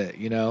is it,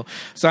 you know.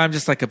 So I'm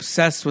just like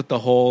obsessed with the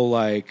whole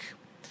like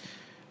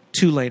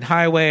 2-lane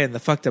highway and the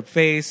fucked up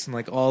face and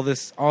like all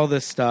this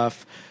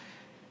stuff.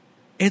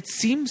 It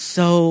seems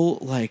so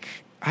like,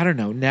 I don't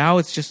know. Now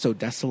it's just so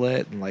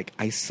desolate and like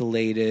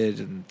isolated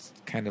and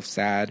kind of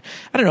sad.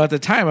 I don't know. At the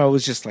time, I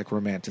was just like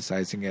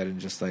romanticizing it and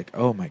just like,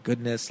 oh my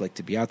goodness, like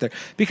to be out there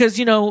because,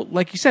 you know,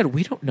 like you said,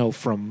 we don't know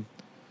from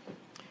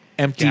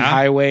empty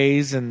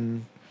highways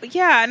and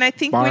yeah. And I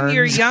think barns. when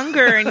you're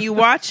younger and you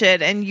watch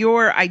it and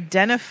you're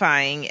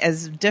identifying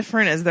as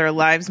different as their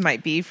lives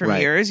might be from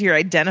yours, you're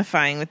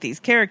identifying with these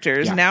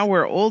characters. Yeah. Now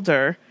we're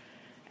older.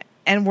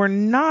 And we're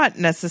not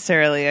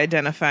necessarily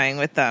identifying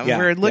with them. Yeah,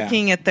 we're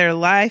looking at their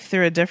life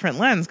through a different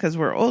lens because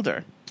we're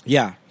older.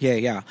 Yeah.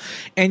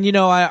 And, you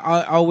know,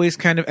 I always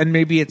kind of, and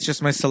maybe it's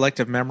just my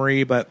selective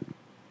memory, but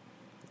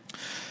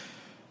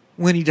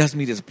when he does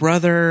meet his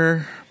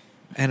brother,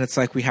 and it's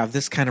like we have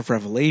this kind of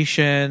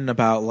revelation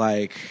about,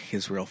 like,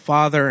 his real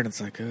father, and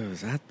it's like, oh, is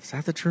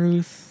that the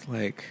truth?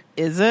 Like,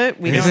 is it?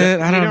 Is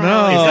it? I don't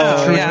know. Is that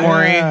the truth,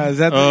 Maury? Yeah, is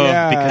that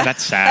because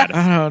that's sad.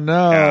 I don't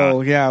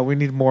know. Yeah, we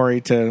need Maury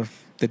to...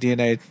 The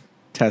DNA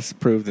test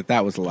proved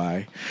that was a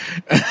lie.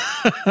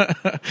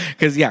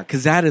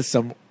 Because that is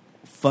some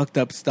fucked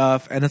up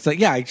stuff. And it's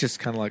like, I just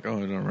kind of like, oh,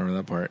 I don't remember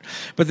that part.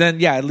 But then,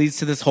 it leads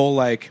to this whole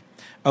like,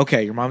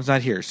 okay, your mom's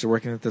not here. She's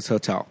working at this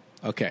hotel.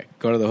 Okay,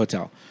 go to the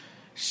hotel.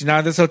 She's not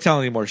at this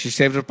hotel anymore. She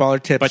saved up all her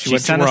tips. But she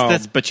sent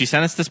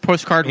us this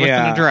postcard with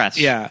an address.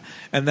 Yeah.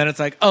 And then it's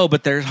like, oh,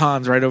 but there's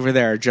Hans right over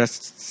there.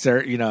 Just,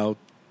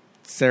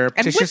 surreptitiously.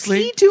 And what's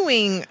he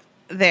doing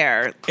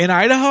there in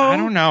Idaho? I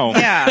don't know.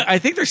 Yeah, I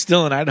think they're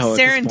still in Idaho.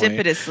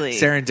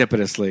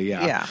 Serendipitously,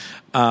 yeah.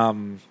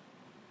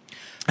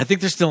 I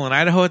think they're still in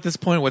Idaho at this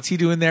point. What's he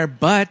doing there?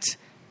 But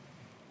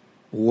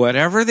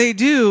whatever they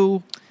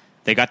do,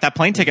 they got that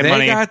plane ticket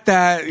money. They got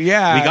that.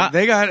 Yeah,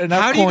 they got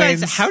enough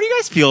coins. How do you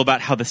guys feel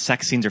about how the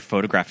sex scenes are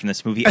photographed in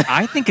this movie?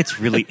 I think it's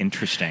really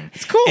interesting.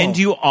 It's cool. And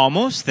you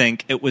almost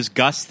think it was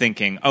Gus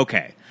thinking,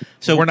 okay,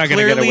 so we're not going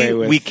to get away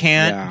with. We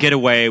can't get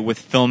away with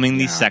filming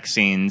these sex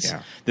scenes.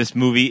 Yeah. This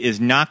movie is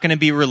not going to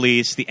be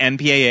released. The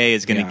MPAA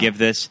is going to give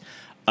this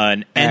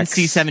an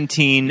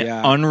NC-17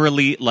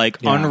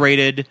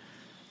 unrated,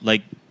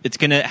 like it's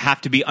going to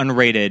have to be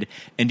unrated.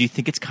 And do you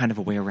think it's kind of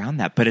a way around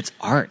that? But it's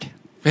art.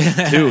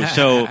 Too.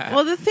 So,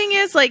 well, the thing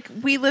is, like,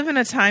 we live in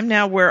a time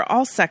now where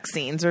all sex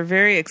scenes are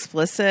very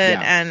explicit,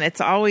 and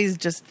it's always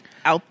just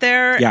out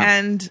there. Yeah.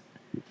 And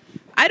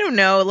I don't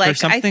know, like, there's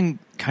something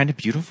kind of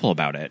beautiful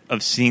about it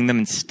of seeing them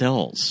in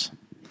stills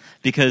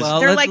because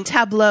they're like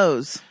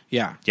tableaus.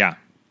 Yeah.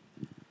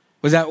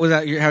 Was that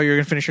how you were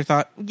going to finish your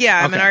thought?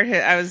 Yeah, I'm an art.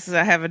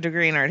 I have a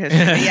degree in art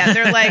history. Yeah,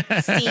 they're like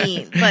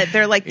scenes, but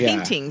they're like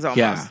paintings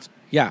almost.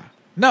 Yeah.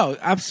 No,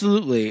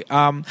 absolutely.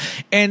 And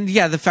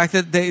the fact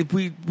that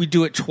we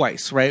do it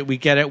twice, right? We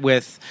get it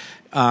with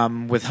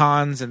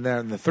Hans and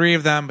then the three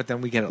of them, but then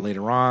we get it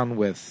later on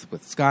with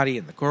Scotty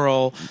and the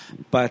girl.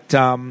 But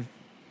I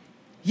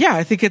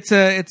think it's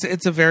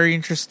a very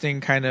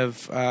interesting kind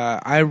of.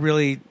 I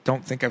really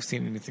don't think I've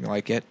seen anything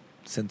like it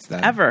since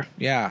then. Ever.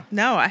 Yeah.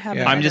 No, I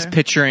haven't. I'm just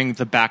picturing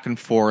the back and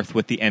forth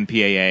with the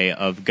MPAA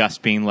of Gus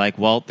being like,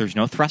 well, there's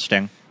no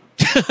thrusting.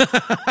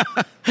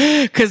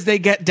 Because they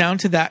get down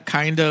to that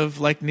kind of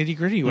like nitty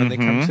gritty when they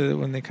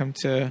come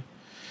to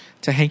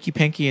hanky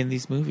panky in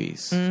these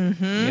movies,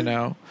 you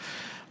know.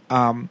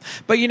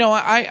 But you know,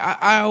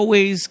 I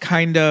always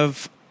kind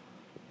of,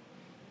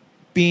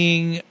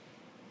 being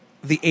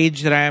the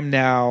age that I am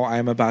now,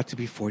 I'm about to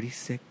be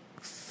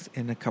 46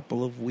 in a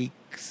couple of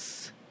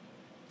weeks.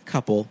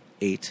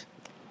 8,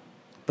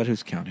 but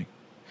who's counting?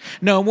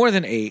 No, more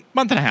than 8.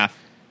 Month and a half.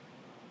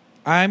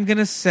 I'm going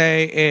to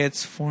say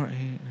it's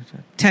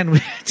 10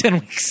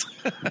 weeks.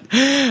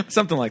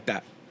 Something like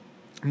that.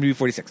 I'm going to be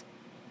 46.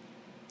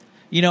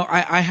 You know,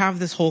 I have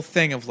this whole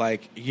thing of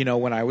like, you know,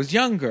 when I was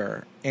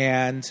younger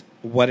and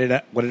what did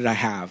I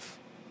have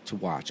to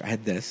watch? I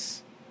had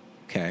this.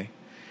 Okay.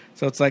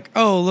 So it's like,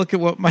 oh, look at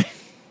what my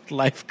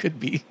life could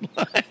be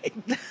like.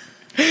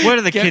 What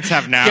do the kids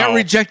have now?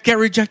 Get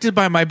rejected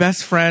by my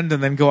best friend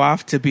and then go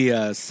off to be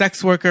a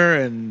sex worker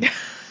and...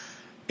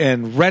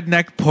 in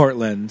redneck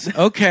Portland.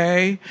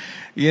 Okay.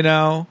 You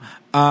know,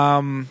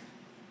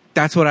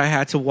 that's what I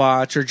had to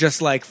watch, or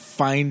just like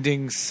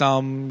finding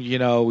some, you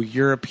know,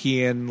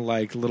 European,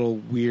 like little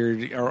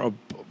weird, or,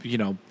 you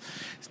know,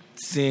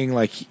 seeing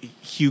like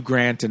Hugh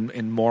Grant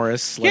and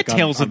Morris. Like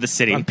Tales of the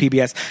City. On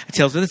PBS.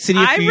 Tales of the City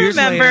a few years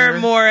later. I remember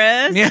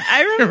Morris. Yeah.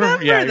 I remember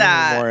that.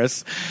 Remember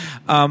Morris.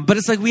 But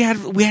it's like we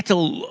had to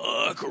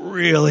look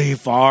really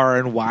far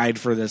and wide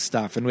for this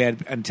stuff.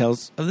 And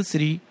Tales of the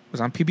City was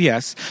on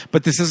PBS,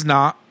 but this is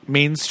not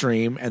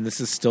mainstream, and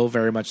this is still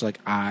very much like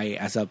I,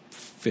 as a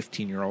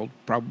 15-year-old,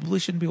 probably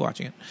shouldn't be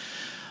watching it.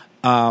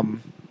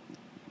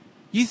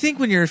 You think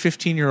when you're a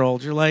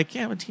 15-year-old, you're like,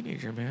 yeah, I'm a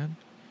teenager, man.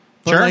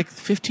 But like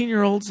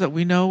 15-year-olds that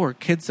we know, or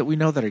kids that we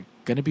know that are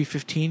going to be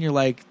 15, you're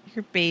like,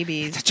 you're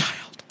babies. It's a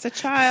child. It's a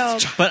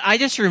child. But I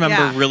just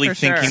remember really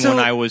thinking when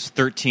I was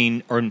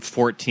 13 or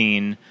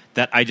 14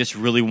 that I just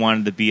really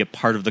wanted to be a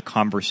part of the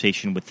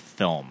conversation with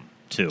film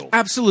too.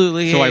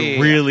 Absolutely. So yeah, I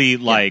yeah, really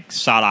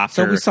sought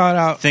after we sought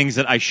out things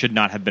that I should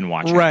not have been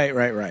watching.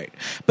 Right.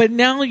 But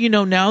now,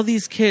 now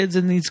these kids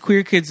and these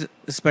queer kids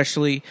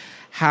especially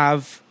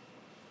have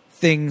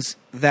things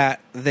that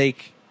they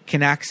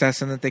can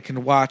access and that they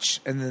can watch,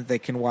 and that they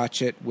can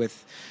watch it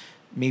with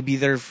maybe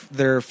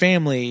their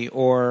family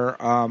or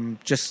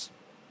just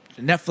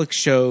Netflix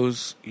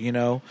shows,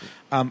 even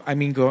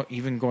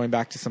going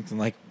back to something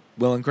like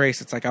Will and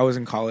Grace. It's like I was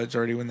in college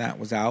already when that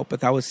was out,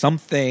 but that was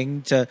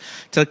something to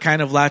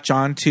kind of latch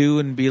on to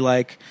and be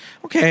like,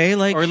 okay,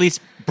 like, or at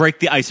least break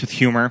the ice with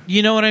humor.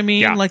 You know what I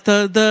mean? Yeah. Like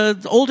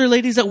the older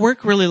ladies at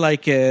work really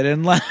like it,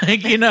 and like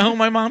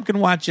my mom can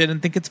watch it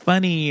and think it's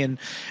funny and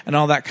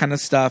all that kind of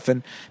stuff.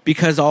 And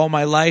because all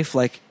my life,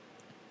 like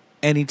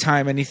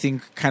anytime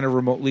anything kind of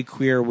remotely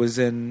queer was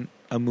in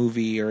a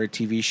movie or a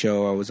TV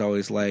show, I was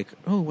always like,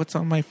 oh, what's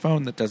on my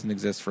phone that doesn't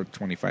exist for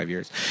 25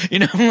 years?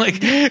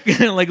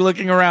 Like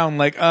looking around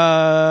like,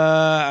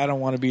 I don't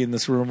want to be in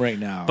this room right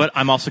now. But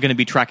I'm also going to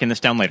be tracking this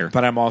down later.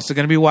 But I'm also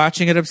going to be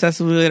watching it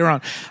obsessively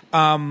later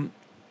on.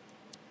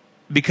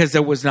 Because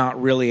there was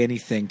not really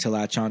anything to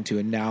latch onto,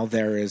 and now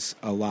there is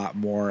a lot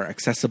more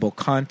accessible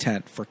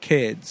content for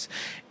kids.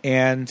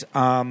 And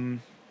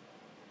I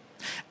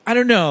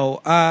don't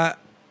know,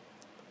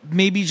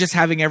 maybe just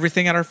having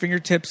everything at our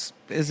fingertips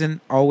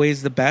isn't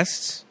always the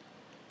best.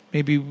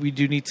 Maybe we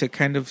do need to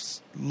kind of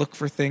look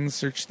for things,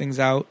 search things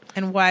out.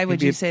 And why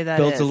would you say that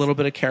builds is? a little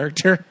bit of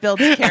character.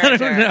 Builds character. I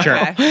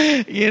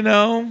don't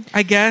know. Okay.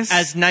 I guess.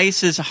 As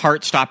nice as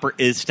Heartstopper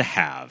is to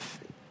have,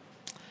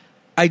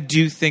 I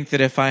do think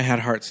that if I had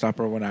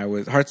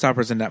Heartstopper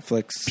Heartstopper's a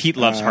Netflix. Pete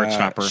loves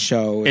Heartstopper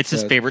show. It's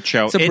his favorite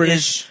show. It's a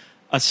British.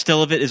 A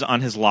still of it is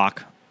on his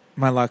lock.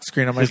 My lock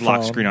screen on my phone. His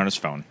lock screen on his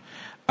phone.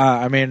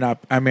 I may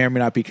or may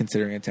not be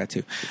considering a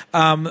tattoo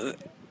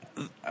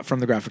from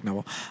the graphic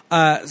novel.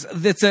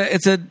 It's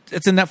a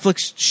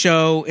Netflix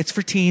show. It's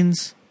for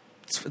teens.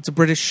 It's a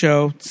British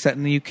show set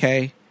in the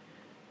UK,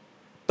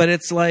 but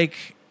it's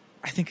like,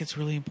 I think it's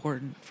really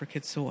important for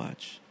kids to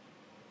watch,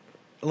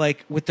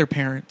 like with their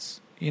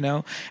parents,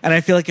 And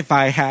I feel like if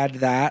I had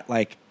that,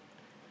 like,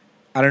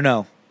 I don't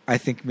know. I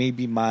think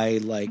maybe my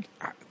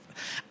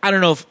I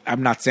don't know if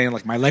I'm not saying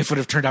like my life would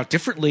have turned out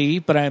differently,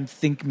 but I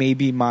think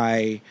maybe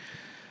my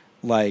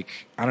I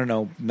don't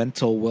know,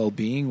 mental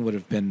well-being would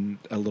have been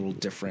a little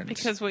different.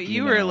 Because what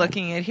you were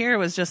looking at here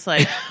was just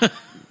like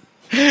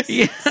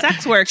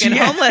sex work and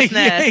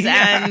homelessness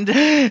and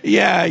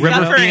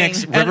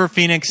River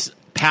Phoenix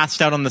passed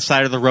out on the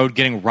side of the road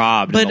getting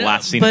robbed in the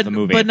last scene of the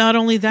movie. But not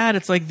only that,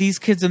 it's like these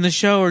kids in the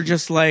show are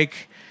just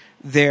like,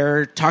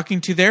 they're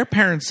talking to their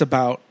parents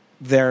about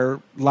their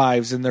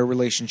lives and their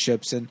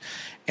relationships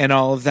and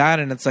all of that.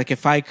 And it's like,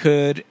 if I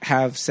could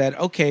have said,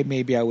 okay,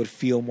 maybe I would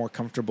feel more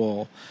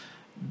comfortable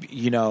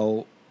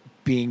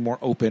being more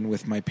open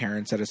with my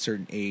parents at a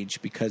certain age,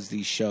 because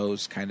these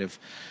shows kind of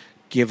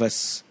give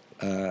us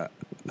kind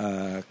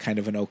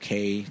of an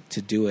okay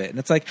to do it. And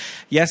it's like,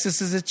 yes,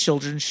 this is a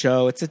children's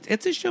show. It's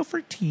a show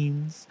for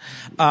teens.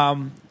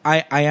 I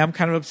am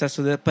kind of obsessed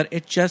with it, but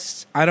it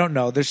just, I don't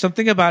know. There's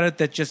something about it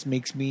that just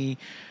makes me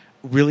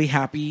really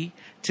happy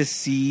to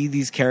see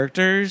these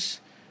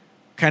characters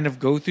kind of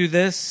go through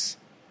this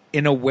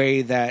in a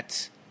way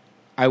that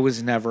I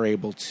was never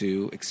able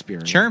to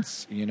experience. Sure.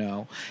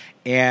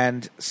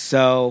 And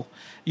so,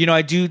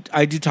 I do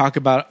talk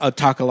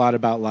a lot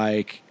about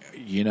like,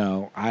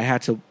 I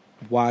had to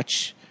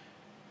watch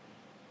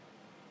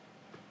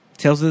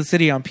Tales of the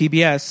City on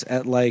PBS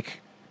at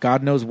like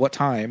God knows what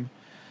time,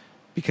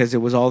 because it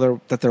was all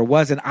that there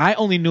was, and I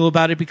only knew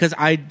about it because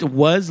I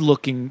was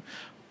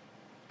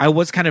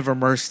kind of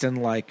immersed in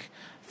like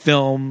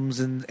films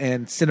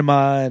and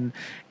cinema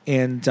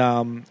and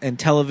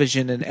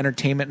television and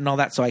entertainment and all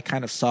that. So I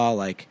kind of saw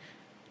like,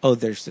 oh,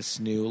 there's this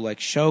new like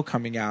show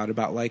coming out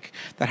about like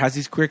that has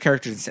these queer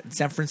characters in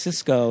San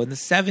Francisco in the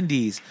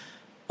 70s.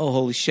 Oh,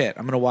 holy shit,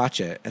 I'm going to watch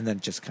it. And then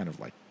just kind of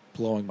like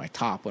blowing my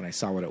top when I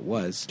saw what it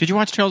was. Did you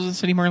watch Tales of the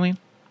City, Marlene?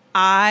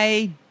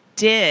 I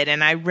did,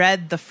 and I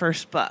read the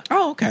first book.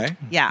 Oh, okay.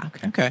 Yeah.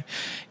 Okay.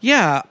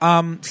 Yeah.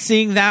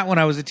 Seeing that when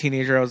I was a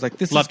teenager, I was like,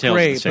 this is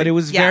great. But it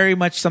was very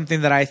much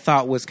something that I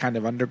thought was kind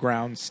of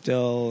underground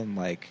still and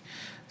like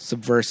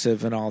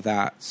subversive and all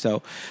that.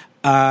 So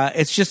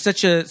it's just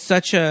such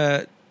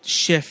a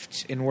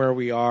shift in where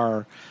we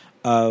are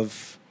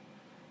of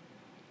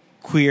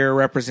queer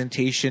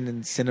representation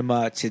in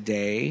cinema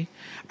today.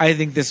 I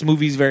think this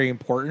movie is very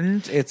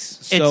important.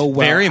 It's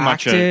very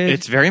acted.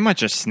 It's very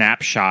much a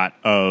snapshot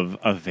of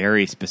a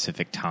very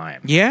specific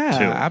time. Yeah,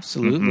 too.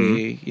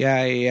 absolutely. Mm-hmm.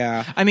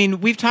 Yeah. I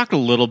mean, we've talked a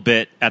little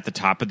bit at the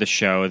top of the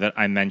show that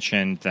I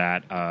mentioned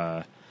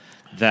that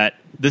that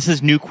this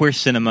is new queer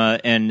cinema,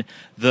 and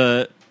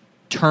the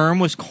term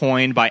was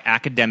coined by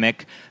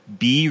academic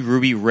B.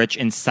 Ruby Rich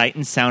in Sight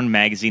and Sound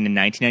magazine in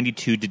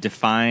 1992 to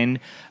define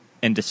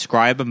and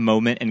describe a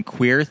moment in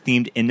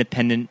queer-themed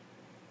independent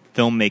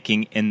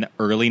filmmaking in the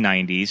early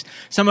 90s.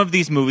 Some of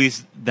these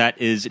movies that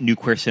is new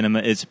queer cinema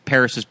is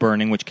Paris is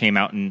Burning, which came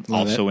out in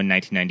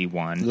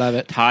 1991. Love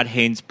it. Todd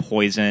Haynes'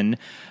 Poison.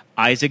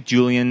 Isaac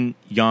Julian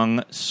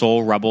Young,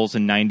 Soul Rebels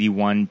in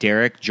 91.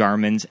 Derek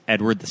Jarman's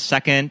Edward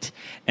II.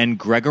 And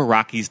Gregor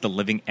Rocky's The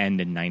Living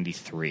End in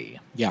 93.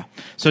 Yeah.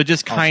 So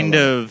just kind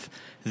of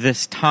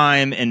this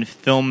time in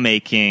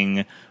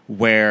filmmaking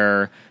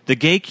where the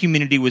gay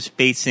community was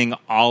facing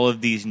all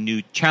of these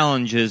new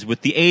challenges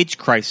with the AIDS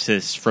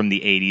crisis from the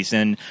 80s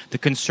and the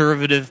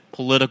conservative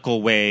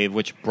political wave,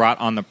 which brought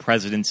on the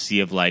presidency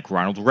of like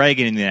Ronald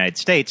Reagan in the United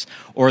States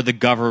or the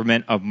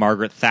government of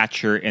Margaret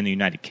Thatcher in the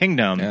United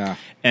Kingdom. Yeah.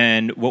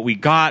 And what we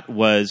got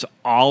was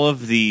all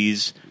of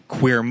these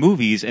queer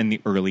movies in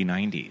the early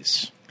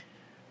 90s.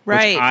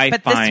 Right,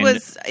 but this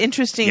was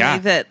interestingly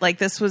that like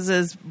this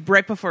was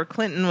right before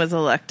Clinton was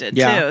elected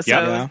too,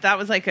 so that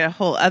was like a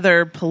whole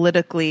other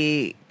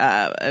politically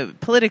that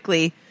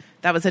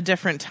was a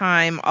different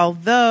time.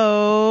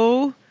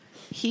 Although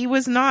he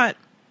was not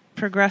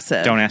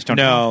progressive. Don't ask, don't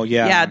tell.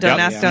 Don't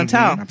ask, don't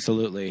tell.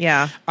 Absolutely,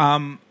 yeah.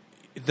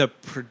 The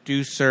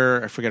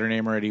producer, I forget her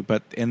name already,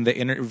 but in the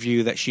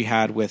interview that she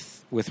had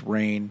with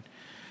Rain,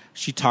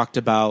 she talked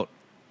about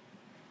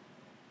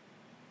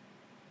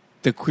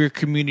the queer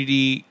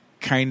community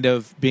kind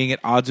of being at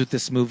odds with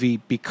this movie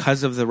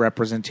because of the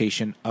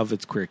representation of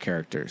its queer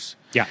characters.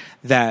 Yeah.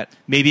 That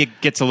maybe it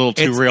gets a little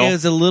too real. It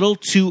is a little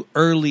too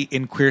early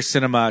in queer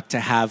cinema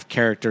to have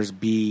characters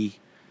be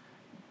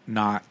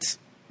not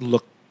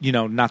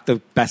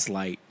the best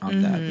light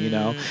on them, you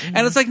know?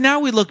 And it's like now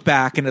we look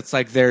back and it's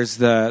like there's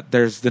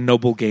the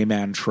noble gay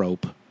man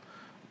trope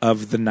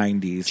of the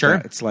 90s. Sure.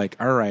 It's like,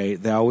 all right,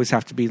 they always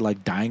have to be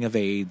like dying of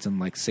AIDS and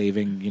like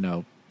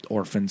saving,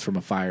 orphans from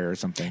a fire or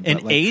something.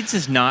 And but AIDS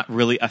is not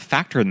really a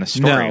factor in the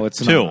story. No,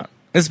 it's not.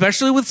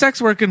 Especially with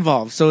sex work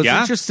involved. So it's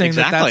interesting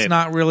that that's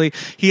not really...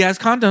 He has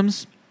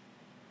condoms.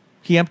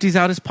 He empties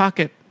out his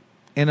pocket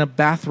in a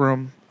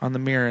bathroom on the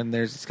mirror, and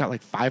it's got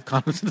like 5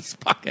 condoms in his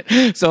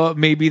pocket. So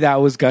maybe that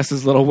was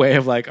Gus's little way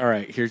of like, all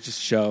right, here's just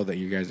show that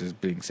you guys are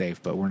being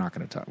safe, but we're not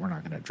going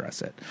to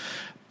address it.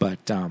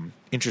 But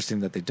interesting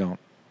that they don't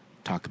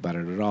talk about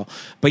it at all.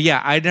 But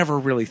yeah, I never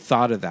really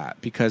thought of that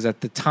because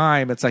at the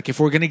time it's like if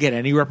we're going to get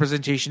any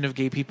representation of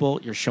gay people,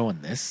 you're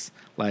showing this.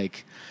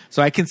 Like,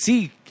 so I can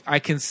see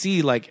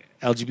like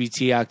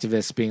LGBT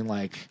activists being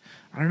like,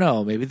 I don't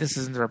know, maybe this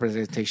isn't the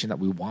representation that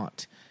we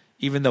want.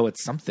 Even though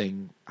it's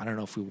something, I don't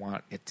know if we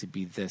want it to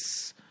be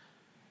this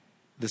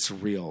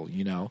real,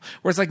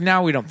 Whereas like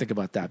now we don't think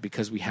about that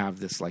because we have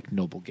this like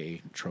noble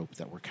gay trope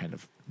that we're kind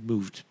of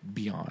moved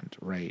beyond,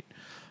 right?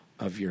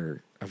 Of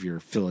your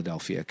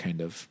Philadelphia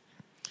kind of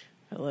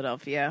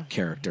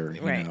character,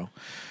 you know.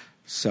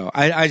 So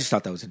I just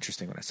thought that was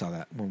interesting when I saw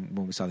that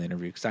when we saw the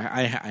interview because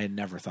I had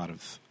never thought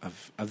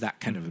of that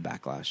kind of a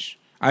backlash.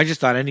 I just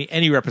thought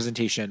any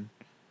representation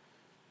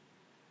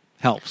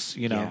helps,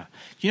 Yeah.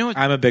 You know what?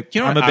 I'm a big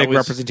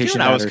representation.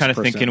 I was kind of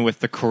person. thinking with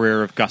the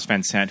career of Gus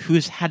Van Sant,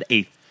 who's had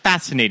a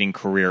fascinating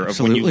career of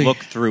when you look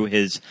through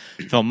his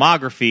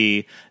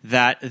filmography,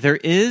 that there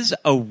is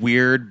a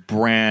weird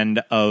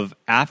brand of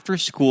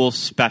after-school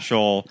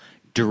special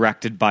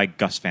directed by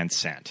Gus Van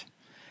Sant.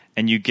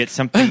 And you get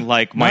something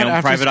like My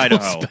Own Private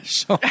Idaho.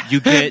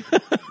 You get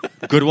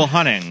Good Will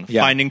Hunting,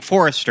 Finding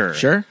Forrester.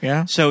 Sure,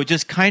 yeah. So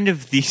just kind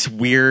of these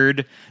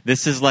weird...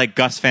 This is like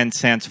Gus Van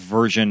Sant's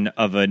version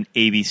of an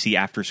ABC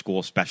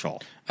after-school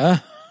special.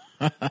 Not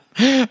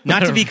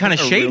to be kind of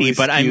shady, really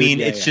but I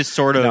mean, it's just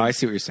sort of... No, I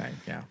see what you're saying,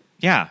 yeah.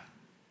 Yeah.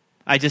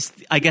 I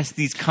guess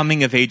these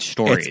coming-of-age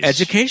stories... It's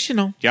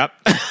educational. Yep.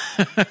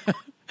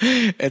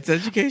 It's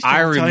educational.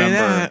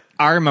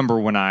 I remember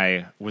when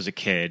I was a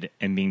kid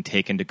and being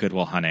taken to Good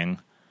Will Hunting.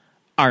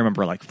 I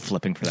remember like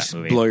flipping for that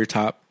movie. Blow your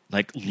top.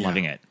 Like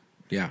loving it.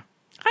 Yeah.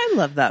 I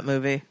love that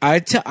movie. I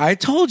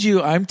told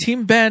you I'm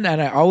Team Ben,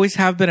 and I always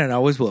have been, and I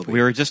always will be.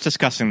 We were just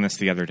discussing this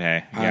the other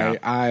day. Yeah.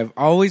 I've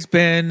always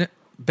been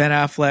Ben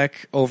Affleck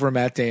over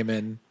Matt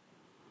Damon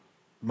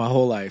my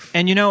whole life.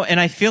 And and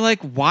I feel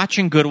like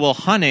watching Good Will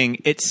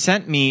Hunting, it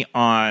sent me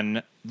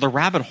on the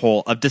rabbit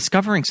hole of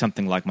discovering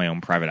something like My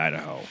Own Private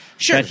Idaho.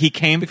 Sure. That he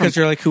came because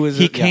from, you're like, who is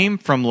he it? came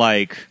from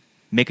like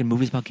making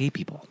movies about gay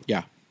people.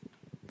 Yeah.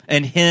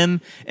 And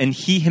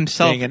he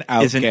himself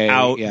is an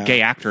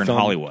gay actor in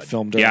Hollywood.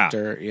 Film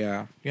director.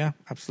 Yeah,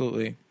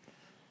 absolutely.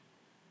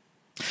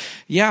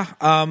 Yeah.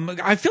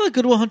 I feel like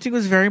Good Will Hunting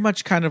was very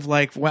much kind of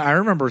like, when I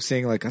remember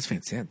seeing like, Gus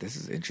Van Sant, this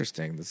is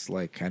interesting. This is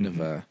like kind of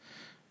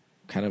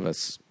a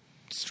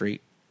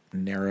straight,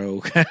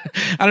 narrow. I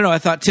don't know. I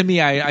thought, to me,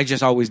 I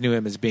just always knew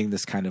him as being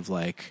this kind of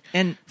like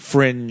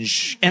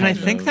fringe. And I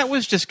think that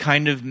was just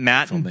kind of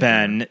Matt and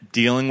Ben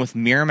dealing with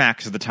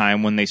Miramax at the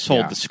time when they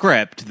sold the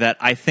script, that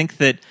I think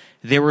that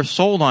they were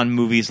sold on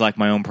movies like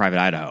My Own Private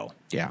Idaho.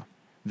 Yeah.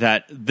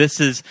 That this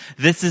is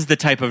the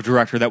type of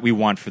director that we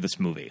want for this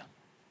movie.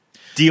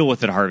 Deal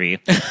with it, Harvey.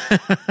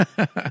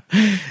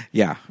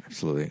 Yeah,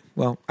 absolutely.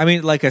 Well, I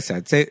mean, like I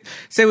said, say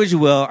what you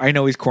will. I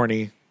know he's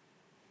corny.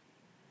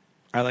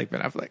 I like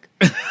Ben Affleck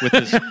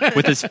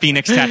with his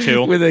Phoenix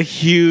tattoo, with a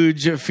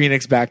huge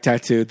Phoenix back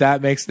tattoo.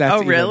 That makes that.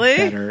 Oh, really?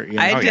 Even better. You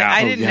know?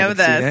 I didn't know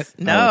this.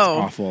 No,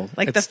 it's awful.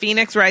 Like the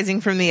Phoenix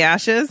rising from the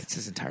ashes. It's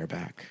his entire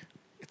back.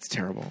 It's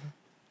terrible.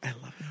 I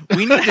love it.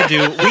 We needed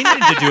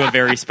to do a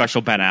very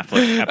special Ben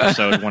Affleck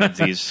episode one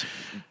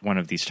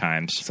of these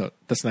times. So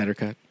the Snyder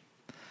Cut.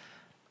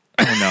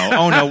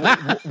 Oh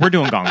no, we're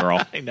doing Gone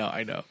Girl. I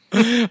know.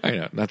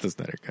 Not the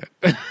Snyder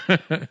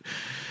Cut.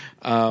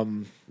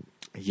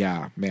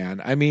 Yeah,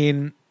 man. I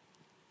mean,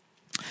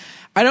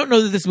 I don't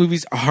know that this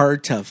movie's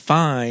hard to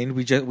find.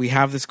 We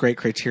have this great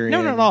Criterion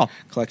not at all.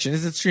 collection.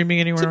 Is it streaming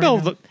anywhere?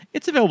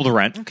 It's available to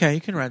rent. Okay,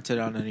 you can rent it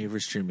on any of your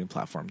streaming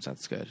platforms.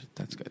 That's good.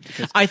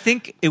 Because I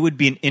think it would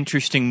be an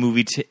interesting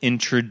movie to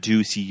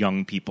introduce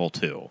young people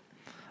to,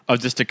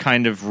 just to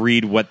kind of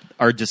read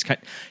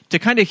to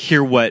kind of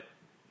hear what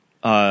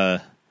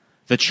the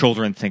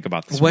children think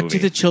about this movie. What do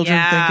the children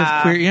think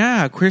of queer?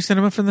 Yeah, queer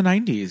cinema from the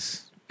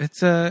 90s.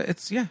 It's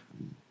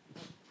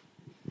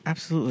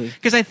absolutely.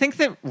 Because I think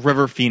that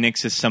River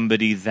Phoenix is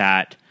somebody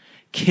that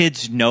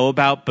kids know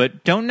about,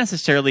 but don't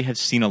necessarily have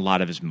seen a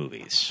lot of his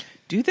movies.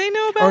 Do they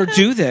know about Or him?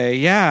 do they?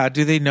 Yeah.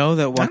 Do they know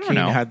that Joaquin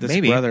had this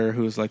Maybe. brother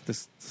who's like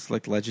this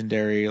like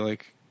legendary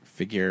like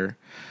figure?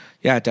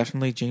 Yeah,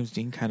 definitely James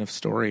Dean kind of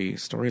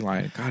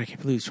storyline. God, I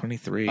can't believe he's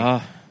 23.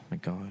 Oh my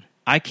God.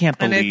 I can't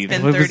believe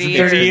it's been 30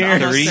 years.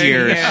 30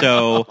 years.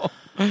 So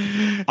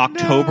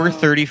October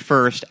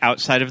 31st,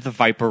 outside of the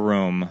Viper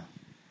Room,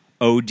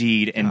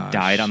 OD'd and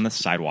died on the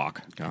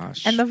sidewalk.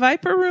 Gosh. And the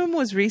Viper Room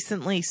was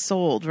recently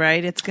sold,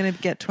 right? It's going to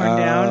get torn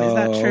down. Is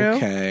that true?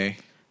 Okay.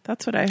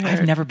 That's what I heard.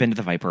 I've never been to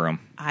the Viper Room.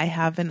 I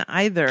haven't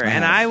either.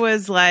 And I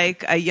was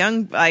like a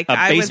young, like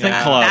I was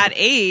basement club. that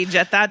age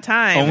at that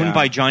time. Owned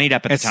by Johnny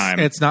Depp at the time.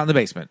 It's not in the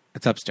basement.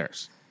 It's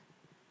upstairs.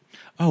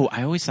 Oh,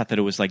 I always thought that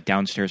it was like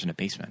downstairs in a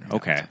basement.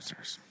 Okay. It's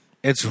upstairs.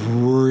 It's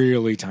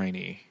really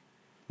tiny.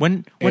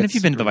 When have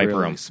you been to the Viper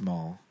really Room?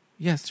 Small.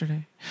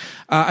 Yesterday.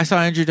 I saw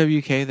Andrew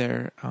WK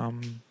there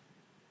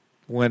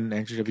when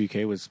Andrew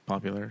WK was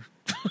popular.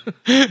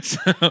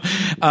 So,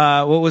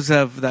 what was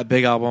that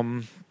big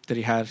album that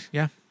he had?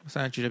 Yeah, I saw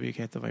Andrew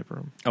WK at the Viper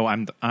Room. Oh,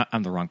 I'm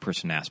the wrong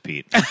person to ask,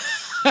 Pete.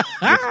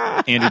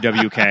 Andrew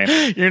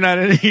WK. You're not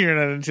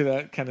into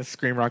that kind of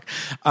scream rock.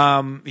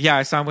 Yeah,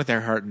 I saw him with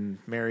Earhart and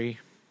Mary.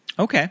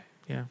 Okay.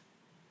 Yeah.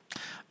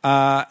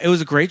 It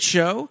was a great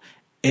show.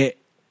 It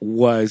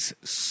was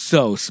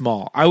so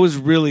small. I was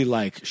really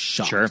like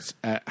shocked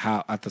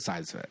at the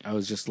size of it. I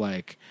was just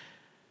like,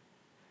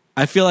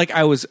 I feel like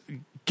I was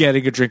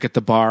getting a drink at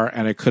the bar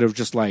and I could have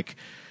just like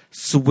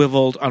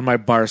swiveled on my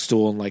bar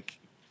stool and like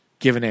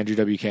given Andrew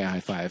WK a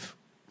high five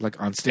like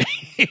on stage.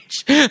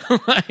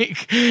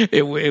 Like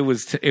it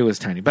was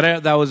tiny,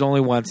 but that was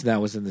only once, and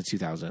that was in the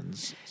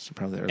 2000s. So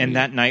probably early, and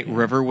that night,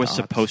 River was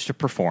supposed to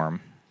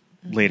perform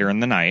later in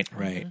the night.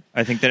 Right.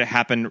 I think that it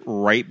happened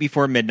right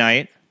before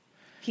midnight.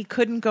 He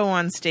couldn't go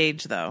on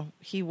stage though.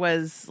 He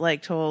was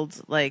like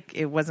told like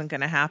it wasn't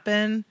going to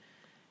happen,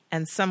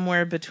 and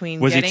somewhere between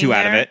was he getting too there,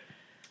 out of it?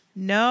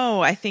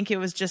 No, I think it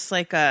was just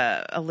like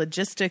a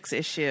logistics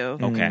issue.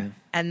 Okay,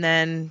 and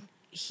then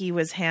he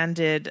was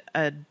handed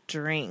a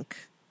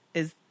drink.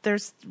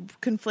 There's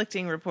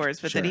conflicting reports,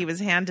 but that he was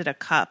handed a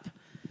cup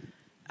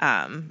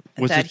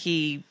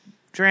he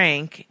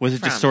drank. Was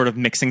it just sort of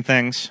mixing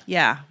things?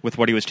 Yeah, with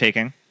what he was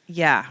taking.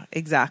 Yeah,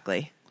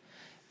 exactly.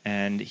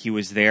 And he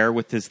was there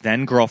with his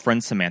then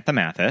girlfriend Samantha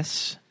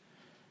Mathis.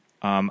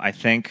 I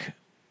think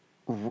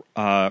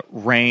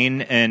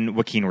Rain and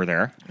Joaquin were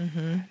there,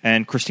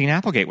 and Christine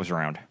Applegate was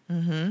around.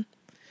 Mm-hmm.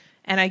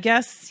 And I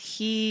guess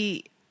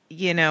he,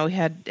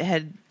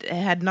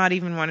 had not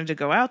even wanted to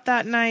go out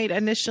that night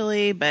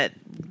initially, but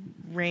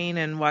Rain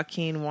and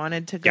Joaquin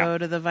wanted to go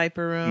to the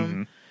Viper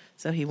Room,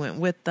 so he went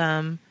with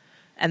them.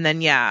 And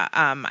then,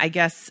 I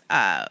guess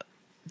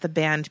the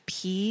band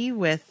P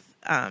with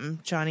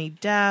Johnny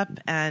Depp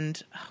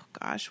and, oh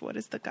gosh, what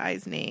is the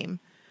guy's name?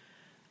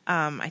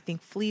 I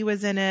think Flea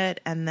was in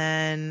it, and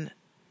then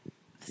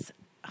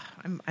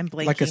I'm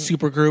blanking. Like a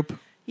super group?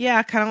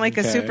 Yeah, kind of like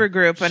a super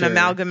group, an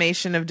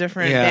amalgamation of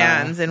different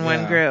bands in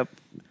one group.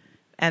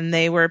 And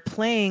they were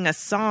playing a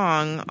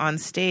song on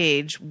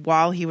stage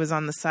while he was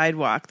on the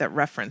sidewalk that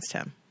referenced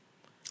him.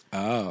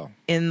 Oh.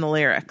 In the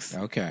lyrics.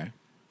 Okay.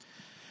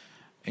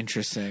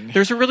 Interesting.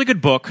 There's a really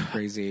good book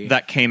Crazy.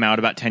 that came out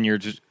about 10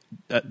 years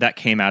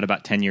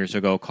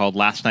ago called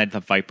Last Night at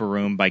the Viper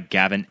Room by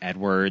Gavin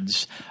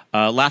Edwards.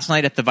 Last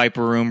Night at the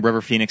Viper Room,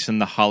 River Phoenix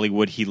and the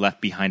Hollywood He Left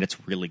Behind. It's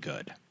really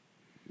good.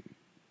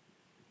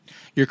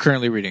 You're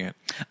currently reading it.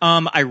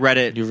 I read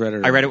it. You've read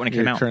it. I read it when it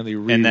came You're out. currently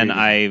and then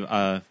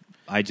rereading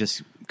I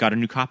just got a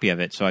new copy of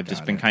it, so I've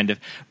just been kind of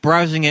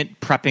browsing it,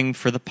 prepping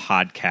for the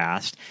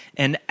podcast.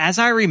 And as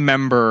I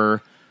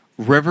remember,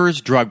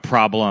 River's drug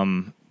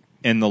problem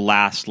in the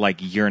last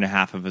year and a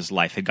half of his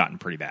life had gotten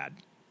pretty bad.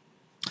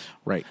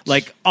 Right.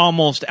 Like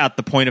almost at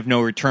the point of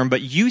no return.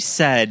 But you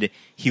said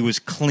he was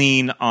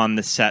clean on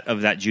the set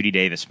of that Judy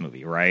Davis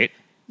movie, right?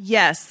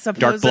 Yes,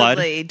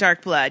 supposedly.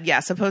 Dark Blood.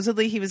 Yeah,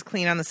 supposedly he was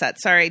clean on the set.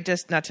 Sorry,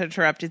 just not to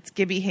interrupt. It's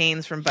Gibby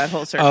Haynes from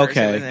Butthole Surfers.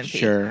 Okay,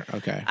 sure.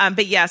 Okay.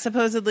 But yeah,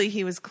 supposedly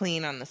he was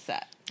clean on the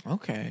set.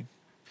 Okay.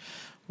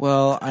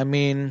 Well, I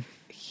mean...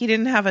 He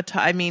didn't have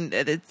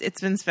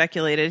it's been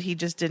speculated he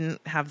just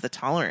didn't have the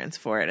tolerance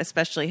for it,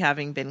 especially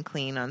having been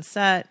clean on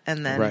set.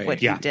 And then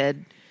he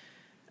did,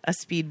 a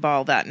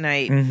speedball that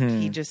night,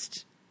 he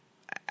just...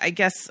 I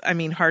guess,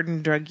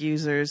 hardened drug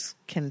users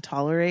can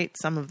tolerate.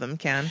 Some of them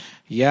can.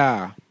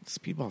 Yeah.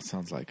 Speedball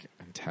sounds like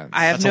intense.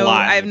 I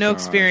have no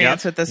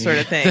experience with this sort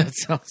of thing. That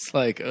sounds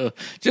like,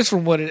 just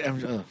from what it,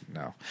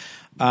 no.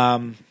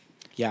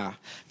 Yeah.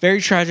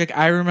 Very tragic.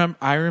 I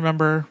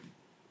remember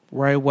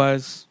where I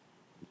was.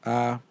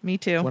 Me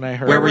too. When I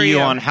heard. Where were you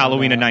on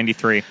Halloween of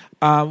 '93?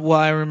 Well,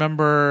 I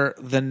remember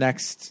the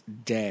next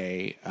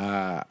day,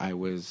 I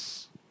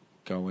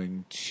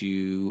went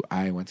to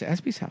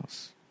Espy's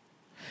house.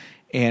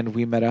 And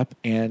we met up,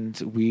 and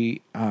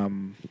we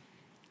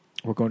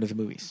were going to the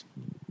movies.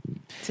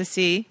 To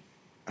see?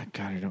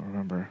 God, I don't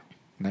remember.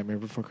 Nightmare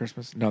Before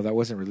Christmas? No, that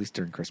wasn't released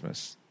during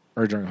Christmas.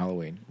 Or during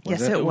Halloween.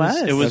 Yes, it was.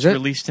 It was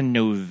released in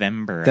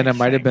November. Then it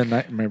might have been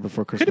Nightmare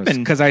Before Christmas. Could have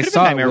been. Because I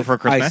saw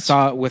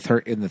it with her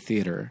in the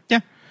theater. Yeah.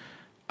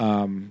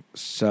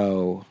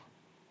 So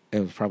it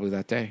was probably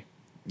that day.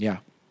 Yeah.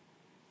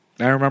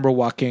 I remember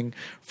walking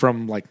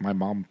from my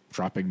mom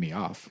dropping me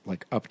off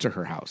up to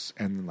her house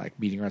and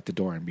meeting her at the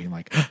door and being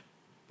like,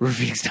 River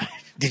Phoenix died.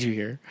 Did you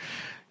hear?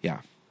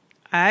 Yeah.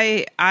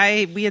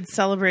 We had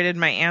celebrated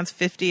my aunt's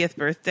 50th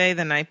birthday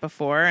the night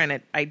before,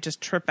 and I just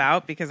trip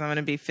out because I'm going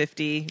to be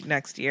 50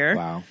 next year.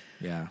 Wow.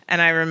 Yeah.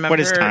 And I remember what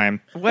is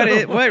time? What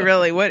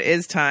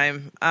is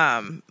time?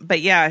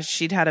 But yeah,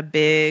 she'd had a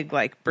big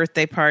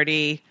birthday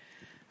party.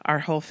 Our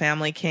whole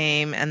family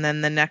came, and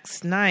then the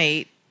next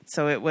night,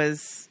 so it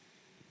was,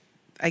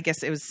 I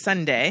guess it was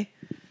Sunday,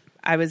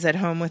 I was at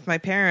home with my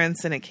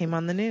parents, and it came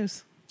on the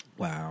news.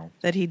 Wow.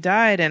 That he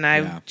died, and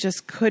I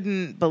just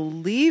couldn't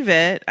believe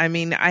it. I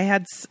mean, I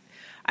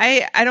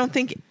don't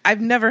think, I've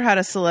never had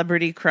a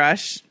celebrity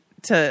crush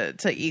to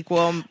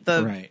equal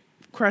the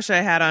crush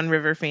I had on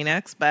River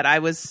Phoenix, but I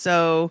was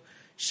so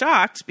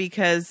shocked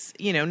because,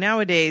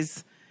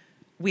 nowadays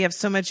we have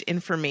so much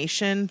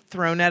information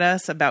thrown at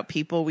us about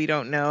people we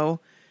don't know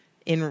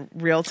in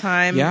real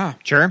time. Yeah,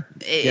 sure.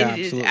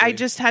 Absolutely. I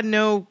just had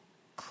no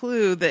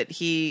clue that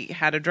he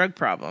had a drug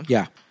problem.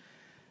 Yeah.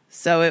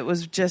 So it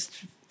was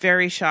just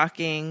very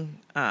shocking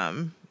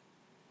and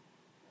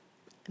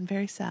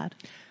very sad.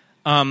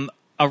 A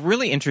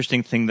really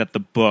interesting thing that the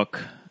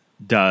book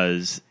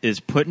does is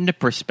put into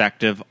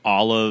perspective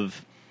all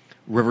of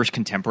River's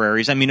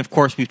contemporaries. I mean, of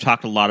course, we've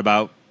talked a lot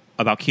about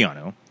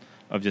Keanu,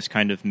 of just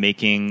kind of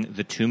making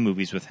the two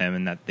movies with him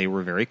and that they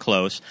were very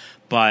close.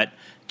 But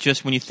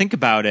just when you think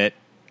about it,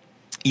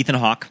 Ethan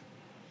Hawke,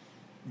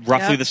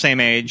 roughly the same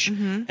age,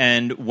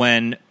 and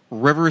when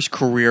River's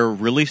career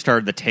really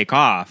started to take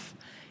off,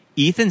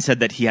 Ethan said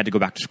that he had to go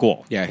back to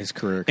school. Yeah, his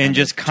career. And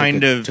just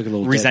kind of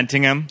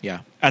resenting him Yeah.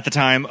 at the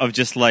time of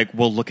just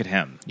well, look at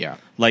him. Yeah.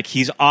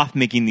 He's off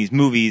making these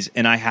movies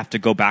and I have to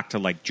go back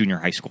to junior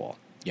high school.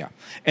 Yeah.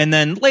 And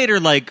then later,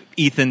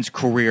 Ethan's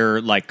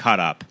career caught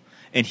up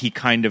and he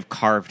kind of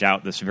carved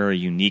out this very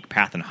unique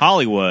path in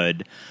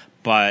Hollywood.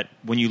 But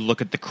when you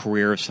look at the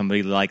career of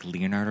somebody like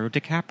Leonardo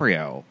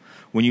DiCaprio,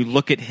 when you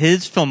look at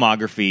his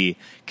filmography,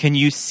 can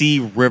you see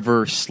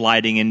River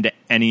sliding into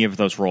any of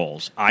those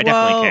roles? I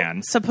definitely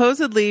can.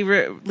 Supposedly,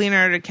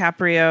 Leonardo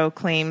DiCaprio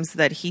claims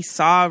that he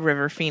saw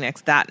River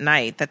Phoenix that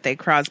night, that they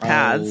crossed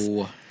paths.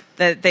 Oh.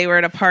 That they were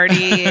at a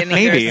party in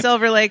either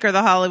Silver Lake or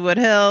the Hollywood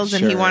Hills,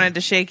 and he wanted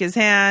to shake his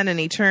hand, and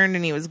he turned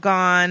and he was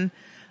gone.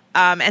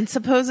 And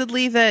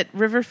supposedly that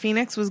River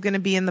Phoenix was going to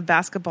be in the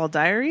Basketball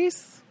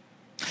Diaries?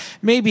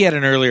 Maybe at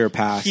an earlier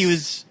pass. He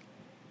was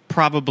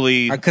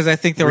probably because I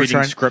think they were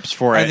reading scripts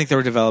for it. I think they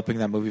were developing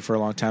that movie for a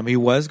long time. He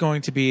was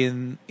going to be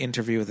in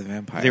Interview with the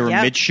Vampire. They were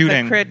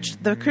mid-shooting.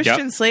 The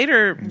Christian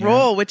Slater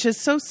role, which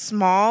is so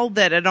small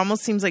that it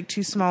almost seems like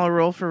too small a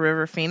role for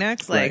River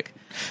Phoenix. But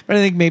I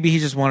think maybe he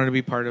just wanted to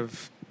be part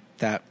of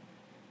that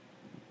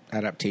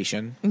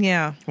adaptation.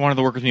 Yeah. Wanted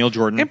to work with Neil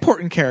Jordan.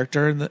 Important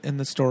character in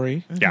the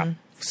story. Yeah.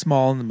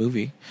 Small in the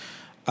movie.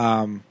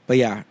 But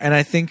yeah, and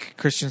I think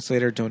Christian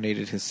Slater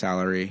donated his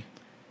salary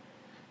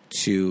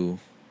to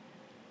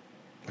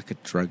a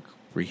drug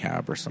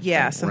rehab or something.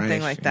 Yeah,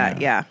 something like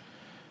that. Yeah.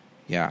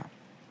 Yeah.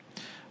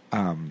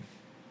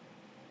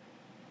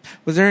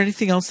 Was there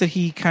anything else that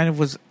he kind of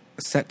was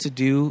set to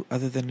do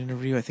other than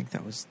Interview? I think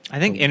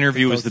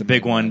Interview was the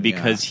big one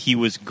because he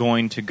was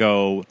going to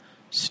go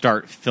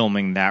start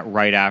filming that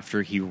right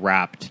after he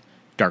wrapped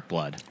Dark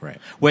Blood. Right.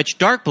 Which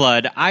Dark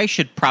Blood, I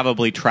should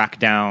probably track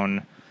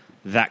down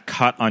that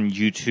cut on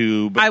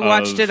YouTube. I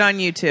watched it on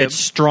YouTube. It's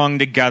strung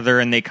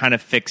together and they kind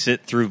of fix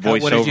it through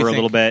voiceover a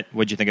little bit.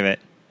 What'd you think of it?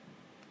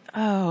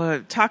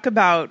 Oh, talk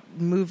about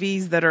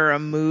movies that are a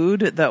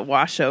mood that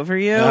wash over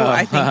you.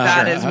 I think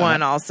that is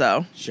one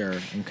also. Sure.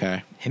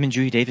 Okay. Him and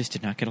Julie Davis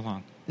did not get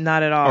along.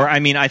 Not at all. Or, I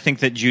mean, I think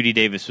that Judy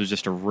Davis was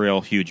just a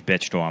real huge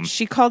bitch to him.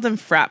 She called him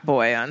frat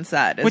boy on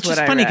set, Which is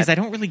funny because I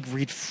don't really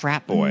read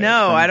frat boy.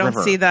 No, I don't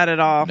River. see that at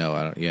all. No,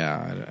 I don't.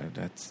 Yeah,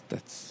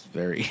 that's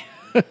very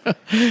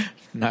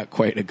not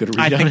quite a good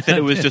read. I on think that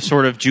it was just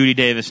sort of Judy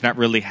Davis not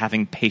really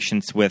having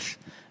patience with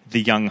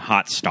the young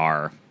hot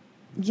star.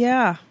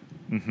 Yeah.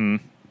 Mm-hmm.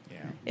 Yeah.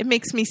 It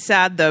makes me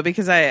sad though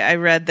because I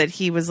read that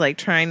he was like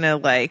trying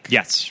to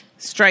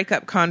strike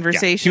up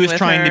conversation. He was with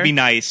trying her. to be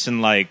nice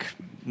and like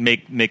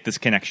make this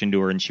connection to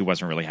her, and she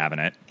wasn't really having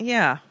it.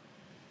 Yeah.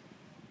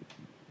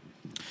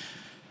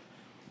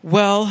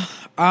 Well,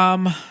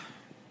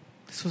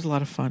 this was a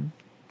lot of fun.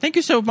 Thank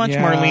you so much,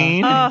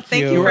 Marlene. Oh,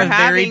 thank you You're for a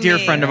having very dear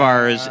me. friend of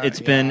ours. It's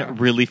been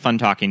really fun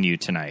talking to you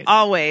tonight.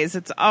 Always.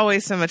 It's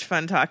always so much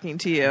fun talking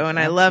to you, and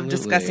I love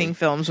discussing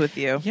films with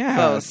you. Yeah,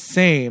 Both.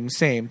 same.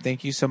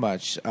 Thank you so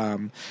much.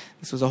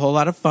 This was a whole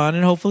lot of fun,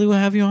 and hopefully we'll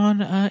have you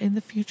on in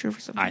the future for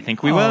something. I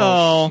think we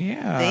will.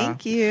 Yeah.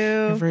 Thank you.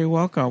 You're very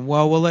welcome.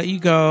 Well, we'll let you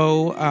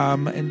go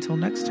until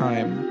next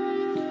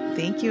time.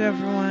 Thank you,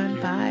 everyone.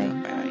 Bye.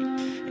 Bye.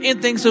 And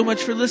thanks so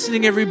much for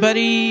listening,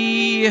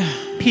 everybody.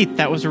 Pete,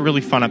 that was a really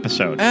fun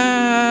episode.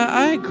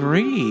 I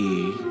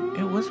agree.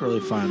 It was really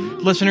fun.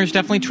 Listeners,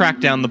 definitely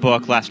track down the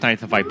book Last Night at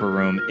the Viper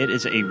Room. It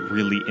is a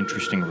really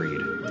interesting read.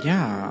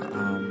 Yeah,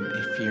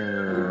 if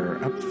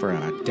you're up for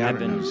a downer.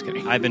 No, I'm just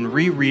kidding. I've been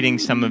rereading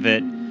some of it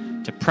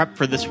to prep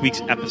for this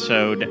week's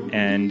episode,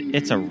 and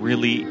it's a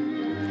really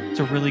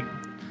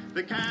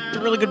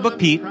good book,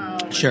 Pete.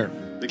 Sure.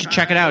 You should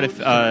check it out if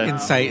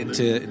insight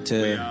into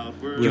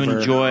you River.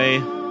 enjoy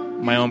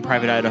My Own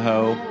Private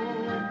Idaho.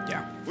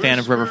 Yeah. Fan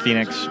of River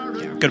Phoenix.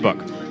 Yeah. Good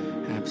book.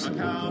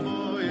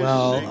 Absolutely.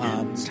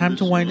 Well, it's time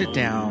to wind it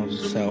down,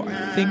 so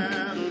I think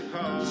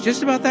it's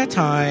just about that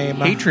time.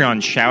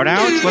 Patreon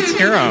shout-outs? Let's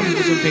hear them.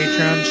 Some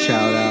Patreon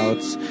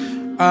shout-outs.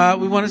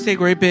 We want to say a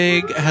great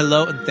big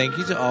hello and thank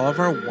you to all of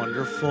our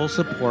wonderful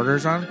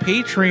supporters on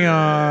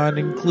Patreon,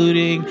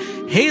 including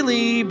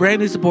Haley,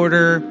 brand new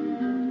supporter,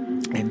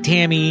 and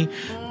Tammy.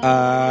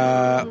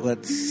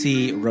 Let's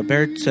see,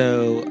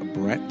 Roberto,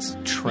 Brett,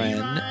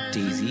 Tren,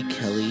 Daisy,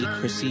 Kelly,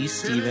 Chrissy,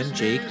 Steven,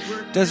 Jake,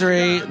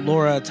 Desiree,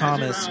 Laura,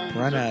 Thomas,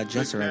 Brenna,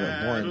 Jessa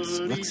Rabbit, Lawrence,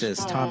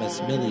 Lexus,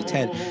 Thomas, Millie,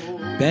 Ted,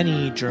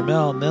 Benny,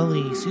 Jermel,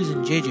 Millie,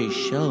 Susan, JJ,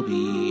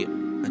 Shelby,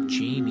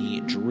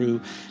 Jamie, Drew,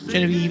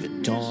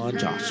 Genevieve, Dawn,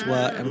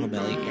 Joshua, Emma,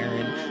 Melly,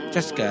 Aaron,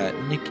 Jessica,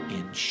 Nick,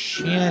 and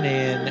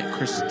Shannon,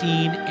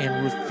 Christine,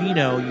 and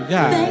Rufino. You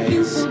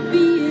guys,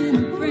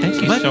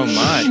 thank you so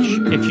much.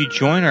 If you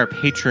join our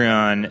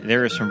Patreon,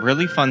 there is some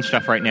really fun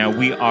stuff right now.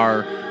 We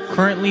are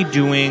currently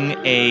doing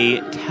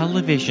a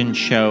television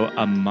show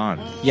a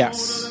month.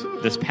 Yes.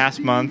 This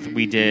past month,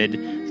 we did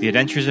The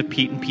Adventures of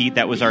Pete and Pete.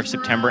 That was our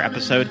September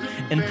episode.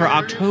 And for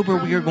October,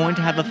 we are going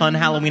to have a fun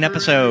Halloween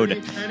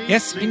episode.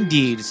 Yes,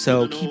 indeed.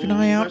 So keep an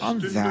eye out on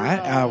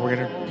that. We're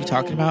going to be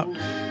talking about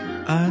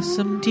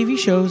some TV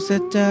shows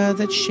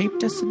that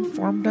shaped us and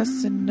formed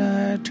us and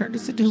turned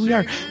us into who we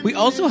are. We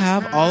also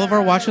have all of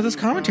our Watch With Us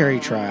commentary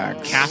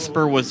tracks.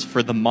 Casper was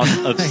for the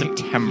month of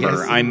September.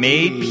 Yes, I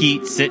made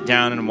Pete sit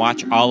down and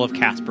watch all of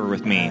Casper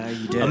with me.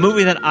 You did. A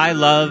movie that I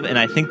love and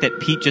I think that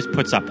Pete just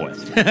puts up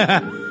with.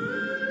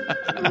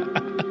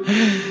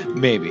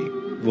 Maybe.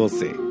 We'll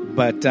see.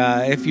 But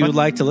if you would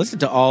like to listen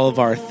to all of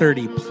our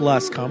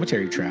 30-plus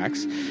commentary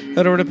tracks,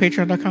 head over to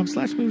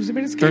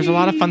patreon.com/movies. There's a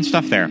lot of fun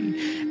stuff there.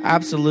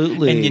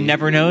 Absolutely. And you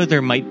never know,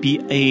 there might be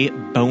a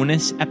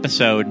bonus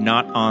episode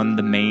not on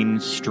the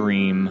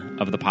mainstream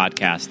of the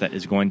podcast that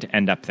is going to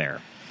end up there.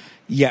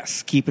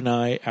 Yes, keep an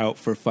eye out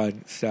for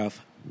fun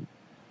stuff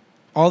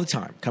all the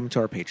time coming to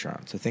our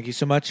Patreon. So thank you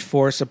so much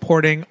for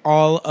supporting.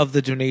 All of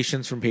the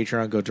donations from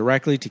Patreon go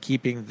directly to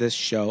keeping this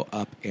show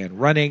up and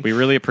running. We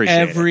really appreciate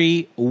it.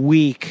 Every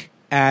week,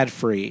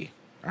 ad-free.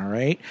 All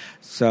right?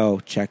 So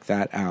check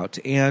that out.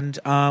 And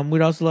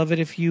we'd also love it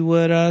if you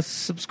would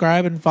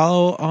subscribe and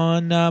follow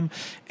on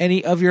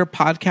any of your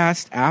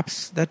podcast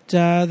apps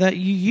that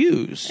you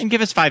use. And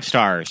give us 5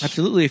 stars.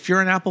 Absolutely. If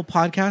you're an Apple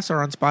Podcast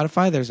or on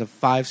Spotify, there's a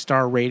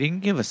 5-star rating.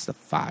 Give us the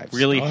 5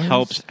 Really stars.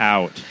 helps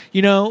out.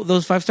 You know,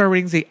 those 5-star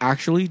ratings, they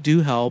actually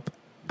do help.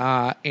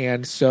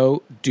 And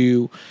so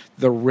do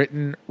the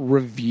written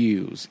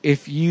reviews.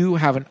 If you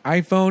have an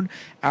iPhone,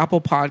 Apple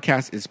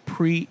Podcast is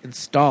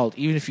pre-installed.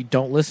 Even if you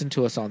don't listen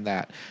to us on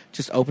that,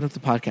 just open up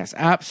the podcast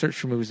app, search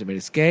for Movies That Made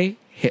Us Gay,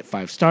 hit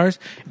 5 stars,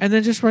 and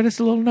then just write us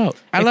a little note.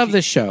 I love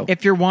this show.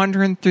 If you're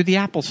wandering through the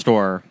Apple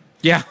Store,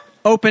 yeah,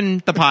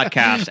 open the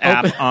podcast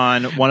app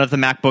on one of the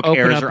MacBook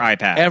Airs or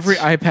iPads. Every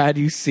iPad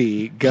you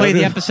see. Play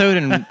the episode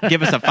and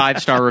give us a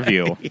 5-star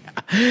review. Yeah.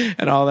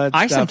 And all that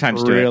stuff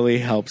sometimes do really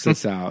helps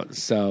us out.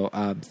 So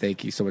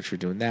thank you so much for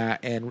doing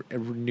that. And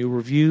new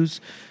reviews,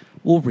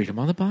 we'll read them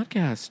on the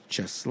podcast,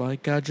 just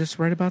like just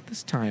right about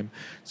this time.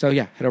 So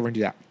yeah, head over and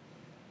do that.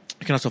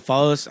 You can also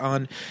follow us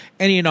on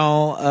any and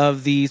all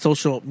of the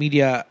social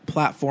media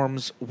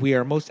platforms. We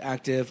are most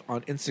active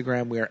on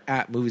Instagram. We are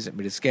at Movies That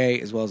Made Us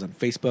Gay, as well as on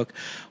Facebook.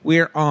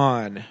 We're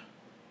on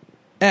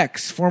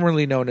X,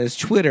 formerly known as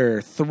Twitter,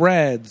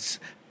 Threads,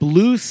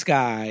 Blue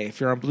Sky.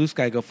 If you're on Blue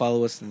Sky, go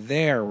follow us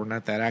there. We're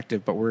not that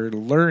active, but we're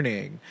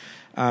learning.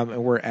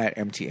 And we're at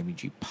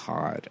MTMEG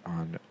Pod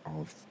on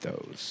all of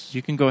those.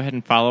 You can go ahead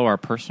and follow our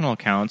personal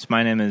accounts.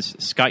 My name is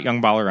Scott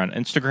Youngballer on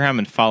Instagram,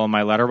 and follow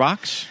my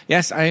letterbox.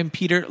 Yes, I am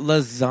Peter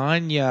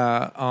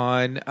Lasagna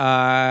on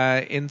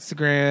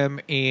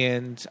Instagram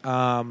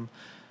and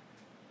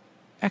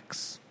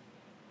X.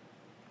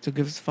 So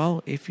give us a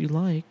follow if you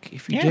like,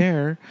 if you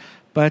dare.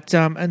 But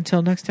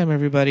until next time,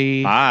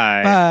 everybody.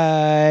 Bye.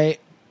 Bye.